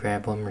only to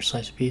grab one more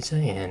slice of pizza,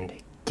 and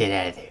get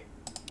out of there.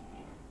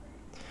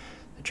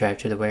 The drive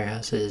to the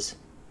warehouse is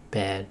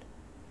bad.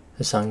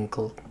 The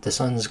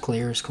sun's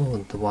clear as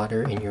cold. The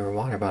water in your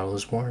water bottle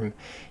is warm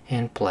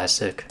and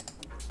plastic.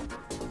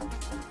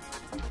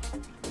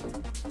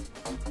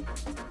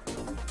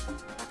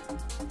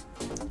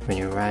 When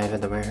you arrive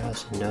at the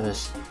warehouse, you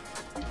notice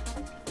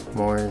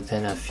more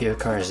than a few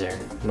cars there.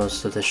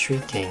 Most of the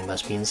street gang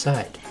must be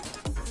inside.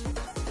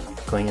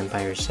 Going in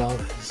by yourself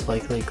is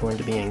likely going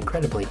to be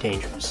incredibly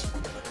dangerous.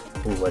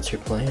 What's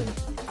your plan?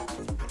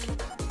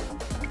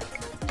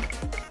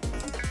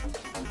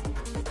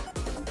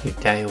 You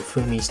dial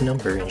Fumi's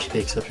number and she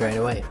picks up right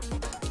away.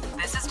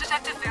 This is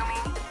Detective Fumi.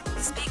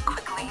 Speak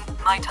quickly.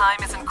 My time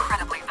is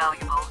incredibly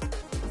valuable.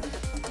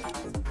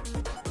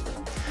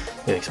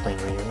 You explain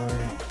where you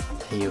are,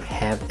 that you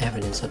have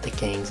evidence of the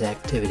gang's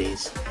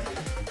activities,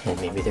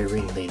 and maybe their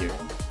ringleader.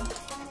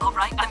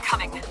 Alright, I'm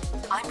coming.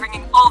 I'm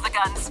bringing all the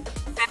guns.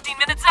 15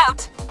 minutes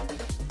out!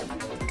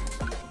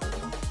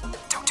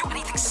 Don't do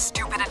anything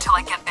stupid until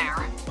I get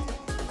there.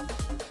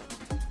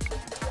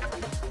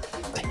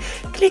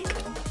 Click!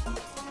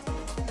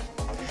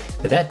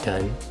 With that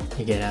done,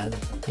 you get out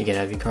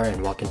of your car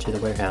and walk into the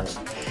warehouse.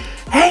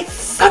 Hey,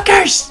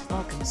 fuckers!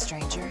 Welcome,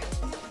 stranger.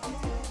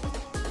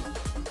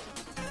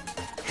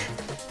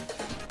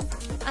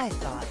 I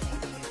thought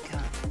maybe you'd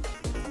come.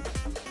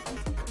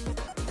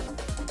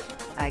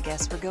 I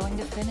guess we're going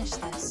to finish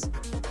this.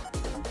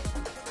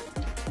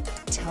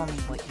 Tell me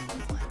what you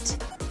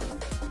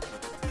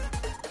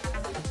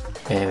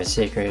I have a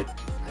secret.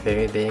 A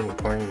very big,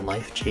 important,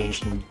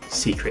 life-changing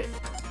secret.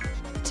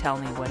 Tell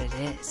me what it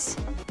is.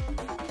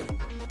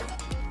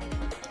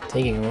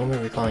 Taking a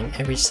moment, recalling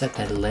every step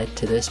that led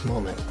to this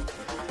moment.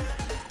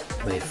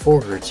 The way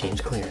forward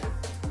seems clear.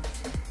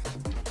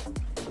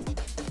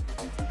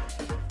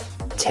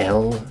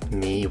 Tell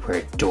me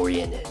where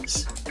Dorian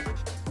is.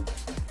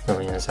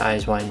 Elena's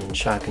eyes widen in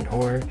shock and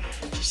horror.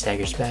 She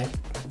staggers back.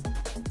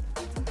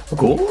 A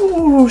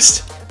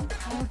ghost!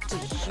 How do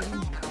you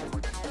know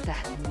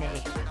that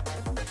name?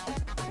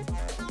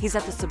 He's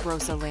at the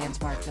Sabrosa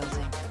Landmark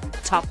building.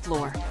 Top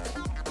floor.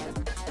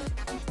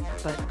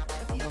 But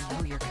he'll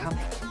know you're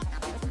coming.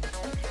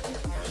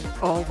 He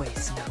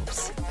always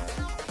knows.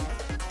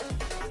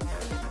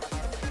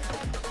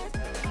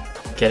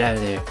 Get out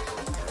of there.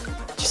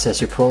 Just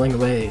as you're pulling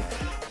away,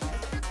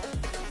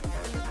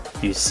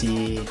 you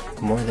see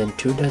more than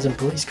 24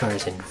 police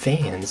cars and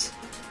vans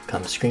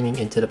come screaming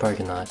into the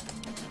parking lot.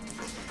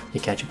 You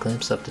catch a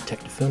glimpse of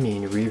Detective Fumi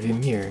in your rearview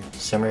mirror,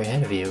 somewhere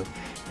ahead of you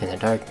in the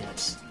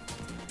darkness.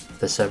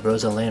 The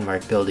Sabrosa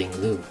Landmark building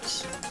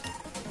looms.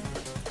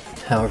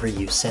 However,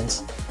 you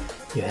sense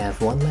you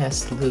have one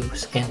last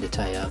loose end to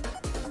tie up,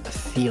 a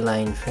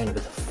feline friend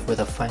with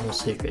a final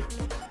secret.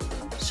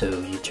 So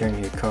you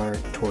turn your car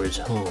towards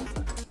home.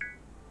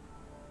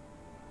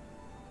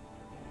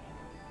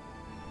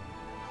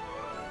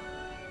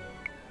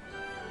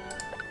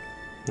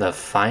 The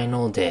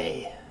final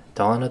day.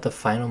 Dawn of the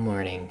final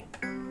morning.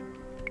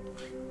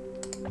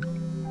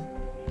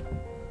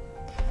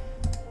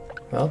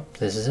 Well,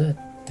 this is it.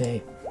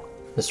 Hey,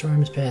 the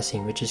storm is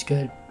passing, which is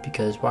good,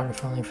 because water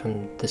falling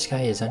from the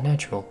sky is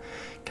unnatural.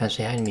 Can't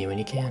stay hiding me when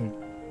you can.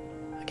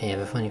 Okay, I have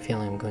a funny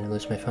feeling I'm going to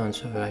lose my phone,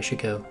 so I should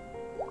go.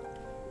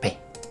 Bye.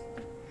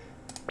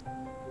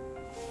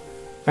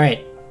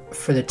 Alright,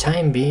 for the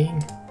time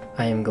being,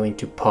 I am going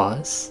to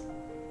pause,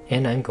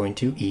 and I'm going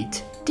to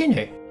eat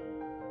dinner.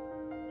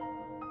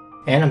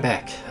 And I'm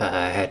back.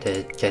 I had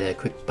to get a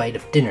quick bite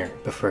of dinner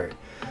before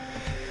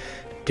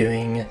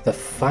doing the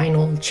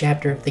final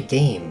chapter of the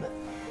game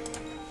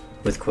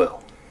with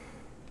Quill.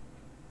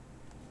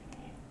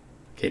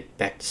 Get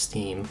back to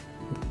Steam.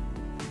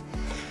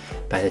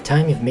 By the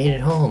time you've made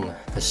it home,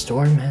 the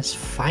storm has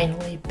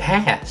finally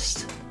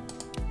passed.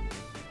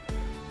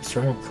 The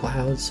storm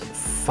clouds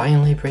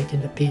finally break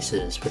into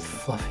pieces with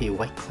fluffy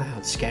white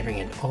clouds scattering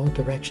in all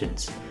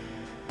directions.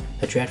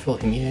 The dreadful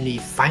humidity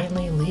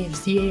finally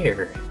leaves the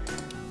air.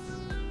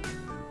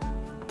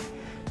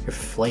 Your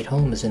flight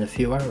home is in a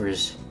few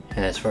hours,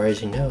 and as far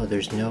as you know,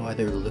 there's no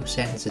other loose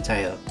ends to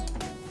tie up.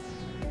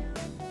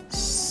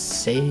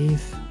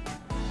 Save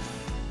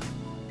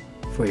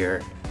for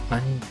your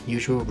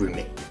unusual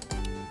roommate.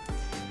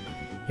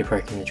 You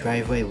park in the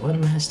driveway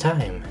one last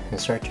time and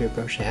start to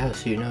approach the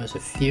house. You notice a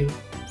few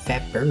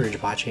fat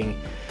birds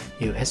watching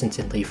you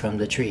hesitantly from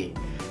the tree,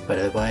 but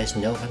otherwise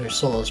no other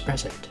soul is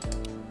present.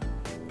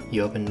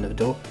 You open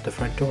the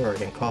front door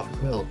and call for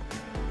Quill,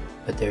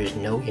 but there is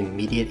no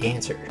immediate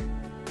answer.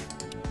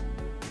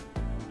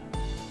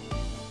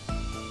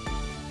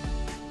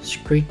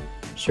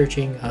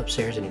 Searching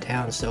upstairs in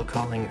town, still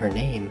calling her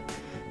name.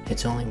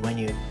 It's only when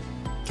you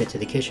get to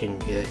the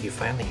kitchen you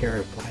finally hear her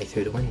reply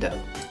through the window.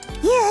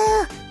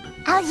 You!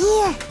 Out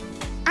here!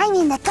 I'm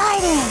in the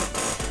garden!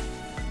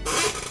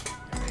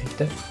 Right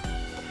there.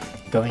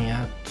 Going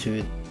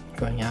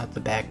out the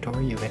back door,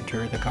 you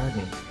enter the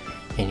garden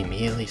and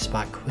immediately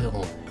spot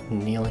Quill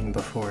kneeling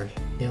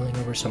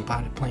over some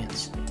potted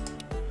plants.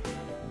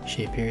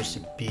 She appears to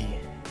be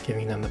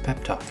giving them a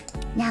pep talk.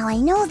 Now I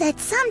know that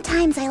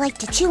sometimes I like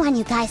to chew on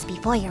you guys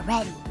before you're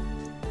ready.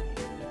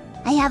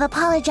 I have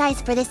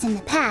apologized for this in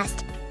the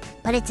past,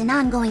 but it's an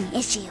ongoing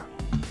issue,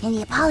 and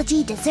the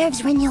apology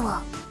deserves renewal.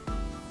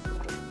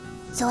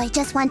 So I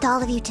just want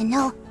all of you to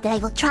know that I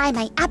will try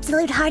my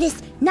absolute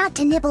hardest not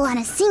to nibble on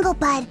a single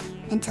bud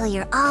until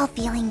you're all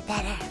feeling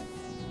better.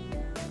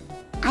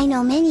 I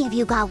know many of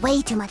you got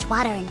way too much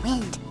water and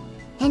wind,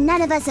 and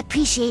none of us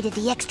appreciated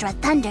the extra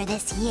thunder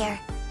this year.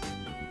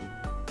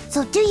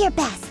 So do your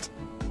best,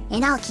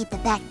 and I'll keep the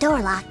back door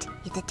locked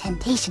if the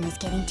temptation is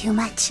getting too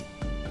much.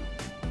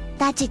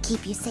 That should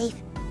keep you safe,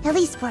 at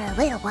least for a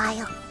little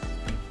while.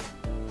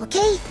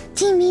 Okay,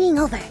 team meeting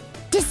over.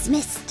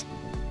 Dismissed.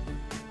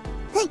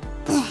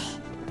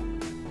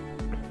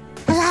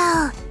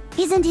 Hello,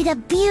 isn't it a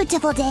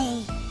beautiful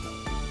day?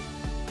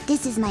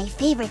 This is my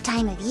favorite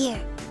time of year,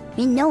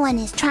 when no one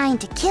is trying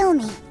to kill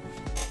me.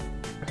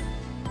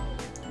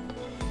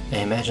 I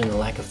imagine the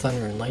lack of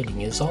thunder and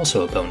lightning is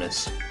also a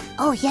bonus.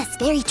 Oh yes,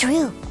 very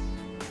true.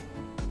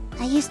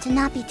 I used to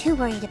not be too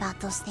worried about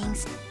those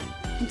things,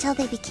 until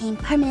they became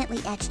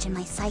permanently etched in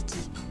my psyche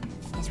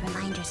as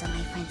reminders of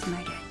my friend's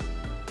murder.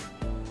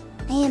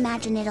 I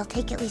imagine it'll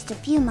take at least a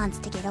few months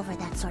to get over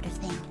that sort of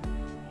thing.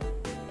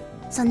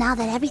 So now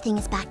that everything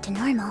is back to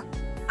normal,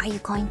 are you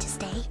going to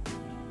stay?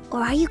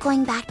 Or are you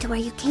going back to where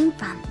you came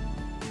from?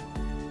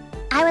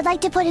 I would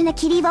like to put in a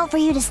kitty vote for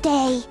you to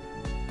stay,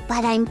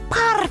 but I'm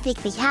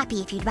perfectly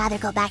happy if you'd rather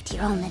go back to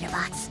your own litter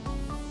box.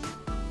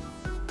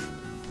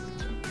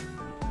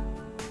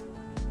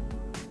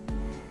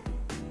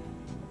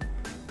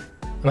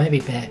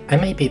 I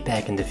might be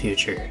back in the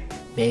future.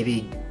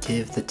 Maybe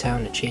give the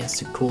town a chance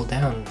to cool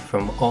down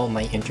from all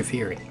my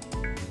interfering.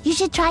 You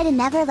should try to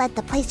never let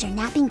the place you're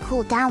napping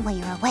cool down while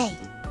you're away.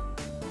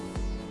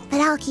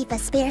 But I'll keep a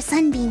spare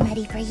sunbeam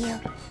ready for you,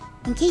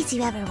 in case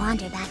you ever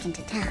wander back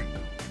into town.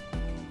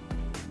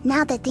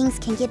 Now that things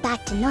can get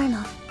back to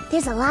normal,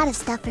 there's a lot of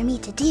stuff for me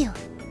to do.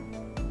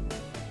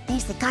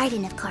 There's the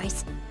garden, of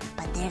course,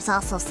 but there's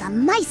also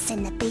some mice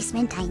in the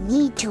basement I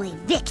need to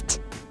evict.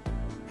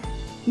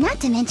 Not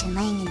to mention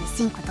laying in the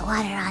sink with the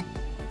water on,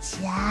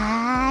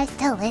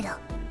 just a little.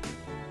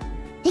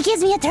 It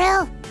gives me a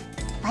thrill,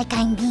 like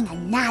I'm being a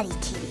naughty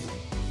kitty.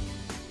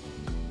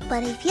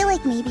 But I feel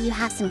like maybe you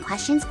have some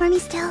questions for me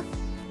still?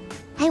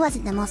 I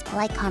wasn't the most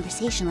polite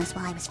conversationalist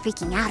while I was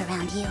freaking out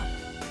around you.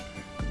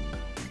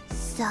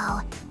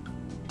 So,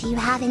 do you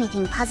have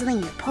anything puzzling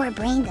your poor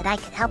brain that I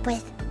could help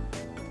with?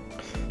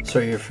 So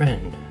your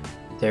friend,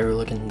 they were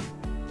looking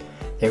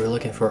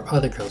for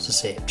other girls to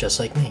save, just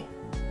like me.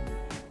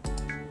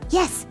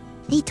 Yes,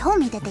 they told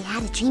me that they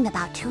had a dream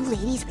about two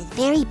ladies with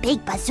very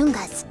big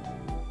bazungas.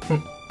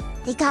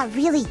 They got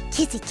really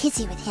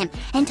kissy-kissy with him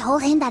and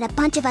told him that a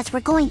bunch of us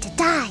were going to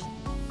die.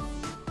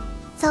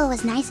 So it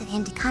was nice of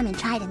him to come and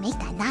try to make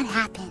that not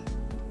happen.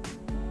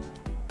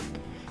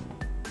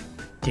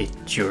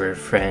 Did your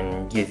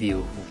friend give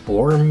you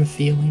warm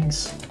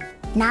feelings?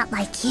 Not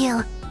like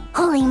you.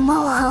 Holy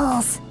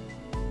moleholes!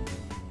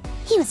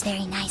 He was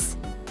very nice,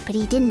 but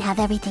he didn't have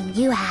everything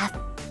you have.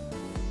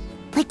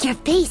 Like your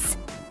face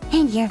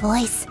and your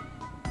voice.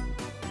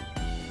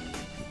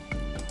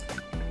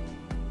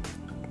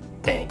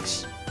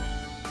 Thanks.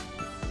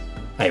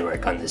 I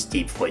work on this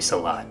deep voice a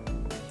lot.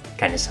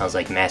 Kinda sounds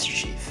like Master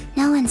Chief.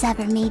 No one's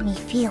ever made me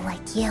feel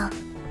like you.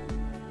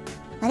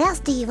 What else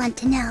do you want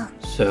to know?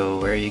 So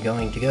where are you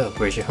going to go?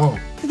 Where's your home?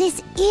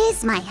 This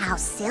is my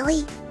house,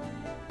 silly.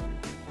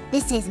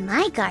 This is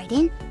my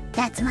garden.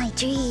 That's my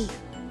tree.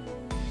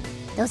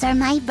 Those are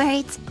my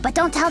birds, but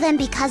don't tell them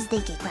because they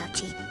get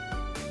grouchy.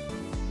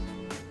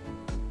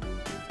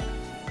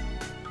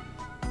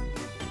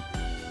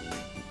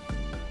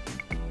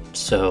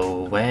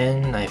 So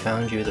when I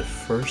found you the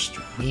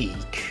first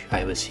week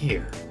I was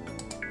here.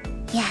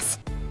 Yes,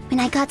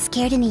 when I got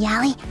scared in the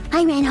alley,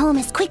 I ran home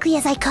as quickly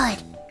as I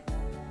could.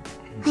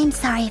 I'm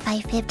sorry if I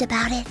fibbed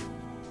about it.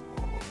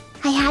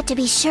 I had to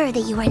be sure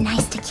that you were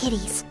nice to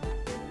kitties.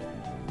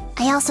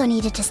 I also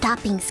needed to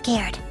stop being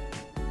scared.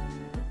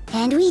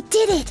 And we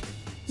did it!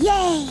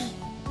 Yay!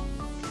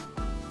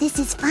 This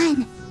is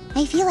fun.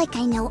 I feel like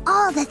I know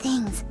all the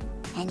things,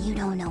 and you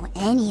don't know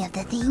any of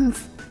the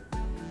things.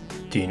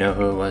 Do you know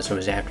who it was who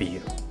was after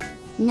you?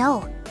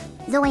 No,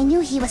 though I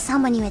knew he was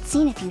someone you had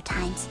seen a few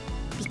times,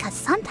 because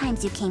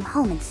sometimes you came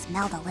home and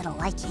smelled a little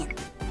like him.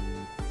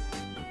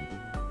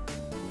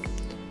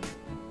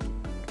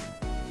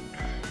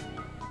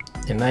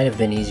 It might have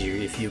been easier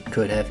if you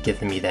could have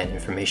given me that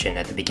information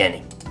at the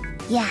beginning.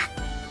 Yeah,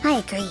 I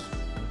agree.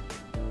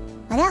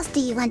 What else do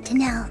you want to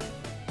know?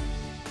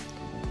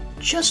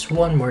 Just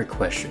one more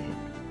question.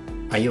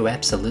 Are you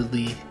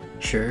absolutely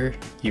sure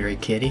you're a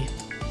kitty?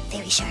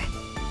 Very sure.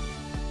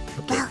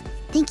 Okay. Well,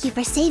 thank you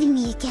for saving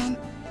me again.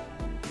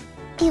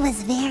 It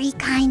was very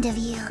kind of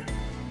you.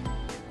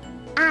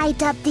 I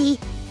dub thee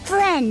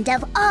friend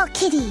of all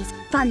kitties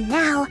from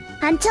now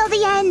until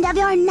the end of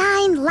your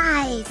 9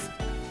 lives.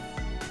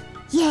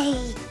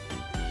 Yay!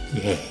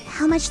 Yay.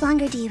 How much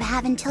longer do you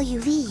have until you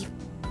leave?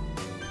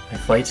 My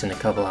flight's in a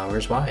couple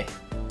hours. Why?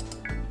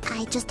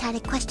 I just had a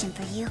question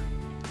for you.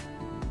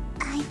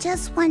 I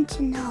just want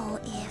to know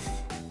if...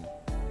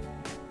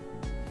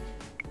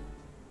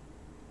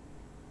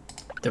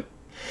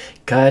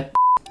 Cut.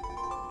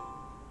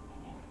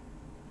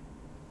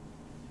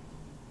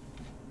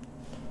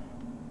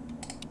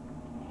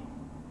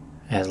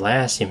 At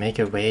last you make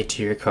your way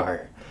to your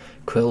car.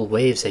 Quill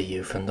waves at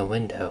you from the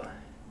window,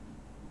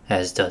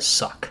 as does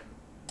Suck.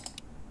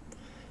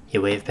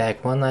 You wave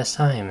back one last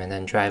time and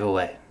then drive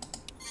away.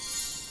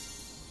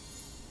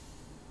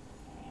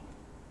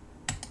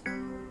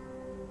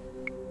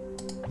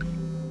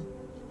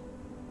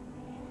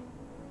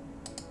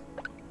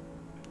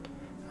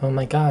 Oh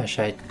my gosh,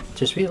 I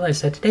just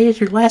realized that today is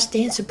your last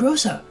day in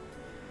Cyberspace.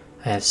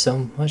 I have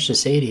so much to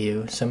say to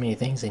you, so many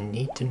things I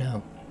need to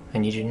know. I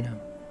need you to know.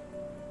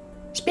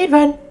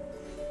 Speedrun!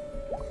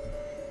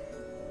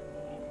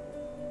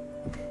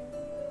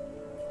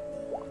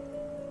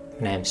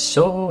 And I'm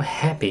so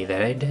happy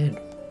that I did.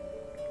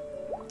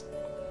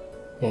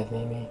 Yeah,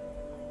 maybe.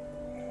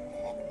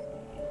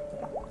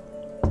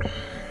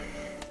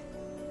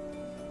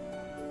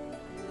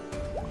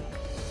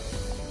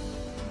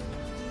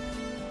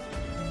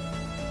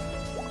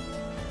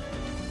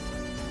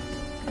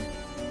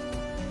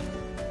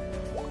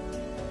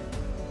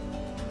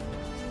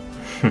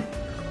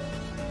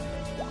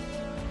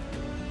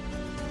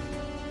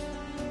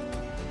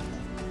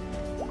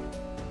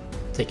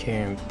 Take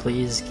care and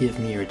please give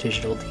me your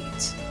digital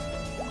deeds.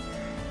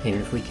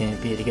 Even if we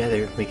can't be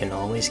together, we can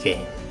always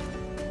game.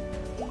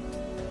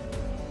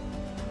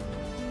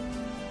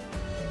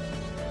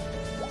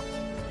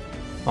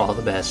 All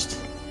the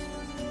best.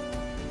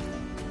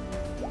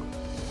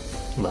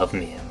 Love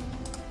me.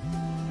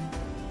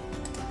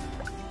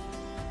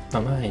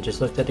 Oh my, I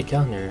just looked at the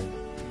calendar.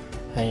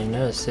 I didn't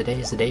notice today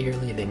is the day you're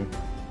leaving.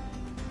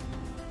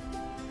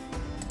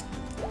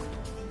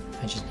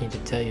 I just need to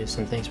tell you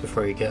some things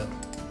before you go.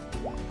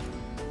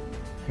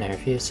 And I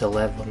refuse to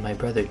let what my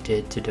brother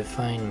did to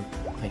define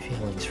my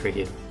feelings for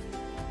you.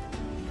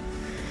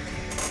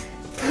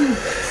 I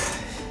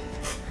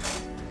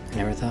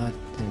never thought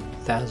in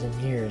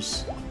 1,000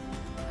 years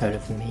I would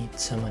have met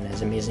someone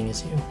as amazing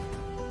as you.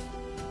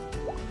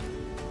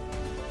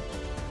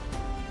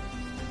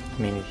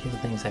 You made me feel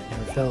things I've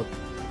never felt.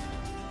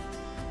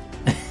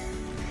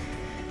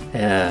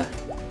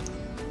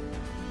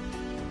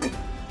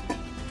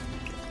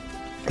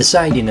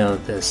 Beside, you know,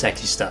 the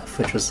sexy stuff,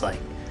 which was like,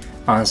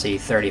 honestly,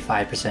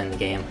 35% of the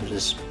game,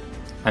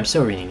 I'm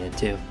still reading it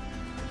too.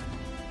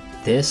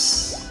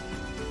 This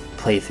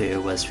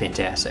playthrough was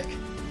fantastic.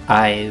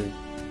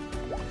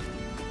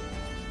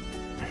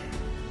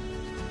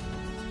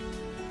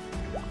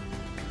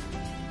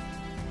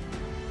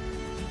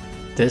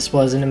 This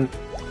wasn't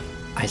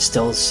I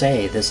still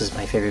say this is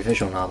my favorite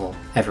visual novel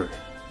ever.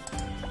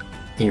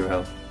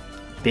 Hero.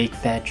 Big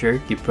fat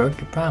jerk, you broke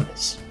your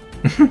promise.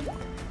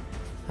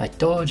 I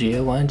told you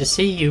I wanted to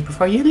see you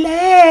before you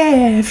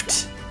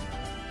left!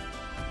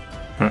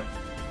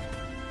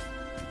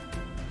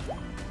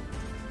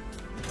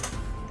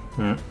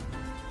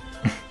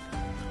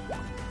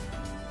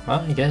 Well,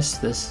 I guess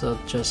this'll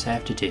just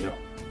have to do.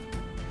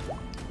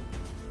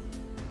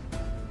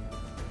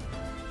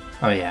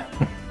 Oh yeah.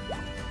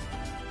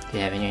 Do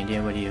you have any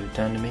idea what you have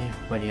done to me?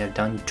 What you have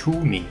done to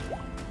me?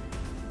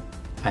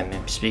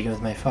 I'm speaking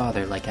with my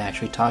father, like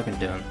actually talking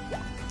to him.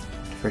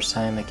 The first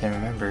time I can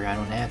remember, I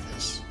don't have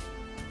this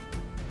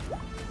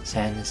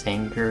sadness,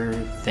 anger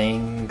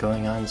thing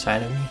going on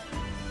inside of me.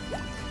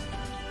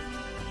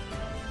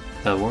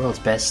 The world's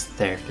best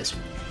therapist.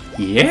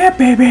 Yeah,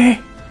 baby!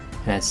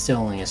 And that's still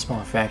only a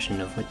small fraction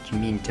of what you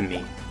mean to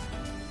me.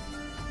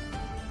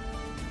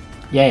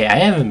 Yay, I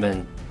haven't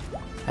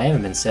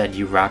been said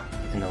you rock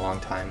in a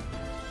long time.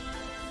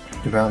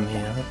 You brought me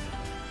up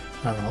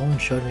on the hole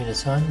and showed me the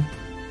sun.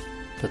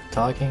 The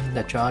talking,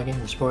 the jogging,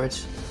 the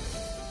sports.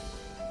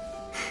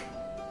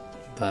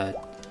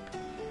 But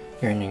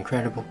you're an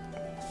incredible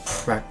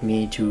rock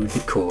me to the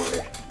core.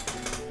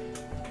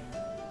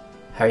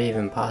 How are you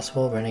even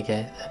possible,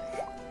 renegade?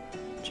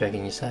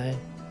 Jogging aside.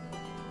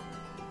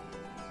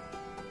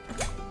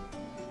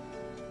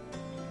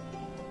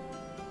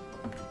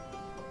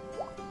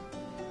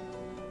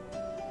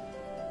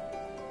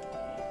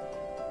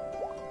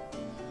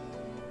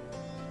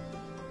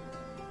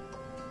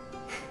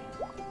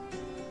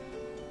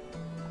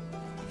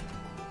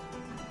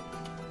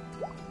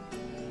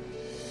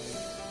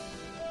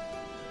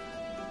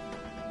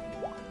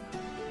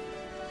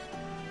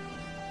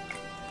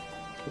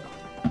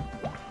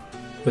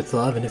 With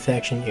love and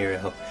affection,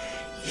 Hero.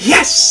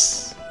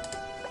 Yes!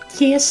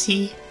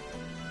 Kissy!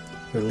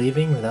 We're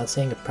leaving without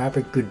saying a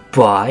proper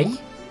goodbye?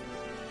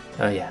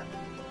 Oh yeah.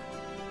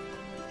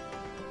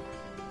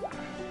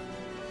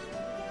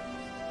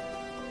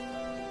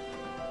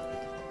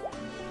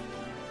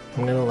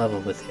 I'm gonna level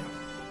with you.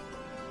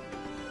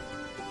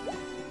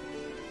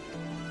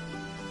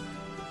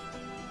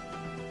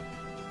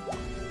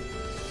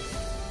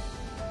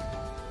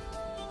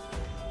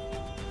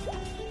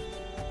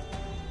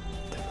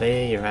 The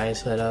way your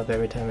eyes lit up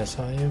every time I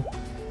saw you.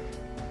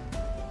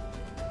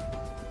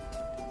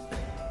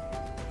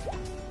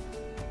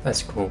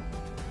 That's cool.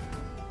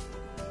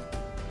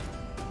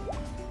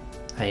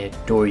 I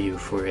adore you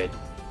for it.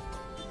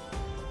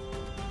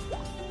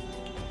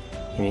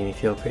 You made me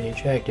feel pretty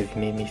attractive.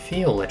 You made me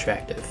feel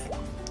attractive.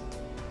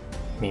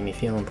 You made me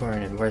feel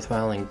important and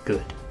worthwhile and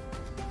good.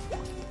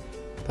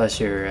 Plus,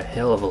 you're a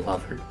hell of a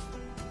lover.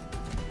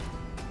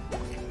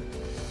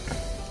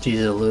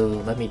 Jesus, Lou,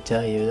 let me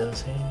tell you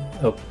those things.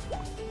 Oh.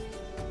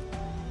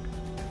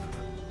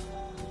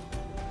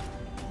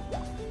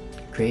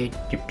 Great,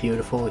 you're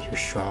beautiful, you're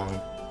strong,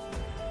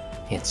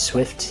 and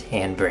swift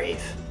and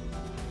brave.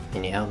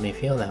 And you helped me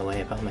feel that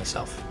way about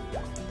myself.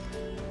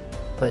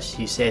 Plus,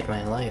 you saved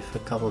my life a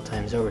couple of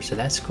times over, so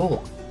that's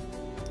cool.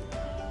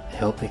 I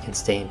hope we can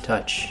stay in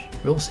touch.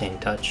 We'll stay in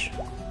touch.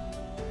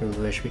 I really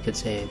wish we could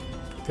say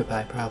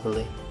goodbye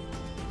properly.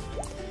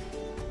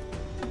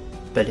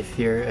 But if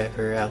you're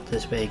ever out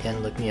this way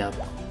again, look me up.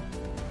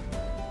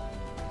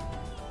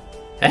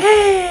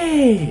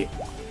 Hey!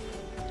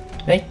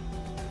 Hey!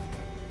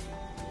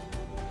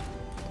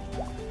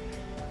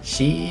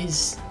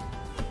 She's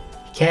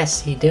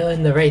Cassie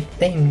doing the right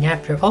thing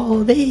after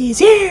all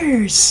these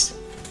years!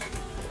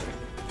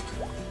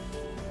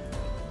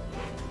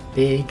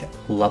 Big,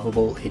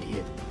 lovable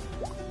idiot.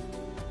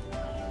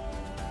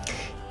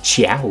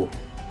 Ciao.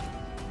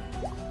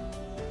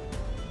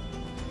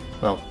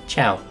 Well,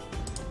 ciao.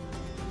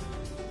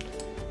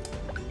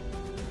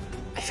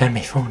 I found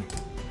my phone,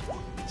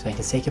 so I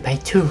can say goodbye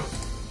too.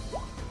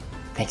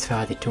 Thanks for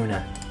all the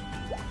tuna,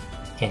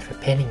 and for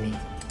petting me,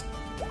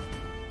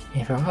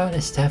 and for all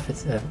the stuff.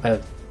 It's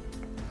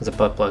a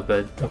butt plug,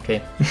 but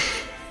okay.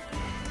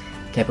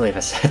 Can't believe I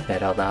said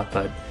that out loud,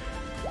 but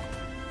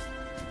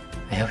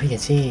I hope we can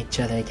see each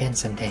other again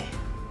someday.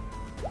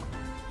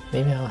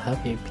 Maybe I'll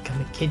help you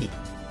become a kitty.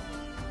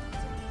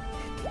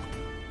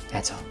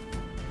 That's all.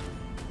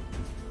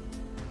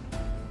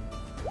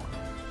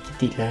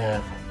 Kitty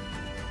love.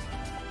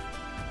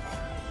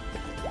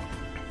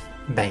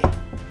 Bye.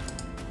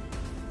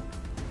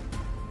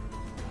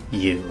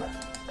 You.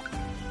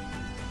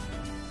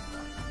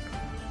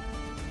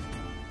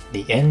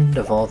 The end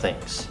of all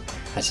things.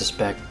 I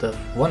suspect that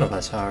one of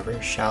us,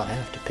 however, shall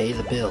have to pay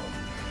the bill.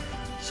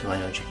 So why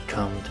don't you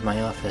come to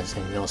my office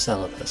and we'll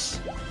settle this.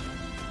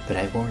 But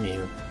I warn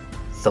you,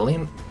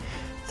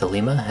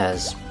 Thelema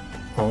has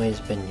always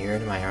been near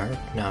to my heart.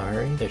 Now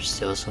hurry, there's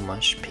still so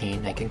much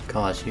pain I can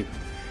cause you.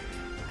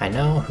 I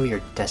know who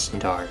you're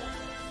destined are.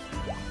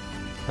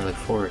 I look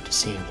forward to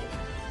seeing you.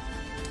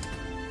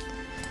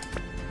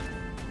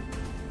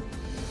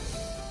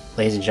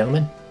 Ladies and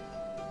gentlemen,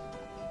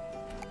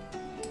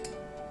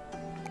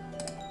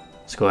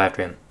 let's go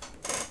after him.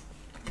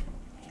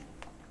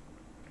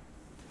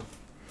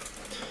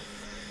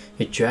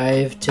 You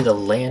drive to the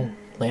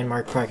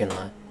landmark parking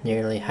lot,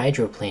 nearly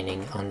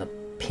hydroplaning on the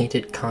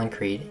painted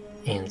concrete,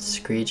 and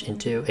screech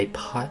into a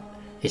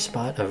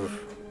spot of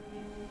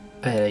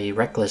a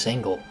reckless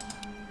angle.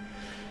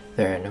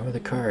 There are no other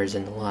cars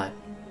in the lot.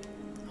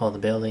 All the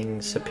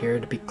buildings appear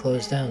to be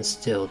closed down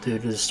still due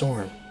to the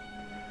storm.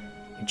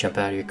 You jump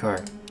out of your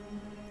car.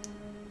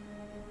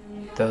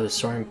 Though the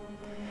storm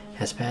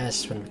has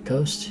passed from the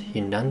coast,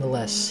 you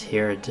nonetheless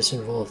hear a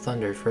distant roll of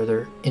thunder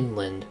further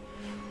inland,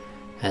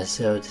 as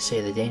though to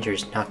say the danger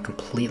is not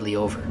completely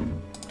over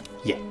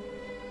yet.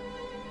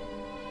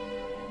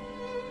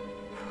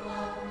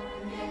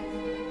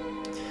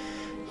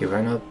 You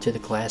run up to the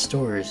glass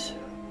doors,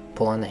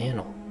 pull on the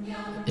handle.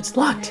 It's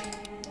locked!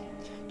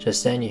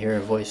 Just then you hear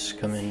a voice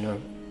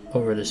coming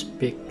over the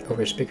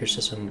speaker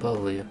system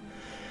above you.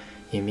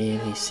 You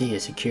immediately see a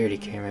security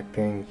camera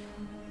appearing.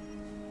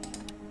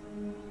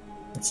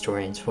 It's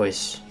Dorian's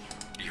voice.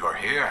 You're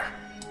here.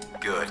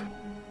 Good.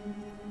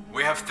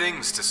 We have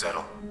things to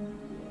settle.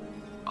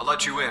 I'll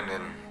let you in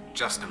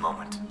just a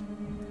moment.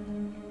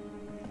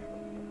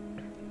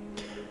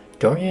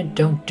 Dorian,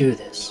 don't do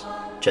this.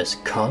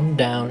 Just calm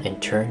down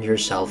and turn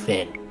yourself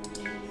in.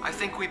 I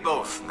think we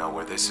both know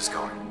where this is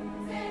going.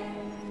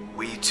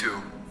 We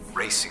two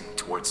racing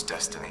towards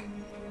destiny.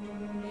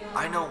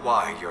 I know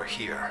why you're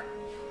here.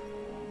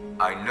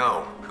 I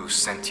know who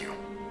sent you.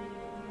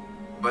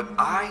 But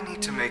I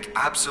need to make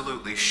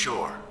absolutely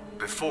sure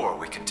before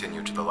we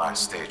continue to the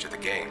last stage of the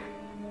game.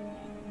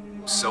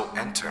 So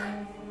enter.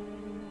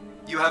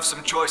 You have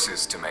some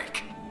choices to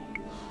make.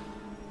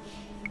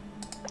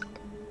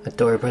 A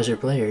door buzzer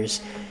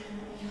blares,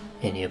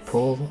 and you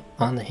pull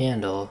on the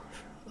handle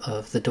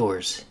of the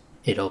doors.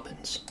 It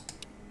opens.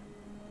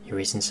 You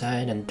race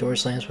inside, and the door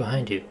slams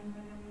behind you.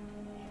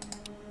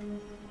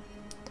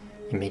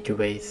 You make your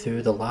way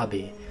through the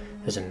lobby.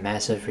 There's a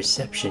massive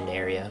reception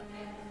area,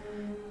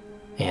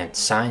 and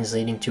signs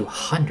leading to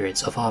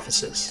hundreds of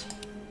offices.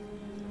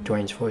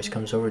 Dorian's voice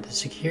comes over the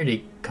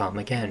security comm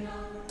again.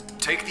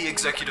 Take the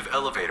executive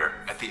elevator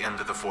at the end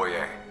of the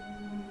foyer.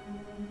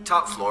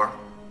 Top floor,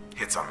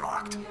 it's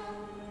unlocked.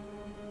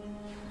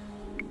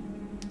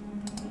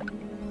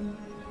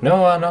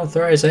 No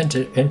unauthorized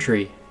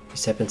entry. You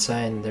step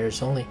inside and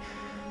there's only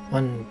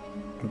one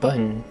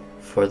button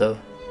for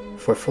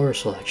floor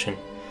selection.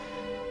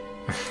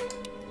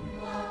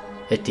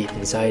 A deep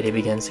anxiety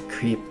begins to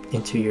creep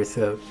into your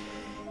throat.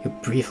 You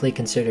briefly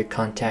consider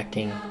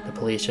contacting the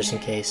police just in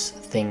case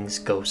things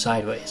go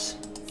sideways.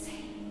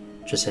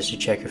 Just as you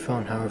check your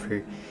phone,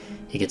 however,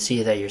 you can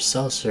see that your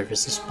cell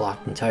service is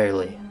blocked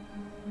entirely.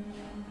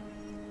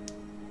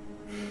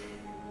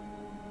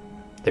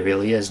 There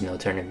really is no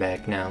turning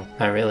back now.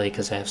 Not really,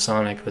 because I have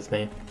Sonic with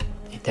me.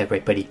 Ain't that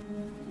right, buddy?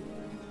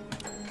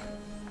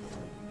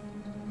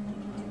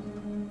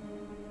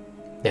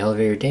 The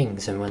elevator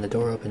dings, and when the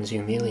door opens, you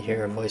immediately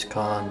hear a voice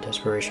call in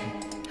desperation.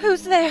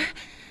 Who's there?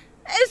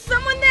 Is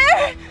someone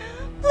there?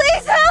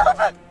 Please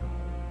help!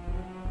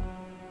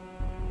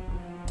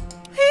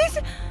 Please?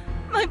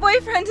 My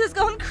boyfriend has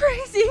gone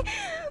crazy.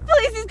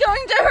 Please, he's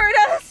going to hurt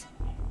us.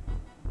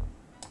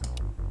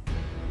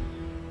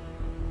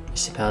 You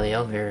step out of the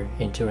elevator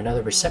into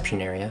another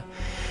reception area.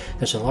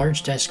 There's a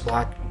large desk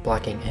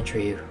blocking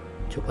entry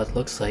to what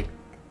looks like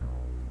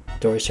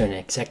doors to an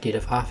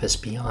executive office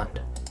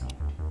beyond.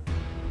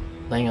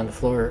 Laying on the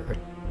floor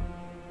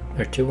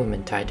are two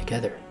women tied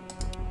together.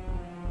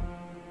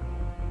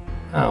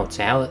 Oh, it's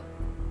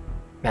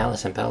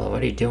Alice and Bella,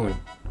 what are you doing?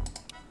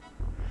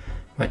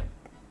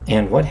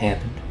 What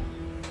happened?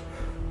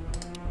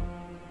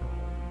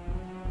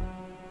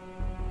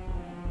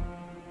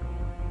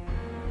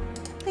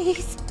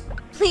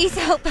 Please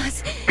help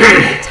us. He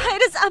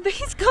tied us up.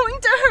 He's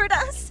going to hurt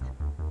us.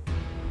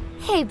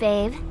 Hey,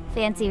 babe.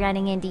 Fancy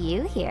running into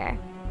you here.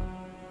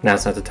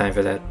 Now's not the time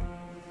for that.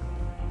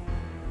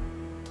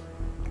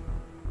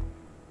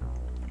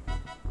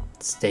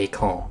 Stay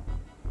calm.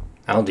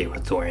 I'll deal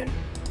with Dorian.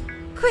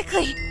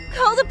 Quickly,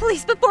 call the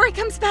police before he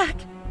comes back.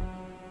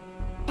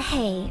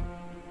 Hey,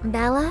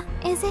 Bella,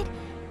 is it?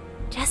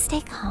 Just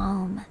stay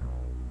calm.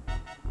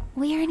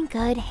 We're in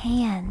good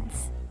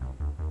hands.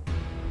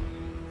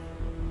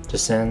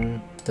 Just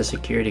then, the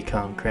security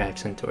comm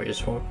cracks and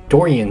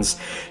Dorian's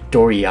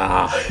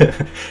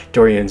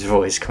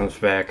voice comes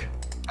back.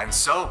 And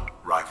so,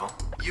 rival,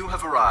 you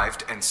have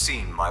arrived and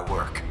seen my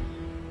work.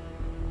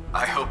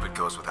 I hope it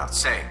goes without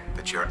saying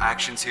that your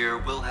actions here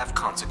will have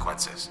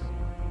consequences.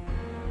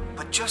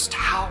 But just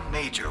how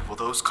major will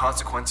those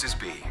consequences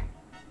be?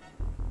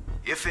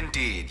 If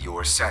indeed you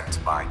were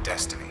sent by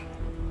destiny,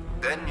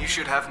 then you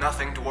should have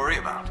nothing to worry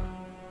about.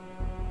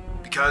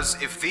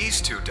 Because if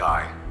these two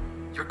die,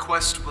 your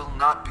quest will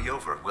not be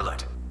over, will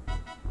it?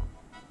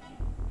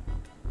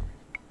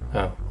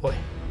 Oh, boy.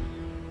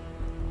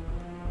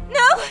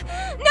 No!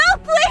 No,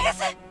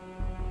 please!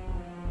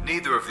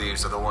 Neither of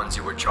these are the ones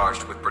you were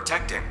charged with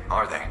protecting,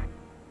 are they?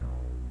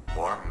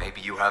 Or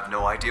maybe you have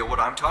no idea what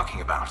I'm talking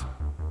about.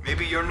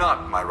 Maybe you're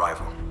not my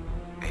rival.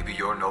 Maybe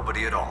you're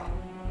nobody at all.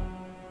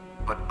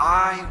 But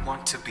I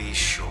want to be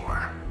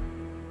sure.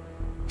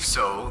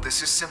 So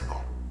this is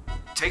simple.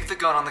 Take the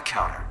gun on the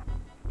counter.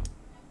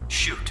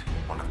 Shoot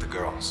one of the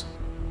girls.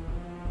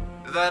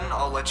 Then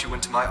I'll let you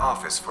into my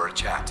office for a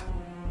chat.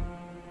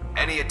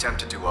 Any attempt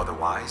to do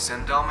otherwise,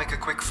 and I'll make a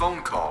quick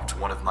phone call to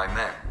one of my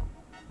men.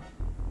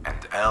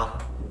 And Elle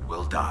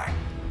will die.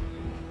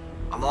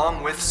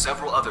 Along with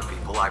several other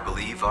people I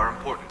believe are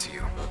important to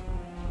you.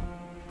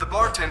 The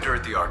bartender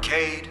at the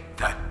arcade,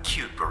 that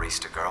cute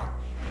barista girl,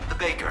 the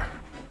baker.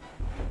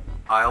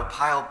 I'll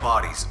pile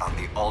bodies on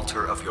the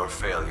altar of your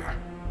failure,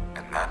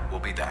 and that will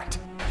be that.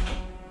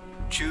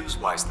 Choose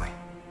wisely.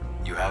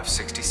 You have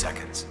 60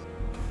 seconds.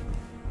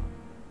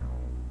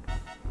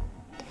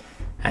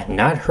 I'm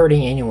not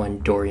hurting anyone,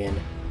 Dorian.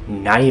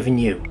 Not even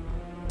you.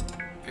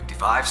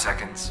 55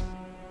 seconds.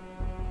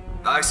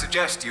 I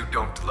suggest you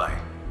don't delay.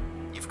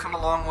 You've come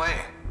a long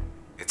way.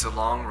 It's a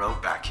long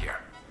road back here.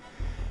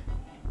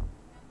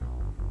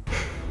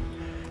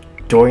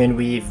 Dorian,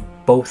 we've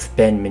both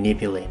been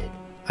manipulated.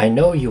 I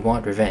know you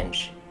want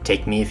revenge.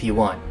 Take me if you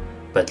want.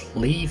 But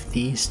leave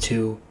these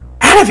two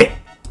out of it!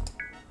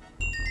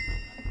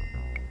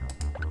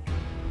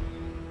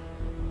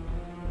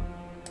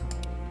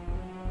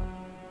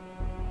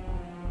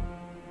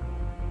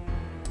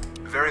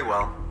 Very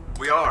well.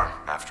 We are,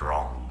 after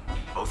all,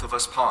 both of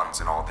us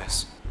pawns in all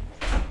this.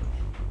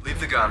 Leave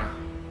the gun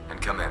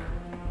and come in.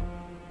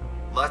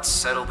 Let's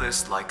settle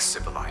this like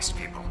civilized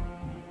people.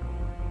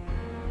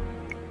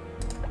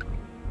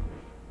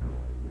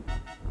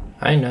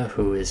 I know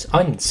who is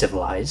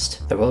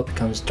uncivilized. The world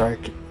becomes dark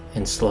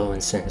and slow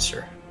and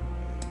sinister.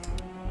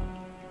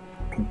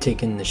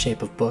 Taking the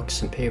shape of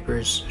books and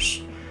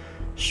papers,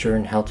 sure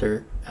and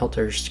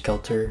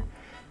helter-skelter,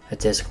 a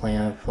disc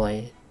lamp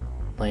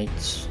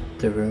lights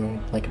the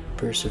room like a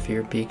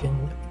persevere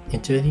beacon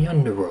into the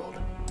underworld.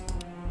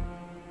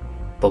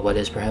 But what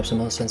is perhaps the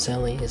most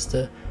unsettling is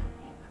the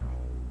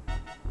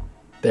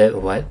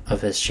what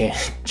of his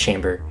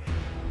chamber.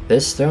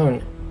 This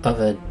throne of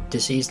a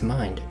diseased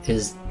mind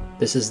is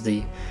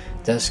the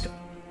desk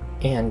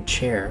and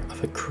chair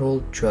of a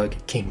cruel drug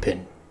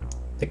kingpin,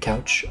 the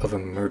couch of a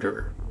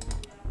murderer.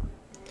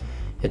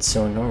 It's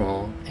so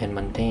normal and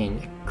mundane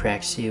it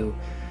cracks you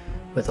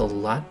with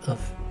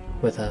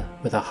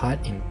a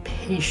hot,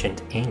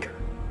 impatient anger.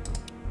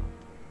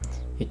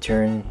 You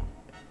turn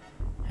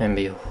and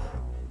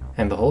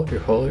behold your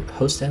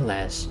host at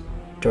last.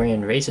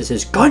 Dorian raises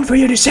his gun for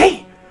you to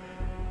see!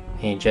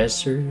 He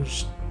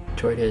gestures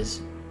toward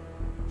his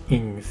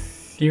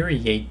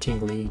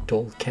infuriatingly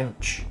dull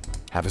couch.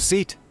 Have a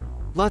seat.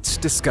 Let's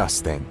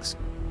discuss things.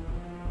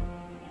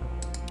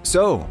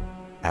 So,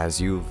 as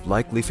you've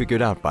likely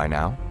figured out by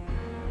now,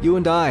 you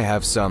and I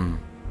have some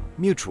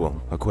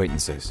mutual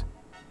acquaintances.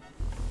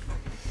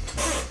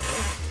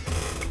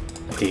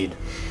 Indeed.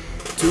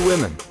 2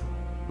 women,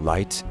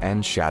 Light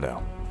and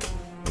Shadow.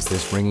 Is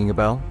this ringing a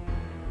bell?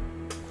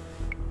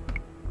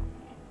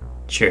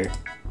 Sure.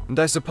 And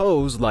I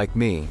suppose, like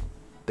me,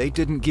 they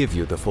didn't give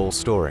you the full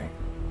story.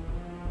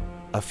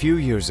 A few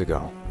years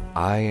ago,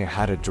 I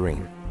had a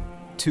dream.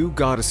 2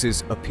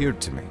 goddesses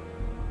appeared to me.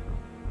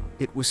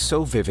 It was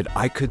so vivid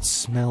I could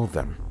smell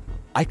them.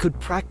 I could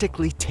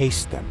practically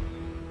taste them.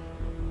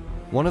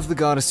 One of the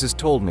goddesses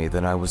told me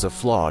that I was a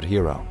flawed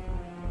hero.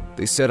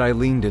 They said I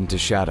leaned into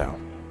shadow.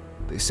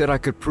 They said I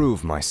could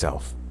prove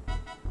myself.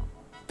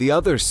 The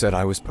others said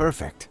I was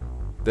perfect,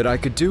 that I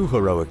could do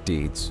heroic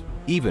deeds,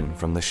 even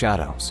from the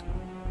shadows.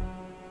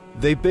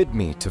 They bid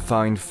me to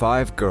find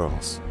 5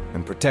 girls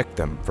and protect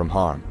them from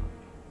harm.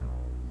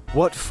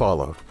 What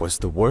followed was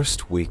the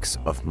worst weeks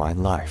of my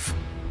life.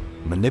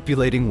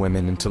 Manipulating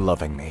women into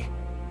loving me,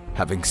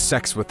 having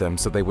sex with them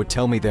so they would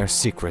tell me their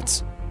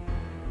secrets.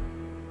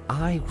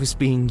 I was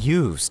being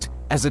used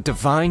as a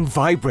divine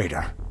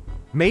vibrator,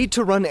 made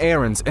to run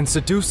errands and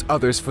seduce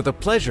others for the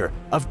pleasure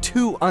of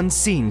 2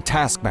 unseen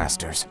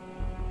taskmasters.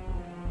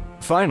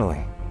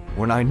 Finally,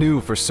 when I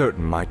knew for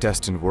certain my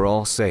destined were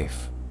all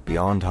safe,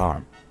 beyond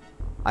harm,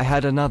 I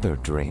had another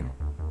dream.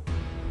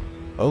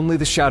 Only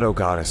the Shadow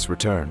Goddess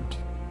returned.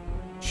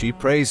 She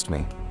praised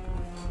me,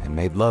 and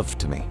made love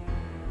to me,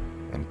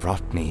 and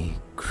brought me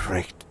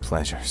great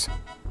pleasures.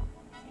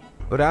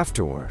 But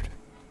afterward,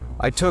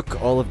 I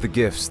took all of the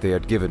gifts they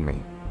had given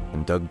me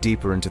and dug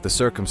deeper into the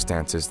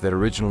circumstances that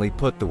originally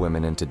put the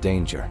women into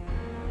danger.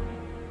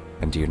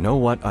 And do you know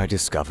what I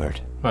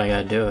discovered? Well, I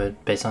gotta do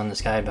it based on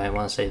this guy, but I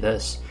want to say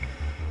this.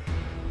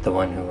 The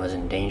one who was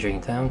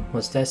endangering them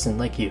was destined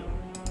like you.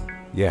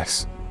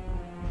 Yes.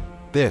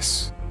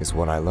 This is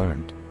what I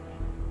learned.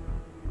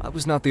 I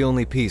was not the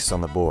only piece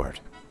on the board.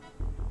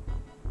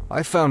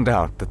 I found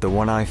out that the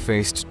one I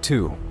faced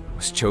too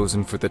was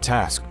chosen for the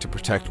task to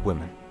protect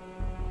women.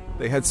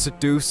 They had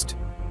seduced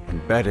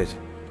and bedded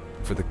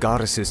for the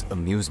goddess's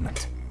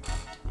amusement.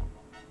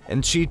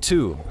 And she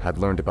too had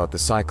learned about the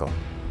cycle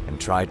and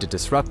tried to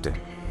disrupt it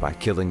by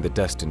killing the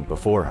destined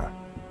before her.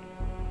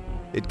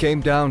 It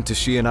came down to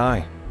she and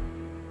I.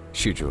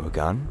 She drew a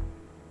gun,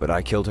 but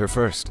I killed her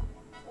first.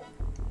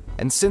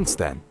 And since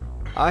then,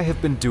 I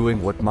have been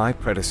doing what my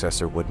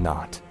predecessor would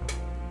not.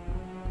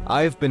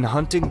 I have been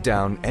hunting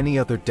down any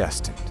other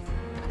destined,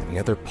 any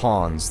other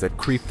pawns that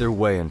creep their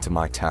way into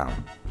my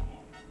town.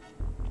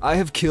 I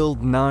have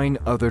killed 9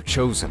 other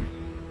chosen,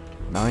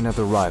 9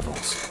 other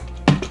rivals,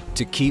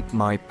 to keep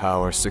my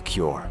power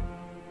secure.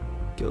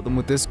 Kill them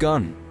with this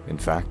gun, in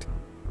fact.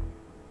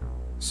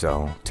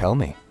 So, tell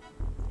me,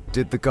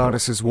 did the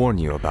goddesses warn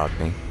you about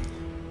me?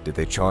 Did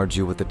they charge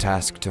you with the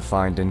task to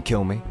find and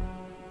kill me?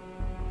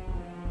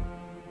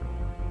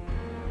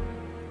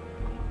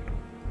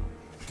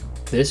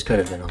 This could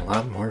have been a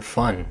lot more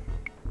fun.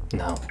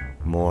 No.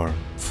 More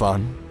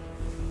fun?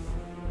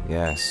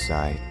 Yes,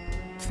 I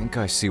think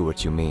I see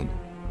what you mean.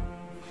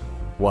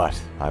 What,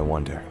 I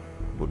wonder,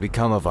 would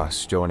become of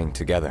us joining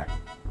together?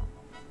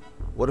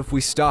 What if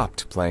we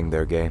stopped playing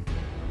their game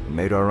and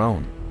made our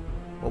own?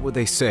 What would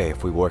they say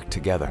if we worked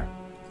together?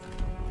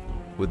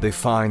 Would they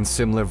find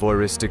similar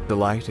voyeuristic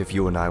delight if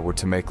you and I were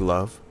to make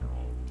love?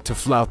 To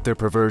flout their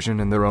perversion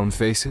in their own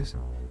faces?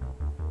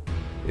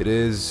 It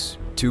is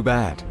too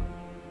bad.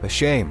 A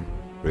shame,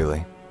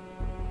 really.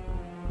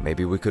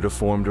 Maybe we could have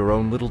formed our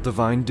own little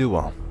divine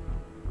duo.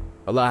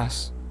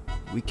 Alas,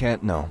 we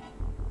can't know.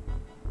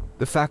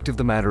 The fact of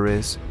the matter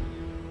is,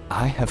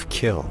 I have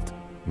killed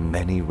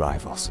many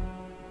rivals.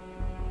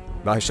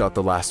 I shot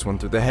the last one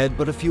through the head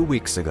but a few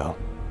weeks ago.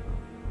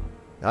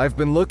 I've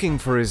been looking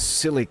for his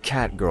silly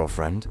cat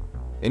girlfriend,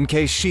 in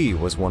case she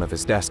was one of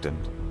his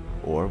destined,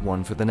 or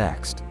one for the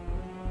next.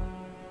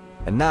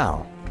 And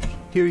now,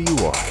 here you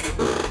are,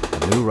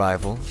 a new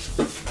rival,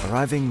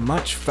 arriving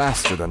much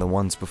faster than the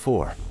ones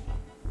before.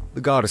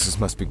 The goddesses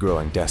must be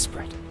growing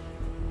desperate.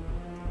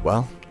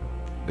 Well,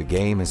 the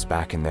game is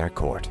back in their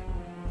court.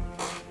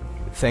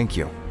 Thank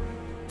you.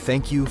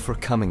 Thank you for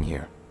coming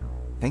here.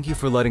 Thank you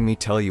for letting me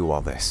tell you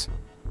all this.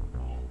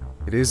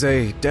 It is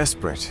a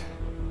desperate,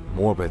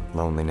 morbid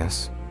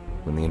loneliness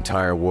when the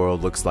entire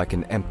world looks like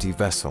an empty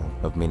vessel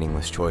of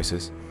meaningless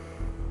choices,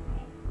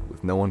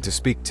 with no one to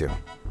speak to,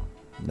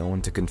 no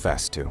one to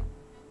confess to.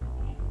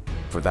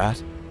 For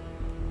that,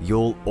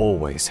 you'll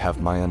always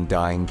have my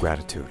undying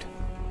gratitude.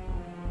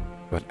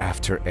 But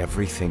after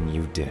everything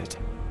you did,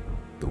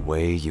 the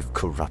way you've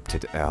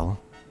corrupted Elle,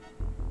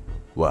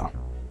 well,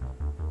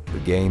 the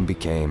game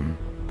became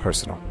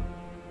personal.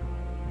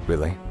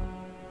 Really,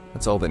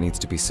 that's all that needs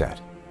to be said.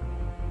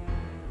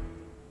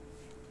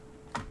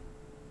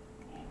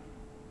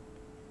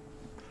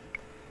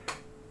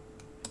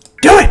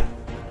 Do it!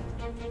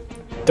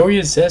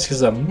 Dorian's desk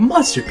is a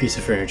monster piece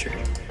of furniture.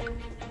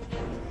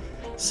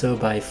 So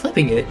by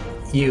flipping it,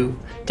 you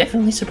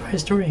definitely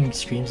surprise Dorian. He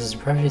screams in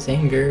surprise,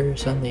 anger,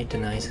 suddenly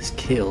denies his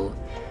kill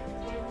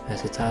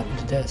as the top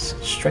of the desk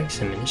strikes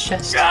him in his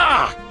chest.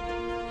 Ah!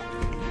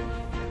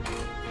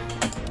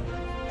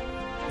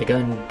 The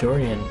gun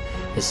Dorian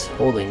is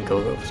holding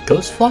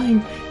goes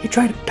flying. You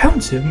try to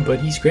pounce him, but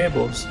he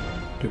scrambles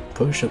to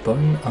push a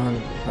button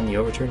on the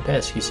overturned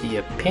desk. You see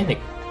a panic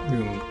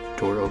room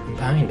door open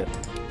behind him.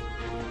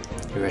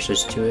 He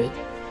rushes to it,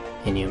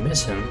 and you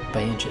miss him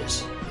by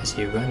inches as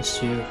he runs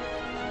to.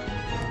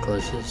 It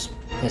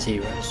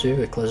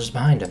closes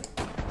behind him.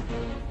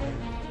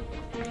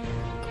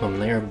 A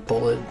layer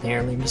bullet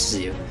narrowly misses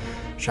you.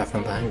 Shot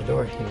from behind the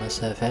door. He must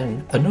have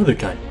had another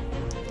gun.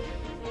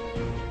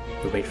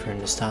 You wait for him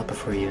to stop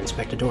before you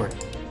inspect the door.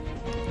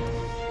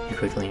 You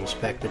quickly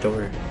inspect the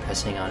door,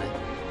 pressing on it,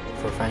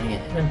 before finding a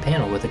hidden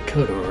panel with a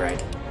code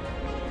override.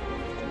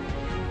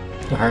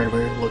 The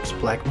hardware looks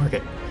black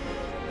market,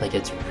 like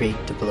it's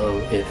rigged to blow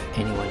if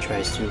anyone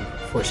tries to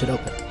force it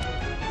open.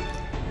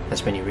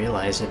 That's when you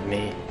realize you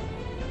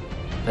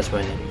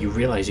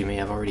may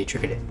have already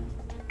triggered it.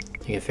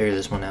 You can figure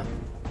this one out.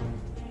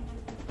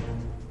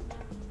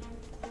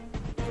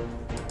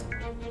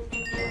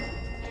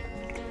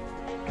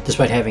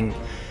 Despite having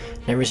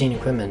never seen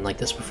equipment like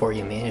this before,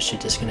 you manage to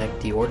disconnect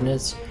the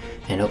ordnance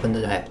and open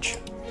the hatch.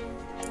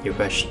 You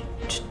rush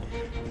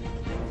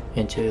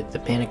into the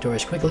panic door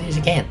as quickly as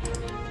you can.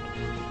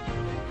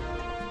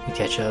 You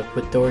catch up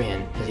with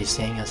Dorian as he's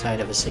standing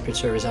outside of a Secret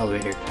Service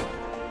elevator.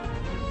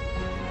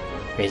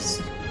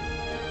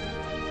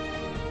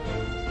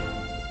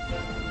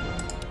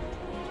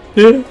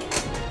 No!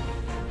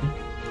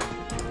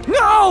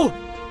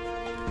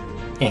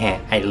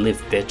 I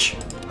live, bitch.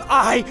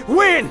 I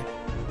win!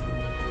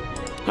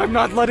 I'm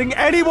not letting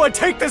anyone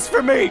take this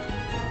from me!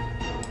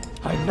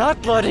 I'm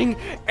not letting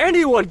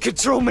anyone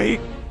control me!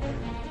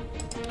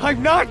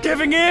 I'm not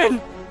giving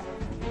in!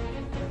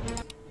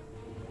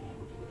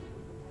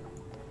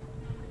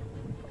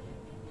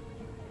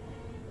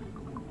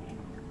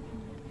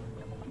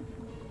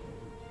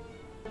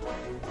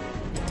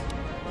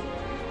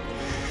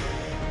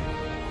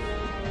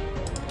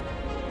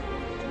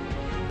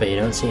 But you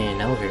don't see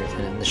an elevator,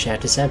 then the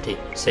shaft is empty.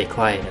 Stay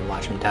quiet and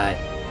watch him die.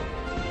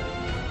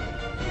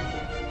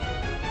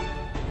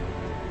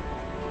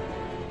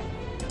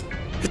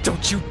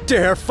 Don't you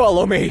dare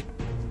follow me!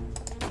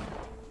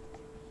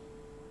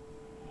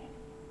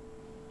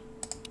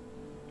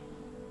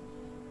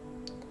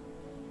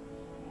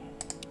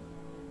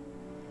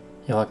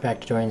 You walk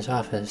back to Dorian's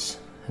office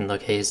and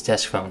look at his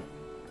desk phone.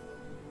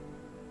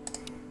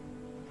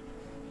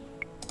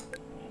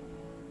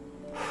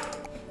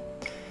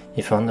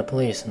 You phone the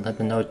police and let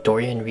them know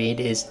Dorian Reed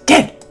is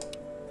dead!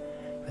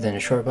 Within a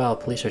short while,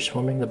 police are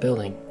swarming the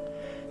building.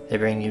 They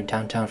bring you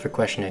downtown for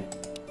questioning.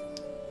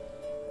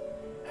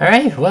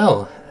 Alright,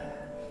 well,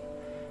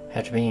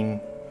 after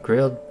being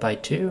grilled by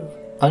two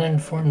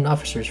uninformed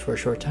officers for a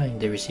short time,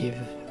 they receive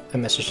a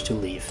message to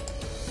leave.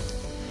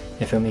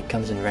 Ifumi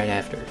comes in right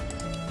after.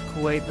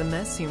 Quite the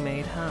mess you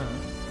made, huh?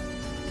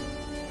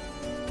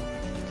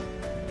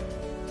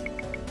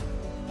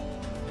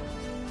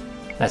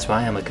 That's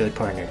why I'm a good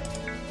partner.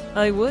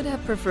 I would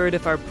have preferred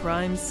if our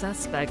prime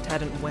suspect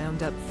hadn't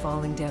wound up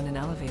falling down an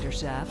elevator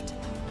shaft.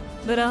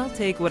 But I'll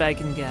take what I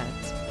can get.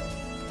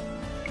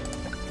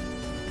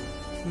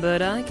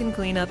 But I can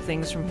clean up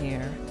things from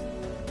here.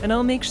 And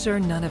I'll make sure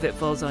none of it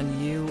falls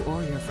on you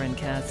or your friend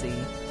Cassie.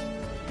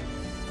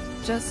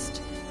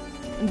 Just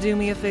do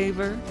me a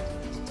favor.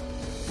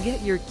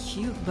 Get your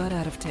cute butt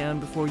out of town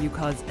before you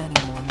cause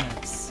any more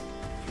mess.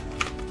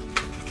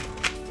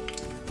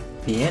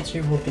 The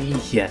answer will be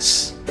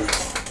yes.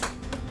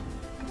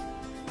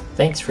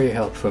 Thanks for your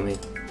help, Fumi.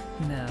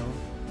 No.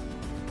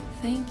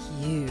 Thank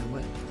you.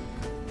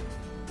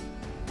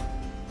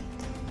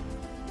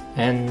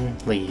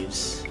 And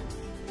leaves.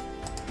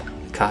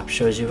 The cop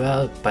shows you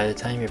out. By the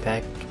time you're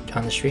back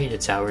on the street,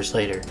 it's hours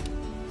later.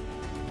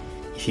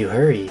 If you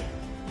hurry, you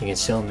can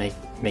still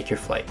make your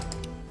flight.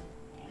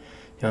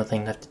 The only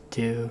thing left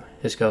to do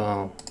is go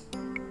home.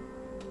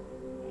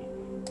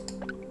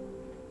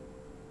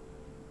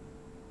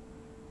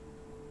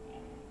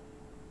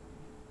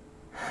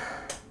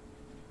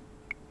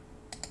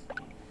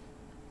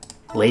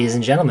 Ladies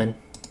and gentlemen,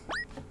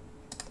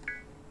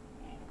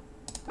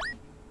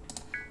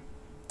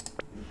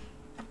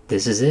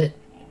 this is it.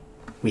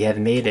 We have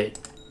made it.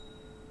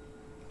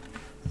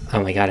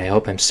 Oh my god, I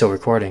hope I'm still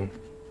recording.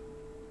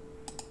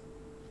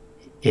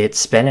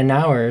 It's been an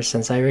hour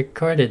since I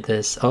recorded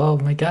this. Oh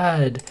my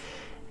god.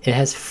 It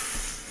has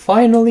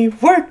finally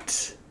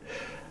worked!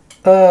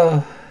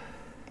 You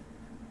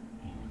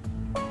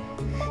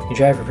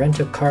drive a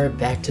rental car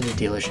back to the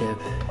dealership.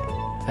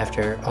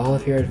 After all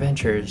of your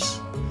adventures,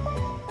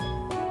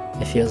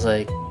 it feels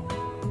a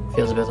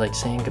bit like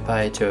saying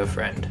goodbye to a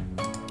friend.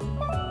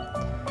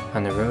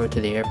 On the road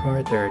to the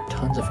airport, there are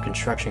tons of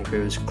construction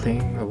crews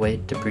clearing away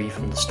debris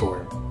from the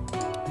storm.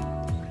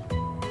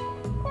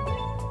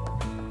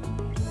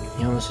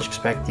 You almost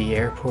expect the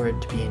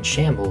airport to be in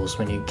shambles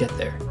when you get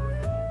there,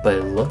 but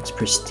it looks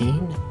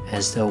pristine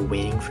as though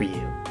waiting for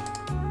you.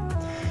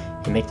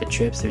 You make the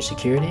trip through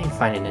security,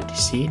 find an empty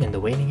seat in the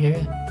waiting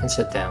area, and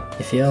sit down.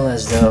 You feel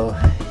as though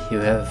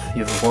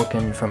you've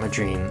woken from a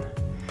dream.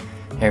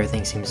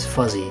 Everything seems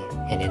fuzzy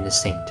and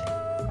indistinct.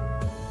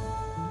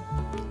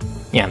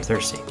 Yeah, I'm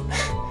thirsty.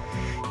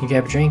 You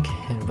grab a drink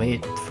and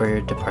wait for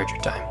your departure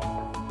time.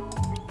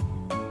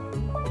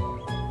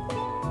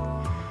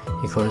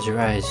 You close your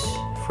eyes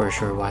for a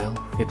short while,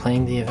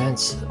 replaying the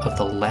events of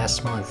the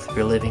last month,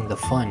 reliving the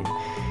fun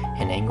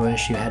and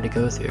anguish you had to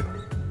go through.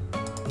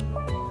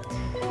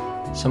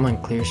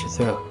 Someone clears your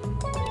throat.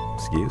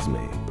 Excuse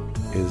me,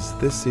 is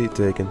this seat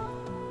taken?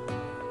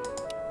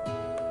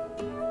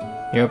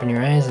 You open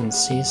your eyes and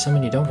see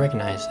someone you don't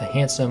recognize, a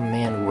handsome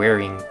man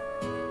wearing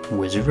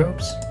wizard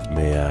robes?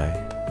 May I?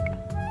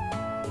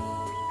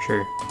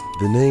 Sure.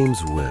 The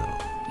name's Will,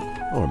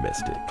 or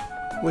Mystic,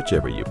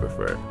 whichever you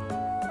prefer.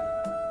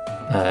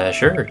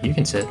 Sure, you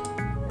can sit.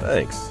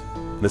 Thanks.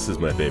 This is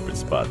my favorite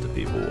spot to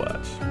people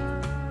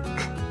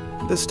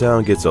watch. This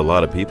town gets a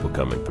lot of people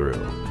coming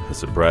through, a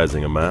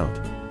surprising amount.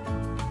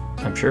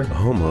 I'm sure.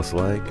 Almost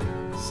like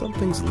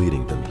something's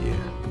leading them here.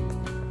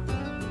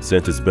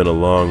 Since it's been a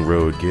long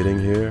road getting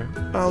here,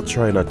 I'll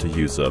try not to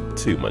use up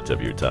too much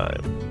of your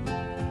time.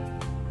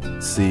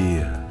 See,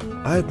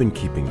 I've been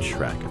keeping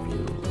track of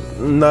you.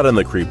 Not in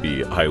the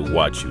creepy, I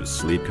watch you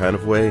sleep kind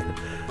of way.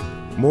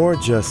 More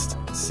just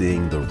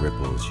seeing the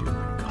ripples you've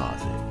been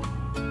causing.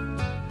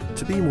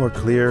 To be more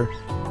clear,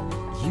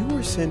 you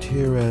were sent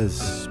here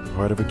as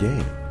part of a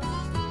game.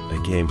 A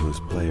game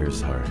whose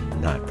players are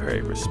not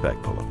very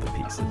respectful of the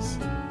pieces.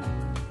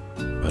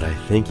 But I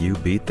think you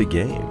beat the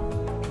game.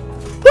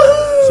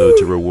 So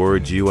to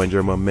reward you on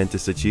your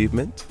momentous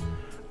achievement,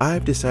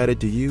 I've decided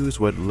to use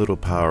what little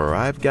power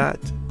I've got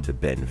to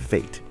bend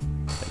fate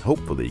and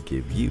hopefully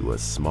give you a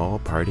small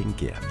parting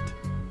gift.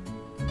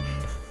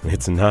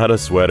 It's not a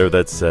sweater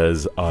that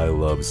says, "I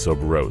love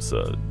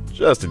Subrosa,"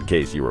 just in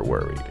case you were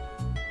worried.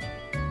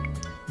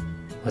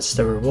 What's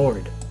the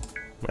reward?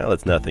 Well,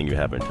 it's nothing you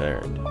haven't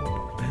earned.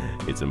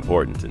 It's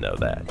important to know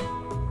that.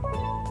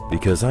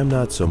 Because I'm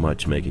not so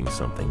much making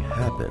something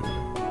happen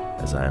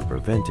as I am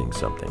preventing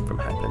something from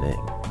happening.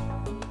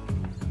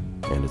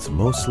 And it's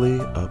mostly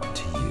up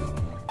to you.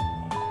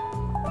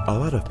 A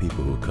lot of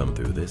people who come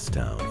through this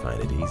town find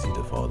it easy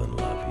to fall in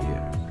love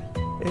here.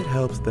 It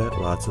helps that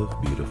lots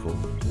of beautiful,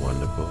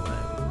 wonderful,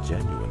 and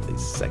genuinely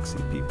sexy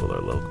people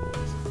are locals.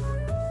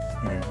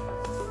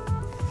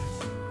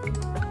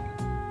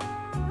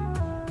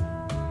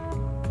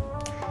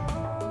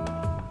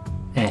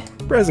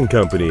 Present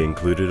company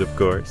included, of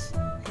course.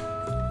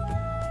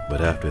 But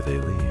after they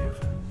leave,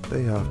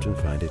 they often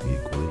find it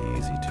equally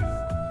easy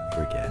to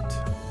forget.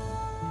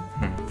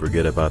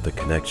 Forget about the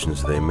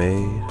connections they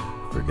made,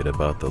 forget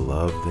about the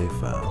love they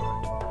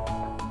found.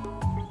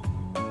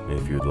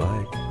 If you'd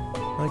like,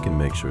 I can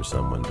make sure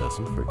someone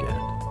doesn't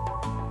forget.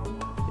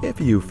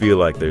 If you feel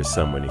like there's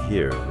someone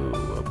here who,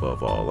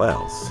 above all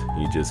else,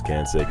 you just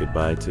can't say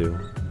goodbye to,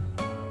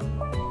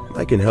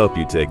 I can help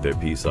you take their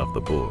piece off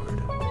the board.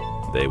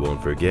 They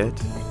won't forget,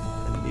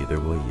 and neither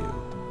will you.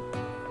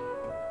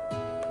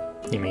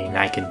 You mean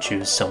I can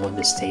choose someone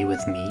to stay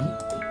with me?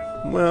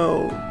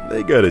 Well,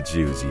 they gotta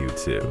choose you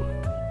too.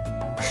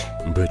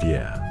 But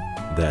yeah,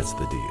 that's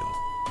the deal.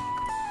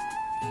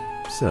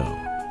 So,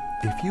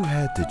 if you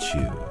had to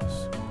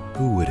choose,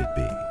 who would it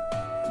be?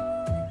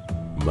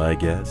 My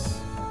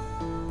guess?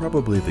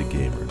 Probably the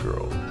gamer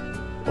girl.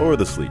 Or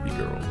the sleepy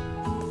girl.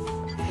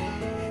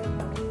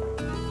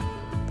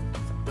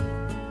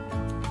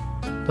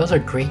 Those are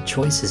great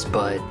choices,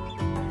 bud.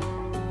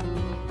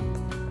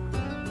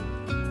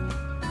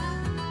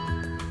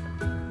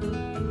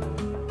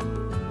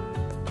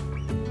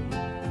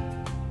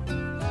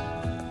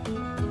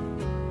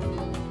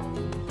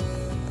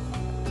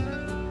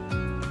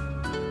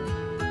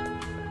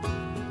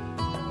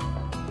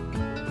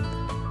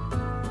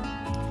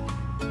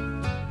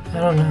 I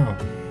don't know.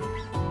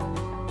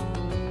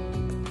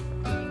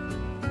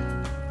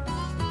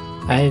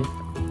 I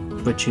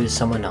would choose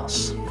someone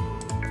else.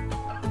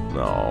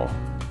 No,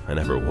 I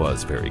never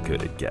was very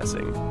good at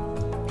guessing.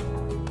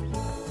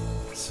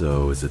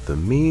 So, is it the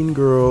mean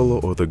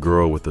girl or the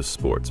girl with the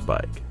sports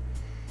bike?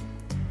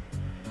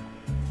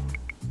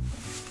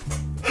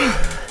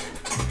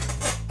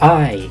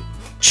 I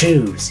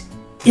choose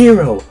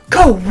Iro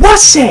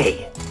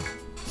Kawase!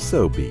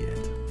 So be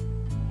it.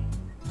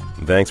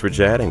 Thanks for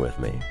chatting with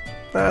me.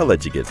 I'll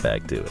let you get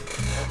back to it.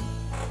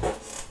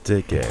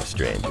 Take care,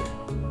 stranger.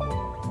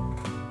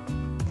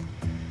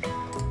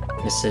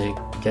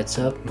 Mr. gets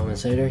up.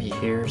 Moments later, he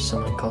hears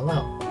someone call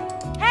out.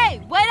 Hey,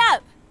 what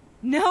up?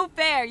 No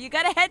fair, you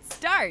got a head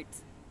start.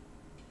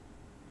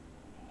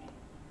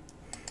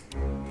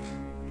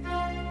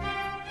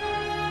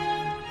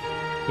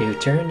 You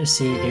turn to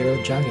see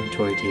Iro jogging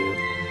toward you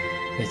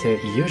with her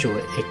usual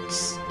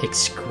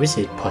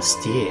exquisite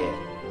posture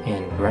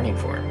and running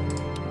form.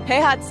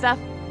 Hey, hot stuff.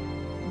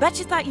 Bet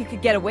you thought you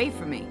could get away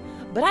from me,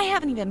 but I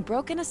haven't even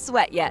broken a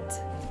sweat yet.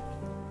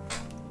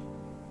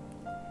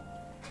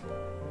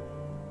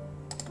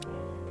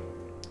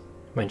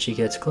 When she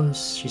gets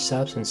close, she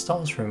stops and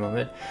stalls for a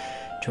moment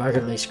to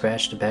awkwardly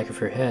scratch the back of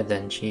her head,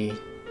 then she...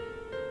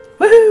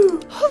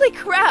 Woohoo! Holy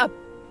crap!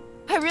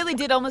 I really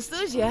did almost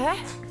lose you, huh?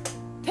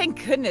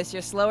 Thank goodness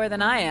you're slower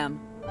than I am.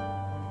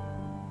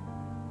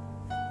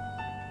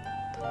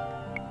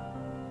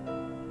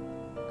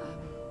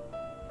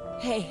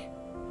 Hey.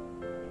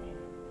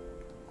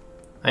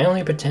 I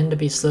only pretend to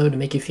be slow to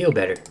make you feel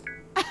better.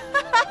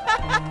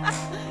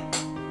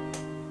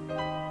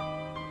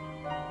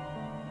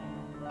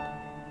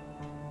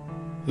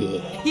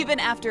 Yeah. Even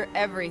after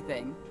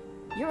everything.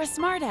 You're a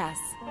smartass.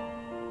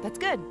 That's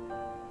good.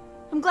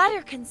 I'm glad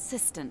you're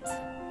consistent.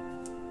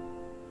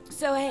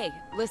 So hey,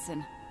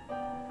 listen.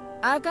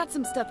 I've got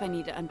some stuff I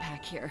need to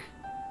unpack here.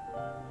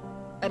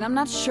 And I'm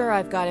not sure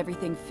I've got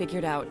everything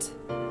figured out.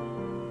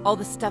 All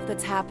the stuff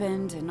that's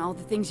happened and all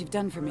the things you've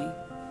done for me.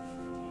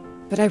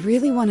 But I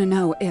really want to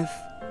know if,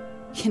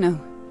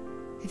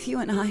 if you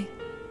and I...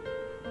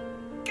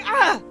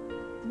 Gah!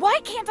 Why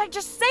can't I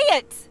just say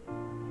it?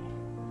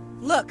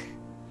 Look,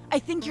 I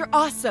think you're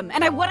awesome,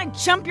 and I want to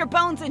jump your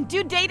bones and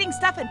do dating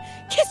stuff and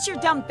kiss your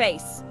dumb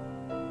face.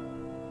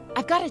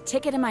 I've got a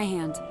ticket in my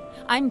hand.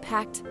 I'm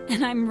packed,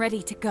 and I'm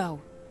ready to go.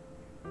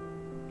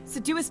 So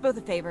do us both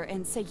a favor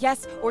and say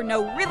yes or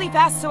no really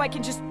fast so I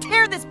can just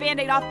tear this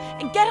Band-Aid off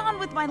and get on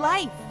with my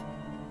life.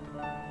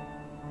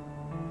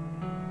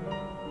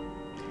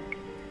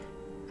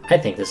 I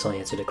think this will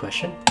answer the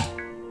question.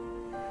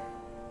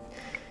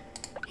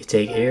 You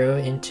take Iro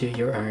into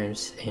your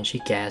arms and she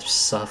gasps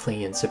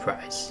softly in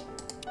surprise.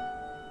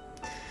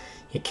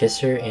 You kiss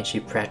her and she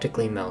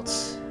practically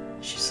melts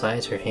She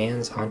slides her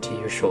hands onto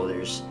your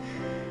shoulders.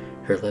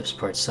 Her lips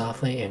part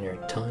softly and her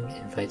tongue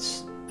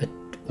invites a...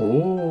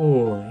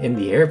 Oh, in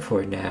the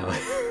airport now.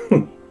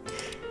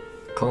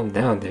 Calm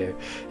down there.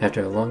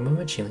 After a long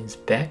moment, she leans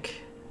back.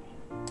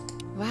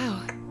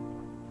 Wow.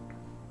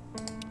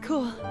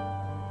 Cool.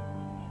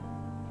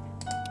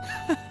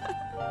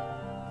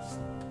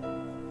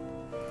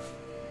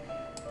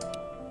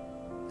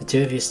 The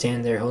two of you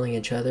stand there holding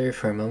each other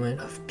for a moment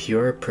of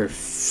pure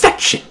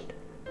perfection.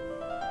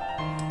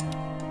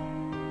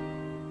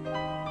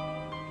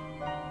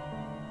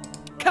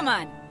 Come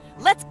on,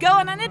 let's go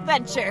on an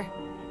adventure.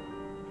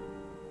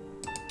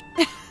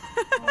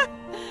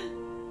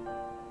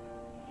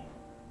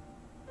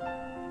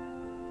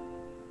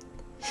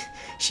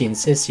 She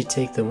insists you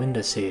take the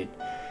window seat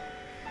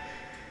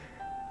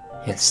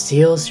and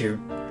steals your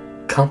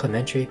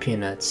complimentary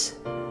peanuts,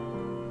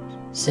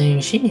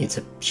 saying she needs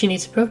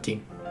a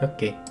protein.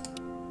 Okay.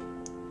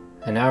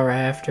 An hour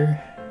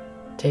after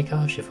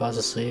takeoff, she falls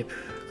asleep,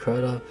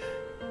 curled up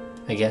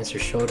against her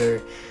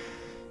shoulder.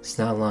 It's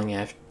not long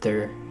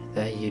after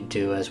that you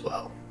do as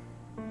well.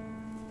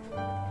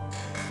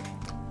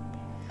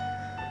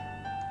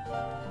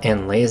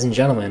 And ladies and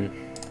gentlemen,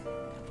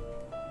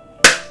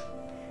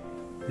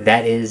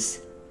 that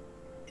is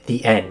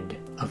the end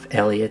of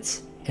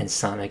Elliott's and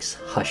Sonic's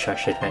Hush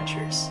Hush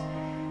Adventures.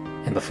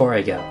 And before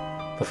I go,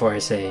 before I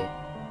say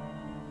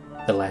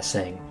the last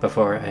thing,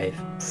 before I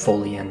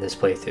fully end this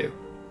playthrough,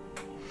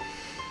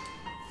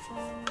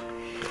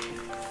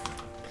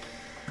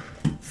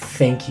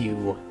 thank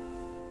you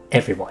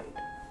everyone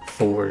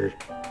for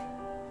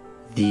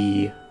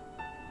the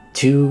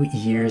 2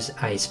 years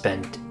I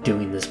spent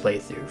doing this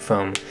playthrough,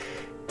 from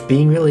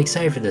being really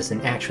excited for this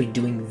and actually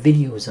doing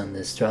videos on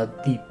this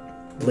throughout the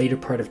later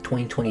part of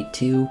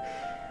 2022,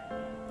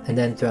 and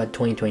then throughout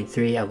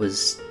 2023. I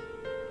was,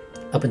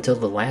 up until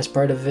the last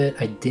part of it,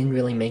 I didn't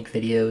really make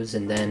videos,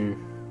 and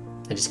then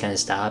I just kind of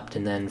stopped.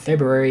 And then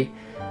February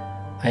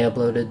I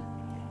uploaded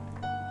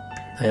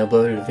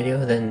a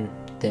video, then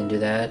didn't do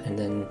that, and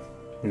then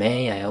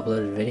May I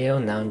uploaded a video.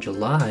 Now in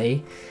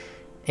July,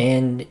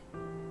 and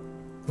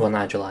well,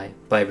 not July,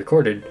 but I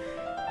recorded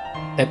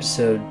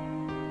episode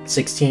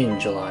 16 in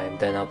July,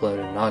 then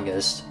uploaded in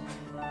August.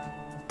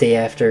 Day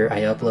after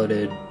I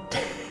uploaded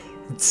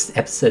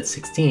episode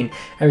 16,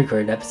 I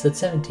recorded episode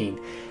 17.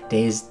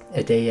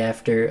 A day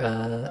after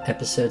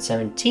episode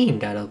 17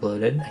 got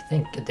uploaded, I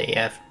think a day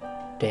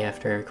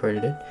after I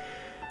recorded it,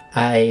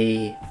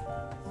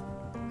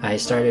 I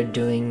started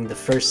doing the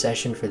first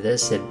session for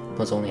this. It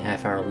was only a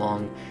half hour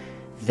long.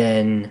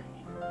 Then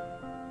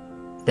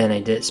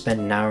I did spend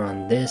an hour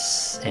on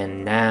this,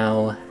 and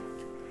now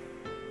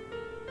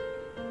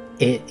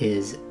it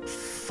is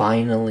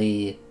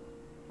finally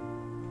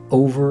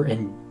over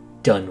and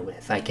done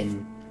with. I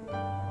can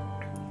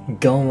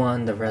go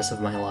on the rest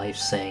of my life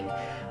saying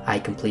I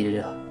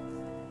completed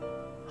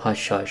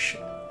Hush Hush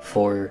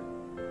for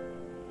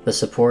the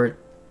support,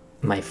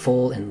 my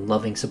full and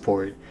loving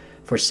support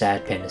for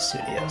Sad Panda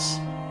Studios.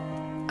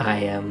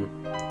 I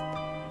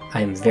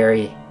am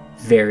very,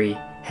 very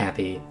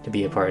happy to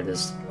be a part of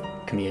this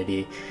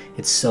community.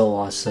 It's so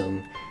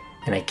awesome,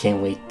 and I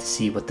can't wait to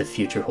see what the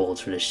future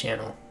holds for this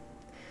channel.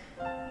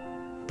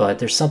 But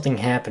there's something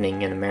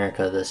happening in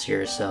America this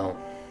year, so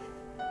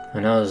who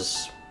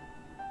knows?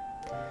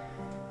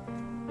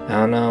 I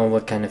don't know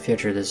what kind of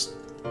future this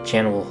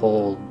channel will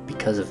hold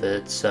because of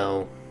it,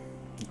 so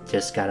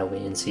just gotta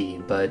wait and see.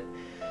 But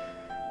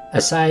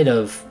aside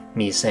of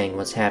me saying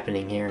what's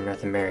happening here in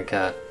North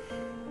America,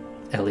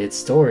 Elliott's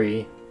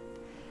story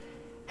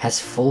has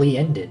fully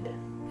ended,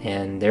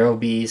 and there will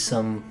be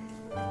some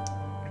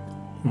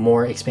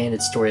more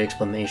expanded story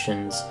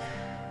explanations,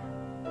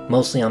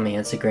 mostly on my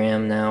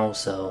Instagram now,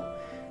 so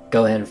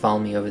go ahead and follow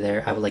me over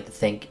there. I would like to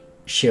thank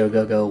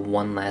Shiogogo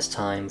one last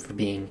time for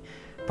being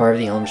part of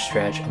the home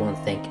stretch. I want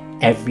to thank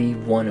every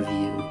one of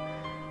you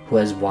who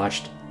has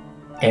watched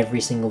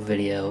every single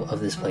video of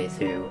this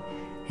playthrough,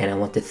 and I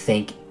want to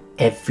thank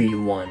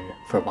everyone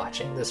for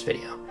watching this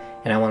video.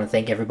 And I want to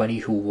thank everybody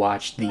who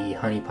watched the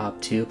Honey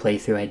Pop 2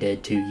 playthrough I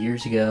did 2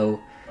 years ago.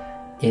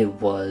 It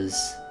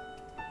was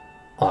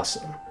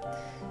awesome.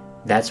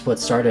 That's what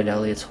started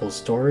Elliott's whole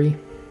story,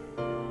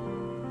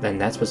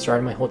 and that's what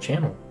started my whole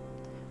channel.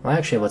 Well,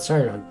 actually, what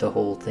started the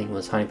whole thing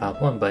was Honey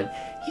Pop 1, but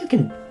you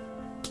can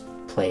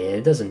play it.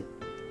 It doesn't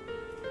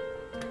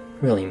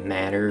really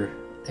matter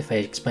if I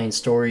explain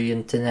story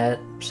into that,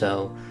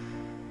 so...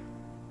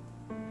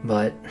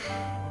 But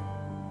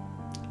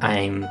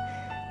I'm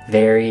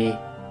very,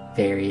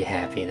 very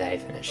happy that I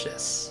finished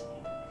this.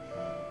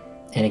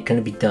 And it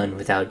couldn't be done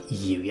without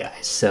you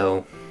guys.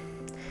 So,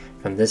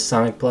 from this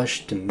Sonic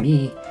plush to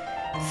me,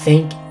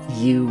 thank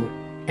you,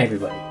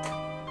 everybody,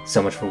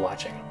 so much for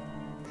watching.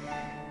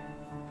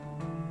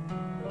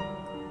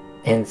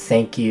 And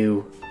thank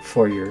you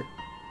for your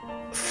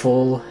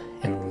full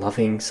and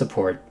loving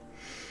support.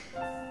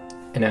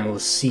 And I will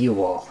see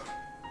you all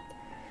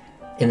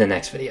in the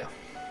next video.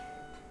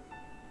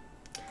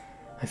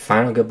 My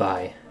final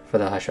goodbye for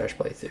the Hush Hush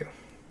playthrough.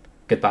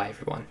 Goodbye,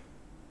 everyone.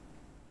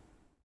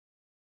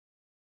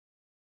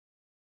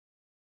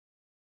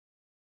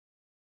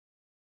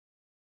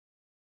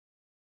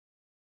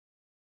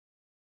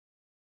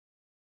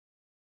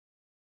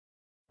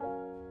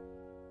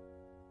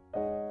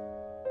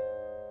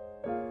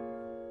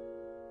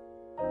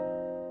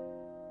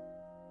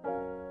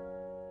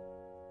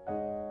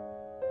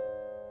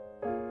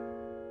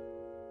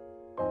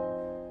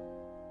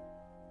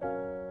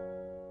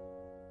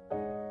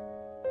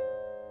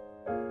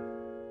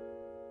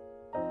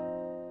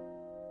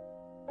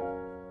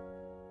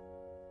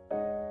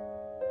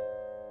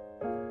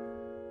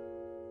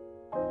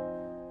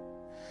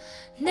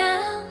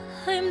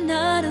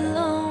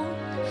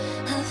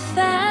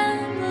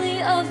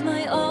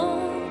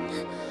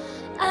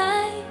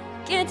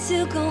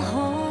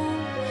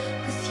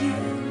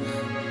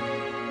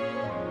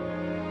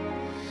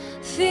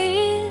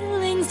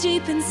 Feelings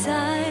deep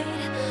inside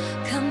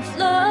come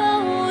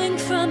flowing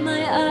from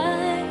my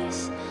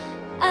eyes.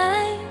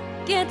 I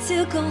get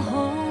to go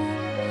home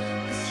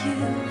with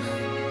you.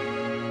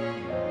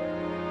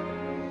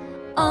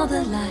 All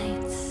the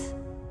lights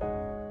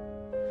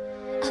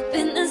up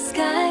in the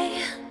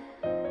sky,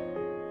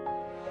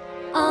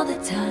 all the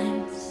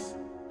times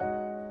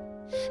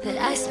that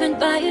I spent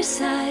by your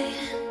side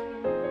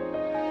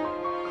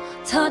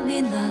taught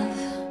me love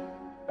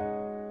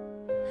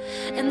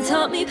and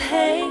taught me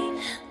pain,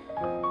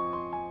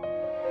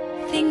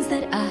 things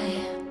that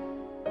I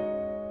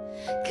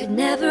could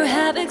never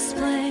have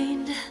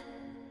explained.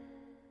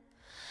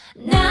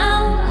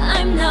 Now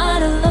I'm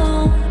not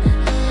alone,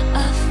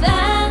 a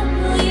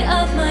family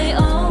of my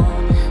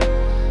own.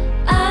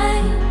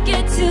 I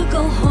get to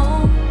go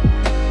home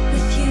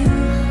with you.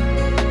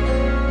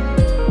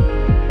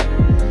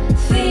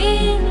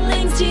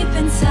 Feelings deep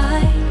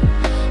inside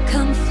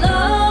come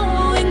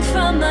flowing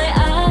from my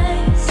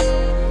eyes.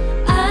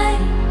 I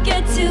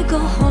get to go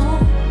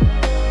home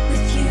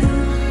with you.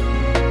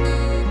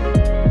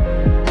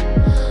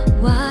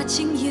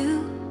 Watching you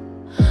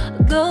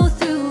go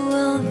through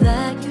all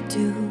that you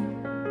do,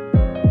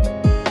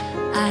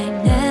 I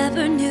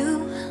never knew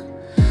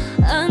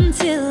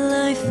until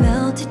I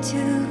felt it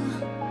too.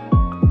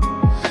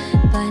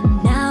 But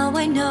now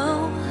I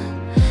know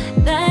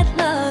that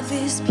love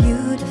is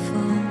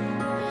beautiful.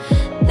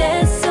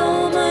 There's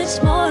so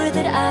much more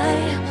that I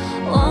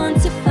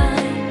want to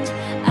find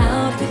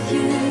out with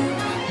you.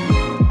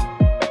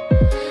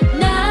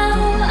 Now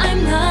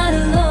I'm not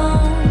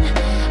alone,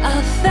 a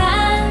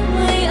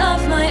family of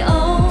my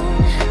own.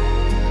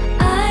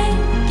 I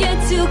get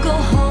to go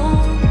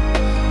home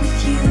with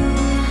you.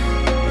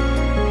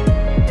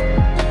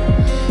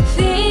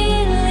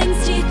 Feelings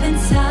deep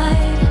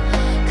inside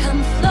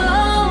come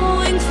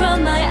flowing from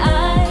my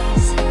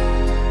eyes.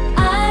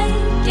 I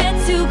get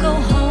to go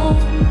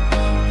home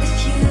with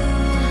you.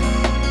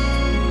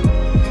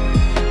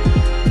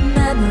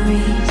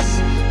 Memories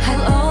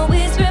I'll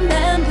always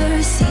remember,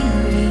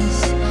 sceneries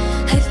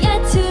I've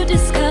yet to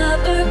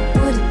discover.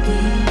 Would it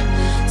be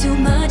too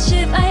much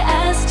if I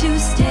asked to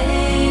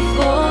stay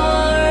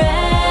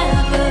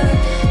forever?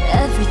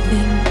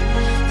 Everything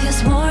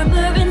feels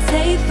warmer and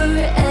safer.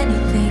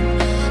 Anything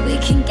we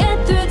can get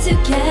through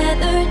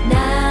together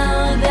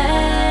now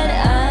that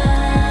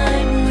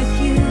I'm with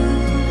you.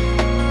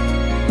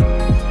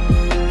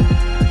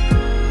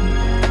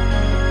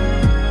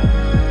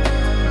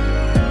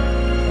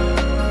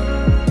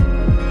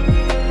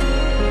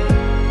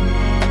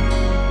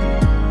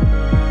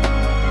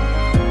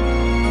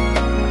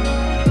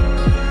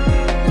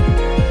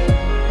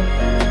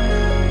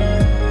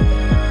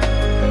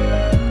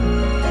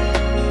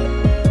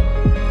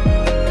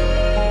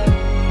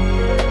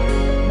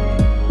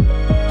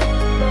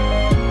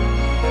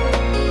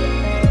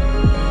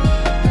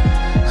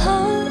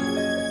 Home,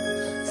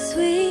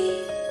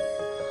 sweet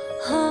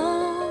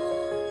home.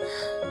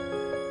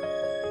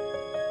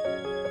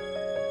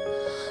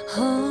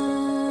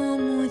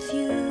 Home with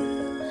you.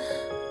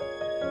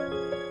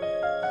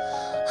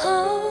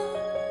 Home,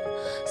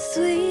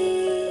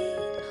 sweet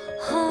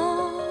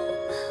home.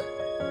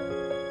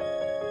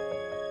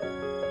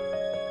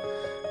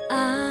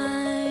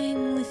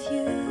 I'm with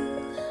you.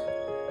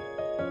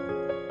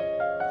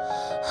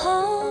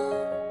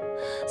 Home,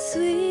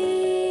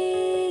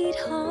 sweet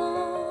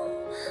home.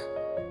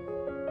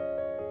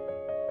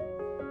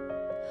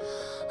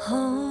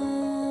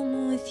 Home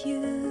with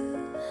you.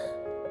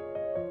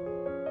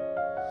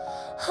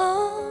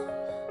 Home,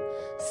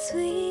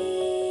 sweet